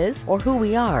name is, or who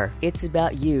we are. It's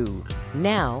about you,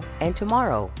 now and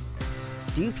tomorrow.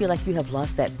 Do you feel like you have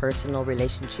lost that personal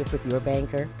relationship with your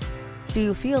banker? Do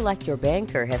you feel like your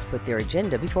banker has put their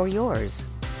agenda before yours?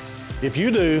 If you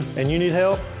do and you need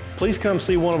help, please come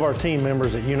see one of our team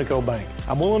members at Unico Bank.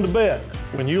 I'm willing to bet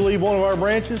when you leave one of our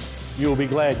branches, you will be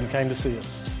glad you came to see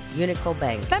us. Unico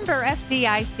Bank. Member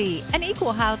FDIC, an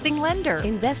equal housing lender.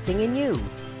 Investing in you.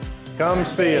 Come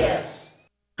see us.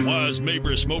 Why is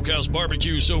Mabry Smokehouse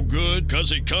Barbecue so good?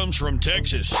 Because it comes from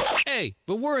Texas. Hey,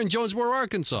 but we're in Jonesboro,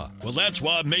 Arkansas. Well, that's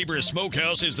why Mabry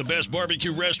Smokehouse is the best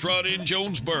barbecue restaurant in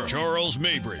Jonesboro. Charles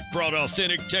Mabry brought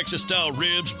authentic Texas-style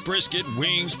ribs, brisket,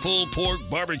 wings, pulled pork,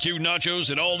 barbecue nachos,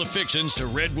 and all the fixins to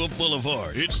Red Wolf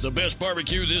Boulevard. It's the best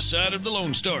barbecue this side of the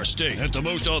Lone Star State at the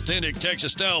most authentic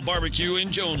Texas-style barbecue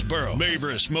in Jonesboro.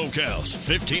 Mabry Smokehouse,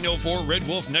 1504 Red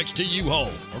Wolf next to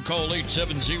U-Haul. Or call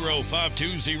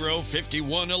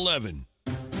 870-520-5111.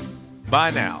 By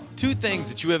now, two things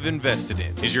that you have invested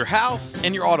in is your house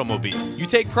and your automobile. You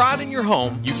take pride in your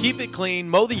home, you keep it clean,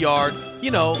 mow the yard,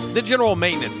 you know, the general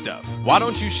maintenance stuff. Why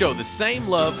don't you show the same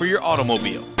love for your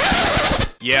automobile?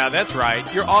 Yeah, that's right,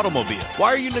 your automobile.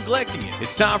 Why are you neglecting it?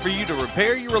 It's time for you to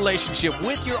repair your relationship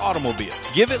with your automobile.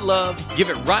 Give it love, give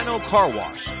it Rhino Car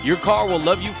Wash. Your car will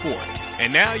love you for it.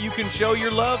 And now you can show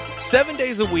your love 7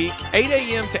 days a week, 8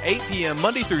 a.m. to 8 p.m.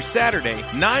 Monday through Saturday,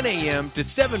 9 a.m. to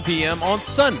 7 p.m. on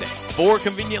Sunday. 4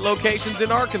 convenient locations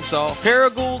in Arkansas: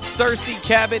 Paragould, Searcy,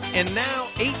 Cabot, and now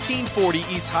 1840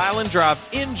 East Highland Drive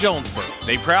in Jonesboro.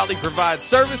 They proudly provide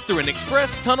service through an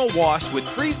express tunnel wash with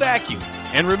free vacuums.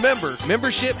 And remember,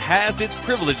 membership has its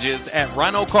privileges at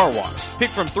Rhino Car Wash. Pick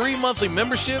from 3 monthly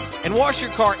memberships and wash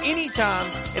your car anytime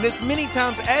and as many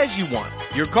times as you want.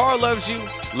 Your car loves you,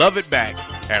 love it back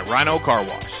at Rhino Car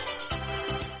Wash.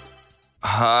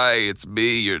 Hi, it's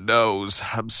me, your nose.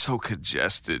 I'm so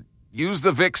congested. Use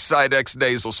the Vicks Sidex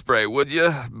nasal spray, would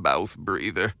you? Mouth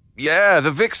breather. Yeah,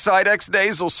 the Vicks Sidex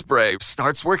nasal spray.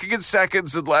 Starts working in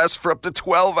seconds and lasts for up to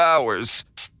 12 hours.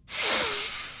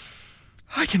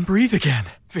 I can breathe again.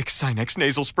 Vicks Sinex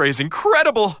nasal spray is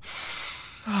incredible.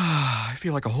 I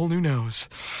feel like a whole new nose.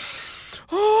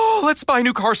 Oh, let's buy a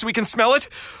new car so we can smell it.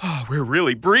 Oh, we're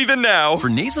really breathing now. For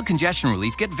nasal congestion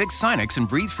relief, get Vicks Sinex and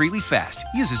breathe freely fast.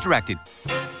 Use as directed.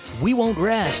 We won't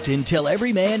rest until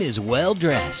every man is well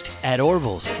dressed. At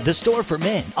Orville's, the store for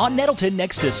men, on Nettleton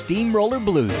next to Steamroller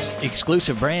Blues.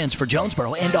 Exclusive brands for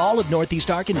Jonesboro and all of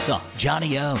Northeast Arkansas.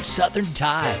 Johnny O, Southern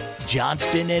Tide,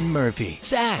 Johnston and Murphy,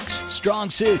 Saks, Strong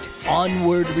Suit,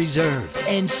 Onward Reserve,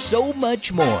 and so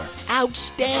much more.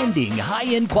 Outstanding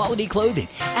high-end quality clothing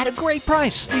at a great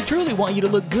price. We truly want you to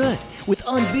look good with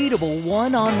unbeatable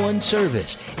one-on-one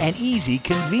service and easy,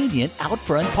 convenient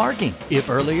out-front parking. If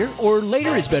earlier or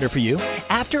later is better for you,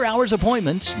 after-hours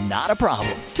appointments, not a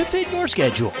problem. To fit your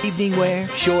schedule. Evening wear,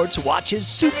 shorts, watches,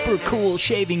 super cool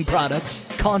shaving products,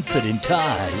 confident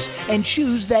ties, and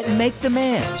shoes that make the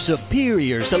man.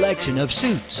 Superior selection of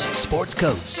suits, sports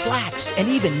coats, slacks, and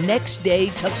even next-day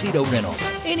tuxedo rentals.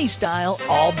 Any style,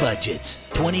 all budgets.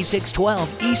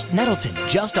 2612 East Nettleton,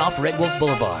 just off Red Wolf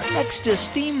Boulevard, next to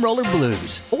Steamroller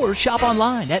Blues. Or shop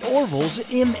online at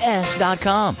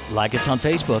orvillesms.com. Like us on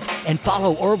Facebook and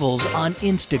follow Orville's on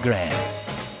Instagram.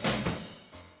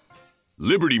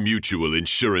 Liberty Mutual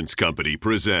Insurance Company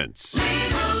presents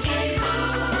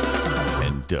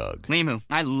and Doug. Limu,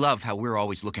 I love how we're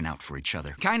always looking out for each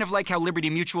other. Kind of like how Liberty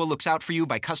Mutual looks out for you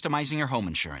by customizing your home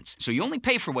insurance. So you only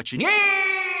pay for what you need.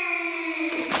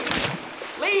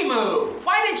 Limu,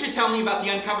 why didn't you tell me about the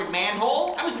uncovered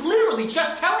manhole? I was literally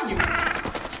just telling you.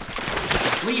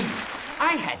 Limu,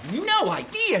 I had no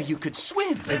idea you could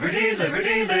swim. Liberty,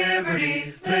 liberty,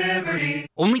 liberty, liberty.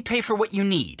 Only pay for what you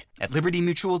need at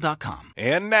libertymutual.com.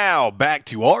 And now, back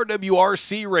to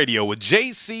RWRC Radio with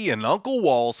JC and Uncle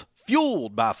Walls,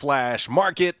 fueled by Flash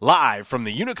Market, live from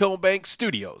the Unico Bank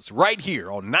Studios, right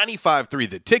here on 95.3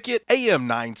 The Ticket, AM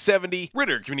 970,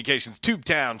 Ritter Communications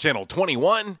Tubetown Channel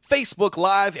 21, Facebook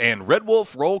Live, and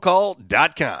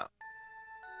RedWolfRollCall.com.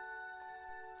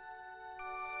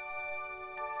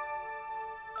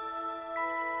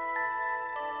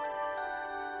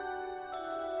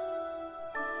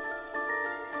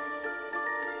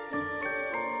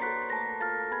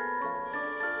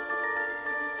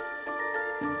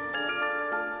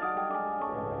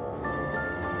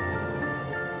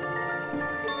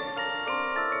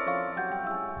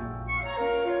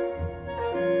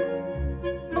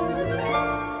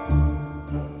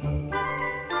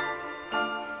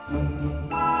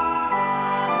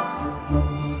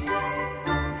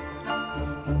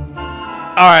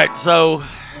 All right, so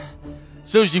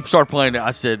as soon as you start playing it, I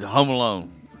said Home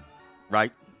Alone,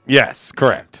 right? Yes,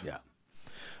 correct. Yeah.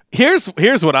 Here's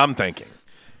what I'm thinking.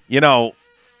 You know,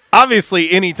 obviously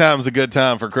anytime's a good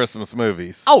time for Christmas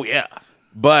movies. Oh, yeah.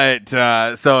 But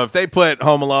so if they put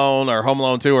Home Alone or Home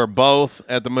Alone 2 or both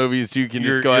at the movies, you can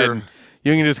just go ahead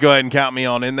and count me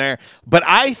on in there. But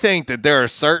I think that there are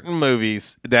certain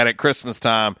movies that at Christmas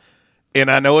time,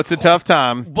 and I know it's a tough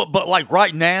time. But like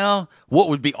right now, what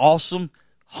would be awesome?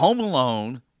 Home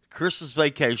Alone, Christmas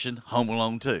Vacation, Home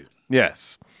Alone 2.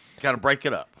 Yes. Got to break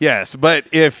it up. Yes, but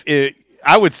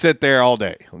I would sit there all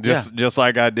day, just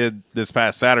like I did this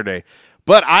past Saturday.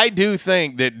 But I do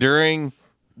think that during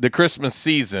the Christmas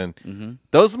season,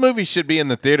 those movies should be in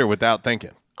the theater without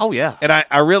thinking. Oh, yeah. And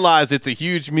I realize it's a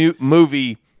huge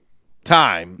movie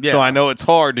time, so I know it's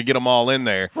hard to get them all in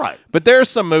there. Right. But there's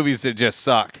some movies that just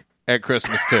suck at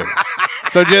Christmas, too.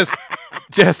 So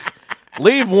just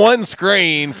leave one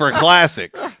screen for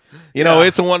classics. You know,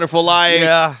 It's a Wonderful Life.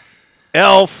 Yeah.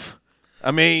 Elf.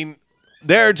 I mean,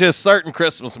 there are just certain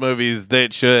Christmas movies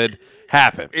that should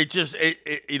happen. It's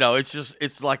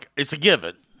like it's a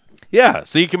given. Yeah,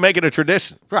 so you can make it a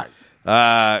tradition. Right.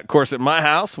 Of course, at my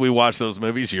house, we watch those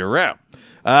movies year-round.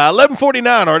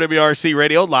 11:49 RWRC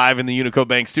Radio, live in the Unico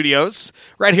Bank Studios,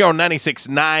 right here on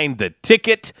 96.9 The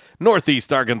Ticket,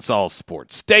 Northeast Arkansas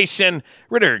Sports Station,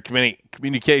 Ritter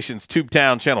Communications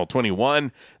Tubetown Channel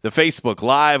 21, the Facebook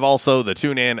Live, also the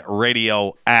TuneIn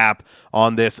Radio app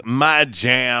on this My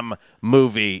Jam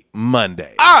Movie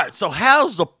Monday. All right, so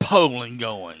how's the polling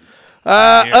going?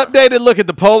 Updated look at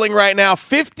the polling right now.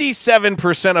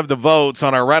 57% of the votes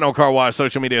on our Rhino Car Wash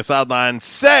social media sideline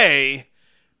say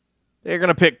They're going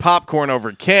to pick popcorn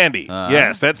over candy.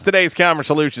 Yes, that's today's Calmer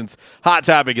Solutions hot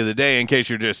topic of the day, in case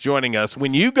you're just joining us.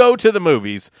 When you go to the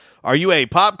movies, are you a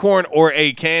popcorn or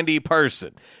a candy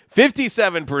person?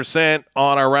 57%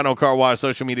 on our Rental Car Wash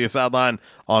social media sideline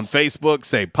on Facebook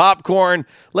say popcorn.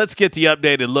 Let's get the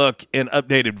updated look and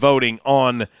updated voting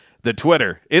on the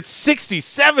Twitter. It's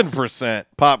 67%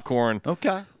 popcorn. Okay.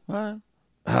 All right.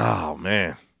 Oh,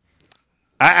 man.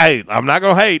 I'm not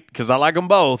going to hate because I like them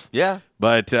both. Yeah.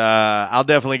 But I'll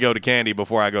definitely go to candy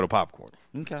before I go to popcorn.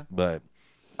 Okay. But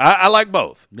I like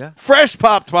both. Yeah. Fresh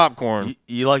popped popcorn.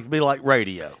 You like to be like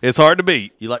radio. It's hard to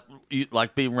beat. You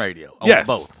like being radio. I Yes,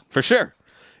 want both. for sure.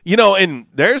 And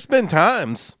there's been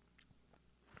times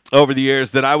over the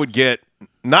years that I would get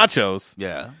nachos.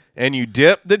 Yeah. And you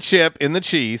dip the chip in the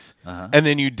cheese, and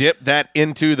then you dip that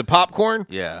into the popcorn,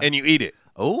 and you eat it.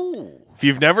 Oh. If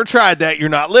you've never tried that, you're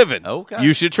not living. Okay.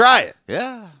 You should try it.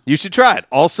 Yeah. You should try it.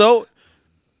 Also,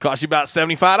 cost you about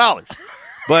 $75.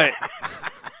 But,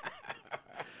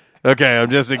 okay, I'm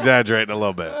just exaggerating a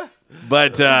little bit.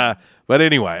 But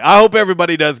anyway, I hope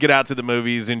everybody does get out to the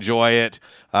movies, enjoy it.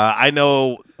 I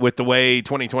know with the way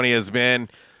 2020 has been,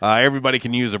 everybody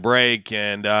can use a break,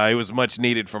 and it was much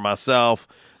needed for myself.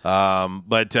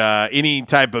 But any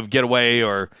type of getaway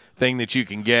or thing that you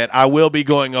can get, I will be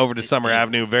going over to Summer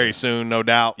Avenue very soon, no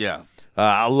doubt. Yeah.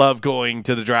 I love going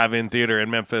to the drive-in theater in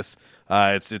Memphis.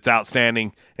 It's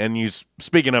outstanding. And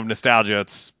speaking of nostalgia,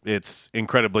 it's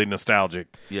incredibly nostalgic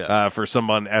for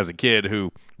someone as a kid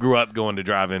who grew up going to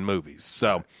drive-in movies.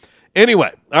 So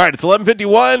anyway, all right, it's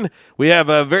 11:51. We have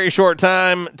a very short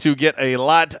time to get a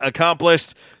lot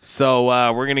accomplished. So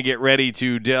we're going to get ready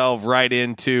to delve right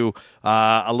into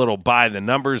a little By the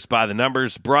Numbers. By the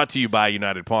Numbers, brought to you by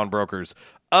United Pawnbrokers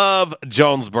of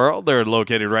Jonesboro. They're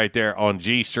located right there on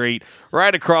G Street,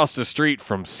 right across the street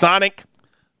from Sonic.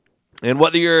 And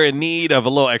whether you're in need of a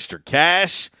little extra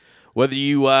cash, whether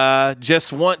you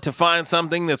just want to find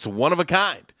something that's one of a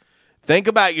kind, think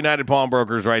about United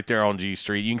Pawnbrokers right there on G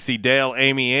Street. You can see Dale,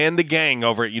 Amy, and the gang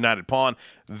over at United Pawn.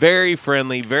 Very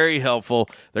friendly, very helpful.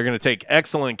 They're going to take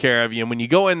excellent care of you. And when you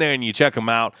go in there and you check them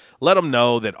out, let them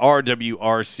know that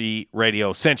RWRC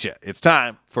Radio sent you. It's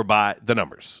time for By the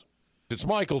Numbers. It's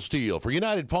Michael Steele for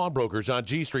United Pawnbrokers on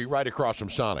G Street right across from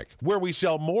Sonic, where we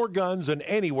sell more guns than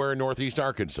anywhere in Northeast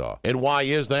Arkansas. And why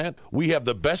is that? We have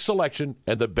the best selection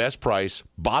and the best price,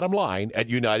 bottom line, at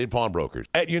United Pawnbrokers.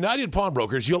 At United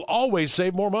Pawnbrokers, you'll always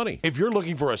save more money. If you're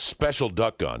looking for a special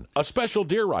duck gun, a special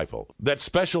deer rifle, that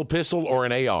special pistol, or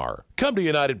an AR, come to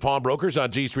United Pawnbrokers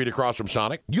on G Street across from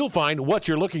Sonic. You'll find what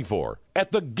you're looking for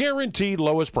at the guaranteed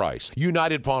lowest price.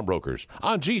 United Pawnbrokers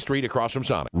on G Street across from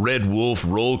Sonic. Red Wolf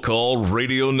Roll Call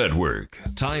Radio Network.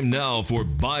 Time now for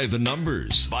By the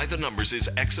Numbers. By the Numbers is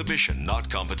exhibition, not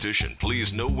competition.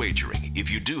 Please, no wagering. If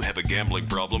you do have a gambling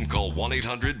problem, call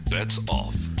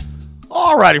 1-800-BETS-OFF.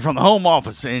 All righty, from the home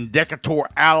office in Decatur,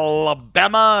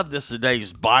 Alabama, this is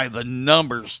today's By the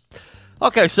Numbers.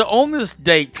 Okay, so on this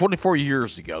date, 24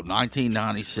 years ago,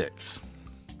 1996,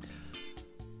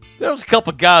 there was a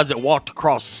couple of guys that walked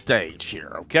across the stage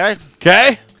here, okay?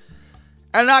 Okay.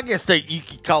 And I guess you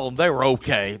could call them, they were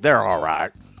okay. They're all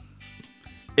right.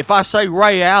 If I say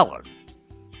Ray Allen,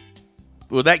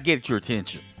 will that get your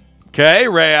attention? Okay,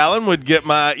 Ray Allen would get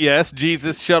my, yes,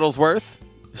 Jesus Shuttlesworth.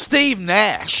 Steve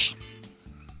Nash.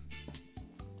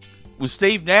 Will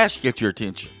Steve Nash get your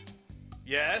attention?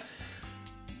 Yes.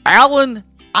 Allen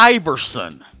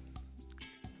Iverson.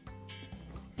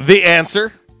 The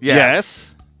answer,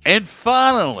 yes. And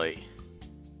finally,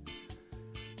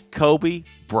 Kobe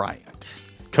Bryant.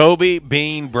 Kobe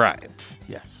Bean Bryant.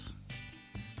 Yes.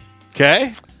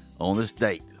 Okay. On this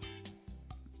date,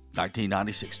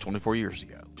 1996, 24 years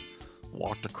ago,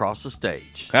 walked across the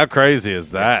stage. How crazy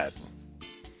is that? Yes.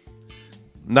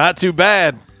 Not too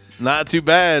bad. Not too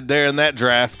bad there in that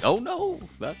draft. Oh, no.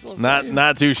 That's what I'm saying.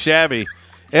 Not too shabby.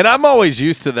 And I'm always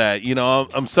used to that. You know,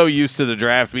 I'm so used to the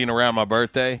draft being around my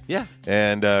birthday. Yeah.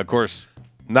 And, of course,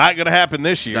 not going to happen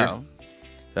this year. No.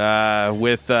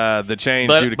 With the change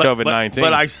due to COVID-19.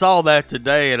 But I saw that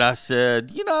today, and I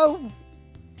said,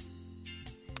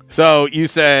 So you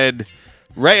said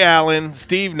Ray Allen,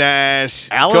 Steve Nash,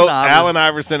 Allen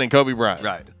Iverson, and Kobe Bryant.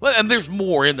 Right. Well, and there's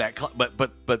more in that, but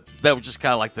that was just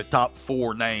kind of like the top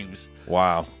four names.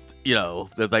 Wow.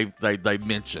 That they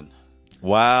mentioned.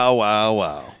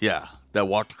 Wow. Yeah, that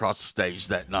walked across the stage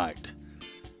that night.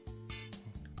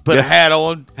 Put a hat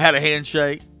on, had a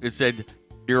handshake. It said,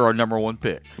 "You're our number one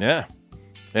pick." Yeah.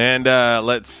 And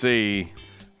let's see.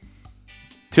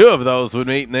 2 of those would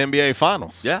meet in the NBA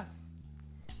Finals. Yeah.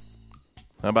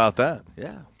 How about that?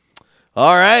 Yeah.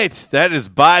 All right, that is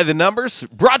By the Numbers,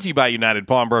 brought to you by United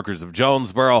Pawnbrokers of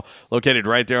Jonesboro, located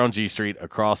right there on G Street,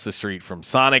 across the street from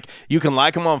Sonic. You can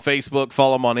like them on Facebook,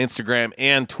 follow them on Instagram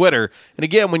and Twitter. And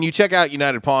again, when you check out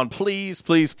United Pawn, please,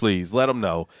 please, please let them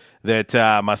know that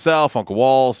myself, Uncle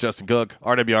Walls, Justin Cook,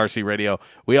 RWRC Radio,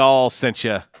 we all sent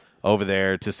you over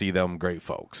there to see them great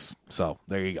folks. So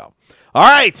there you go. All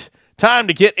right. Time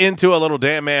to get into a little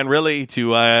Damn Man Really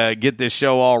to get this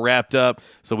show all wrapped up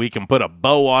so we can put a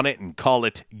bow on it and call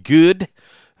it good.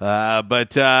 Damn Man.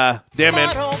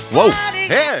 Whoa.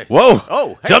 Hey. Whoa.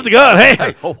 Oh, hey. Jump the gun. Hey.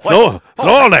 Hey. Oh,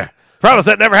 slow on there. Promise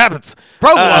that never happens.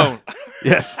 Provolone.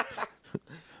 Yes.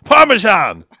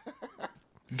 Parmesan.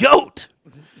 Goat.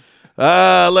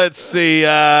 Let's see.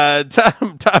 Time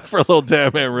for a little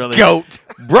Damn Man Really. Goat.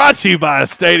 Brought to you by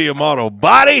Stadium Auto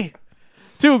Body.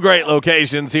 2 great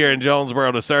locations here in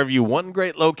Jonesboro to serve you. 1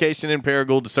 great location in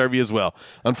Paragould to serve you as well.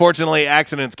 Unfortunately,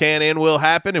 accidents can and will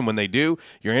happen, and when they do,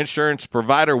 your insurance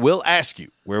provider will ask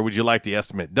you, where would you like the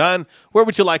estimate done? Where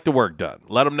would you like the work done?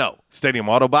 Let them know. Stadium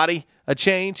Auto Body, a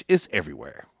change is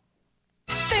everywhere.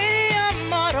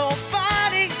 Stadium Auto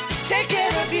Body, take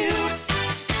care of you.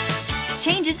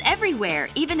 Changes everywhere,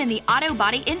 even in the auto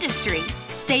body industry.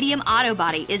 Stadium Auto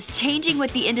Body is changing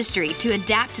with the industry to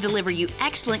adapt to deliver you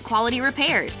excellent quality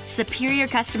repairs, superior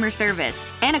customer service,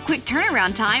 and a quick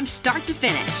turnaround time start to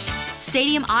finish.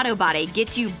 Stadium Auto Body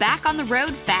gets you back on the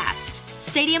road fast.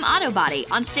 Stadium Auto Body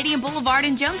on Stadium Boulevard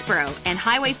in Jonesboro and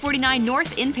Highway 49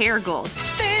 North in Paragould.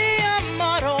 Stadium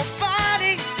Auto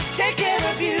Body, take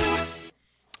care of you.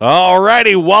 All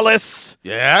righty, Wallace.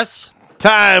 Yes?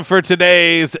 Time for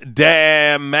today's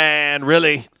Damn Man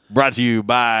Really, brought to you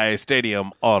by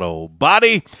Stadium Auto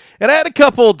Body. And I had a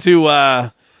couple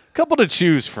to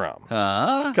choose from.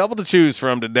 Couple to choose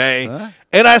from today.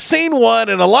 And I seen one,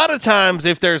 and a lot of times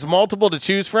if there's multiple to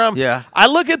choose from, I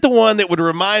look at the one that would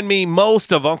remind me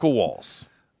most of Uncle Walls.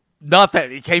 Not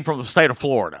that it came from the state of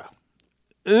Florida.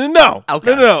 No.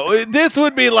 Okay. No. This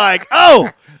would be like,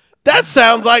 oh, that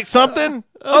sounds like something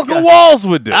Uncle Walls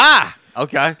would do.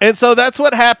 Okay. And so that's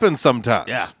what happens sometimes.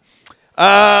 Yeah.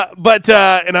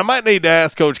 And I might need to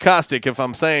ask Coach Kostick if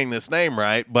I'm saying this name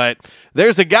right, but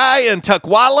there's a guy in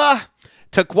Tukwila,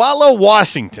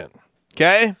 Washington,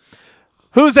 okay,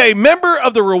 who's a member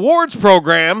of the rewards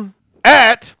program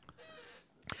at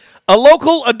a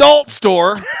local adult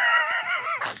store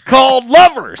called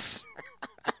Lovers.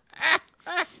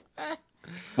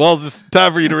 Well, it's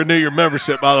time for you to renew your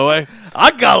membership, by the way.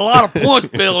 I got a lot of points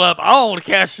built up. I want to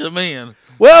cash them in.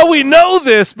 Well, we know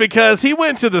this because he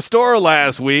went to the store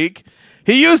last week.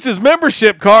 He used his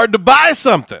membership card to buy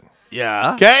something.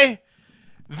 Yeah. Okay?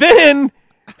 Then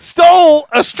stole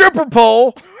a stripper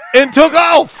pole and took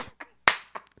off.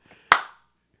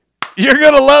 You're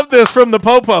going to love this from the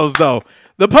Popos, though.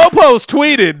 The Popos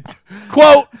tweeted,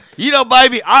 quote, you know,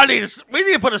 baby, we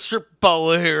need to put a stripper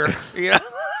pole in here. You know?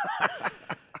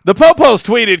 The Popos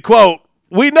tweeted, quote,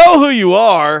 we know who you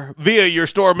are via your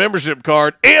store membership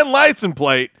card and license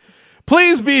plate.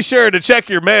 Please be sure to check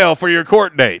your mail for your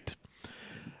court date.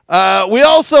 We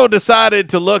also decided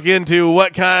to look into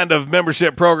what kind of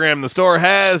membership program the store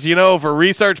has, you know, for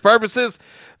research purposes.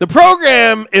 The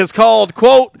program is called,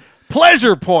 quote,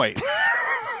 Pleasure Points.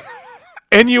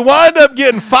 And you wind up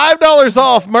getting $5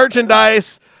 off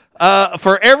merchandise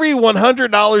for every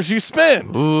 $100 you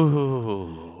spend.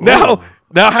 Ooh.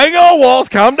 Now, hang on, Walls.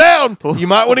 Calm down. You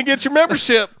might want to get your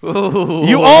membership.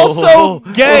 You also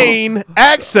gain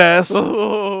access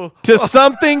to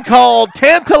something called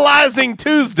Tantalizing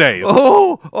Tuesdays,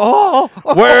 where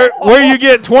you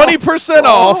get 20%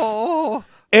 off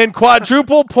and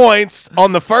quadruple points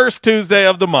on the first Tuesday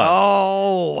of the month.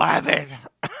 Oh, love it.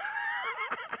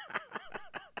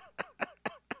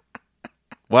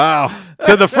 Wow.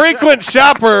 To the frequent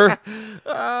shopper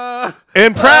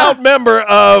and proud member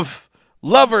of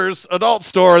Lovers Adult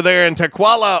Store there in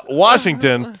Tukwila,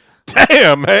 Washington.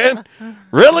 Damn, man.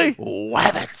 Really?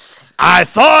 Wabbits. I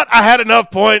thought I had enough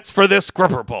points for this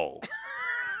scripper pole.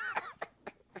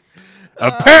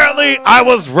 Apparently, I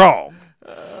was wrong.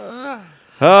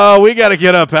 Oh, we got to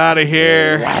get up out of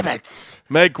here. Wabbits.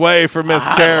 Make way for Miss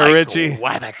Kara Ritchie.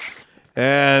 Wabbits.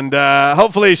 And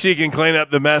hopefully she can clean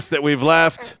up the mess that we've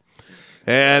left.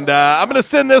 And I'm going to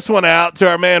send this one out to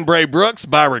our man Bray Brooks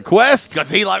by request. Does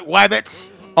he like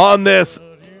wabbits? On this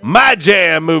My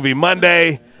Jam Movie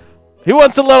Monday. He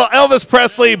wants a little Elvis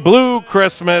Presley Blue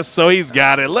Christmas, so he's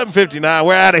got it. 11:59,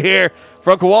 we're out of here. For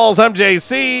Uncle Walls, I'm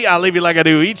JC. I'll leave you like I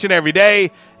do each and every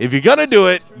day. If you're going to do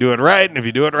it right. And if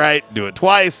you do it right, do it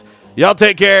twice. Y'all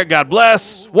take care. God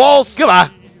bless. Walls,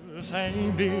 goodbye.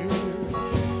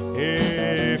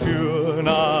 If you're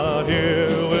not here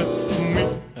with me.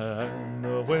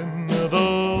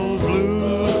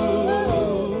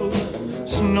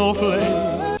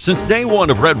 snowflake. Since day one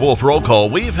of Red Wolf Roll Call,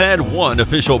 we've had one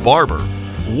official barber.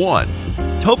 One.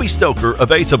 Toby Stoker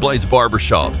of Ace of Blades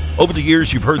Barbershop. Over the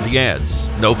years, you've heard the ads.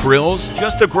 No frills,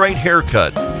 just a great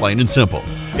haircut, plain and simple.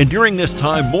 And during this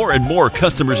time, more and more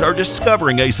customers are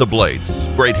discovering Ace of Blades.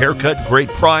 Great haircut, great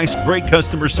price, great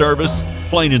customer service,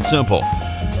 plain and simple.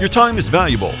 Your time is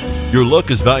valuable. Your look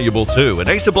is valuable too, and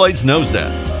Ace of Blades knows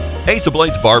that. Ace of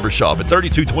Blades Barbershop at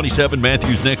 3227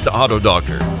 Matthews next to Auto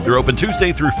Doctor. They're open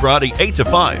Tuesday through Friday, 8 to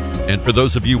 5. And for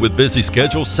those of you with busy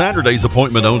schedules, Saturday's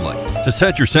appointment only. To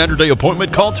set your Saturday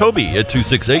appointment, call Toby at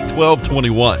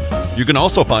 268-1221. You can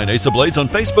also find Ace of Blades on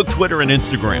Facebook, Twitter, and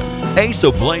Instagram. Ace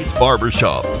of Blades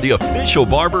Barbershop, the official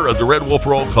barber of the Red Wolf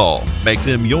Roll Call. Make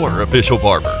them your official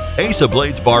barber. Ace of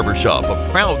Blades Barbershop,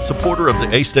 a proud supporter of the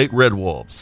A-State Red Wolves.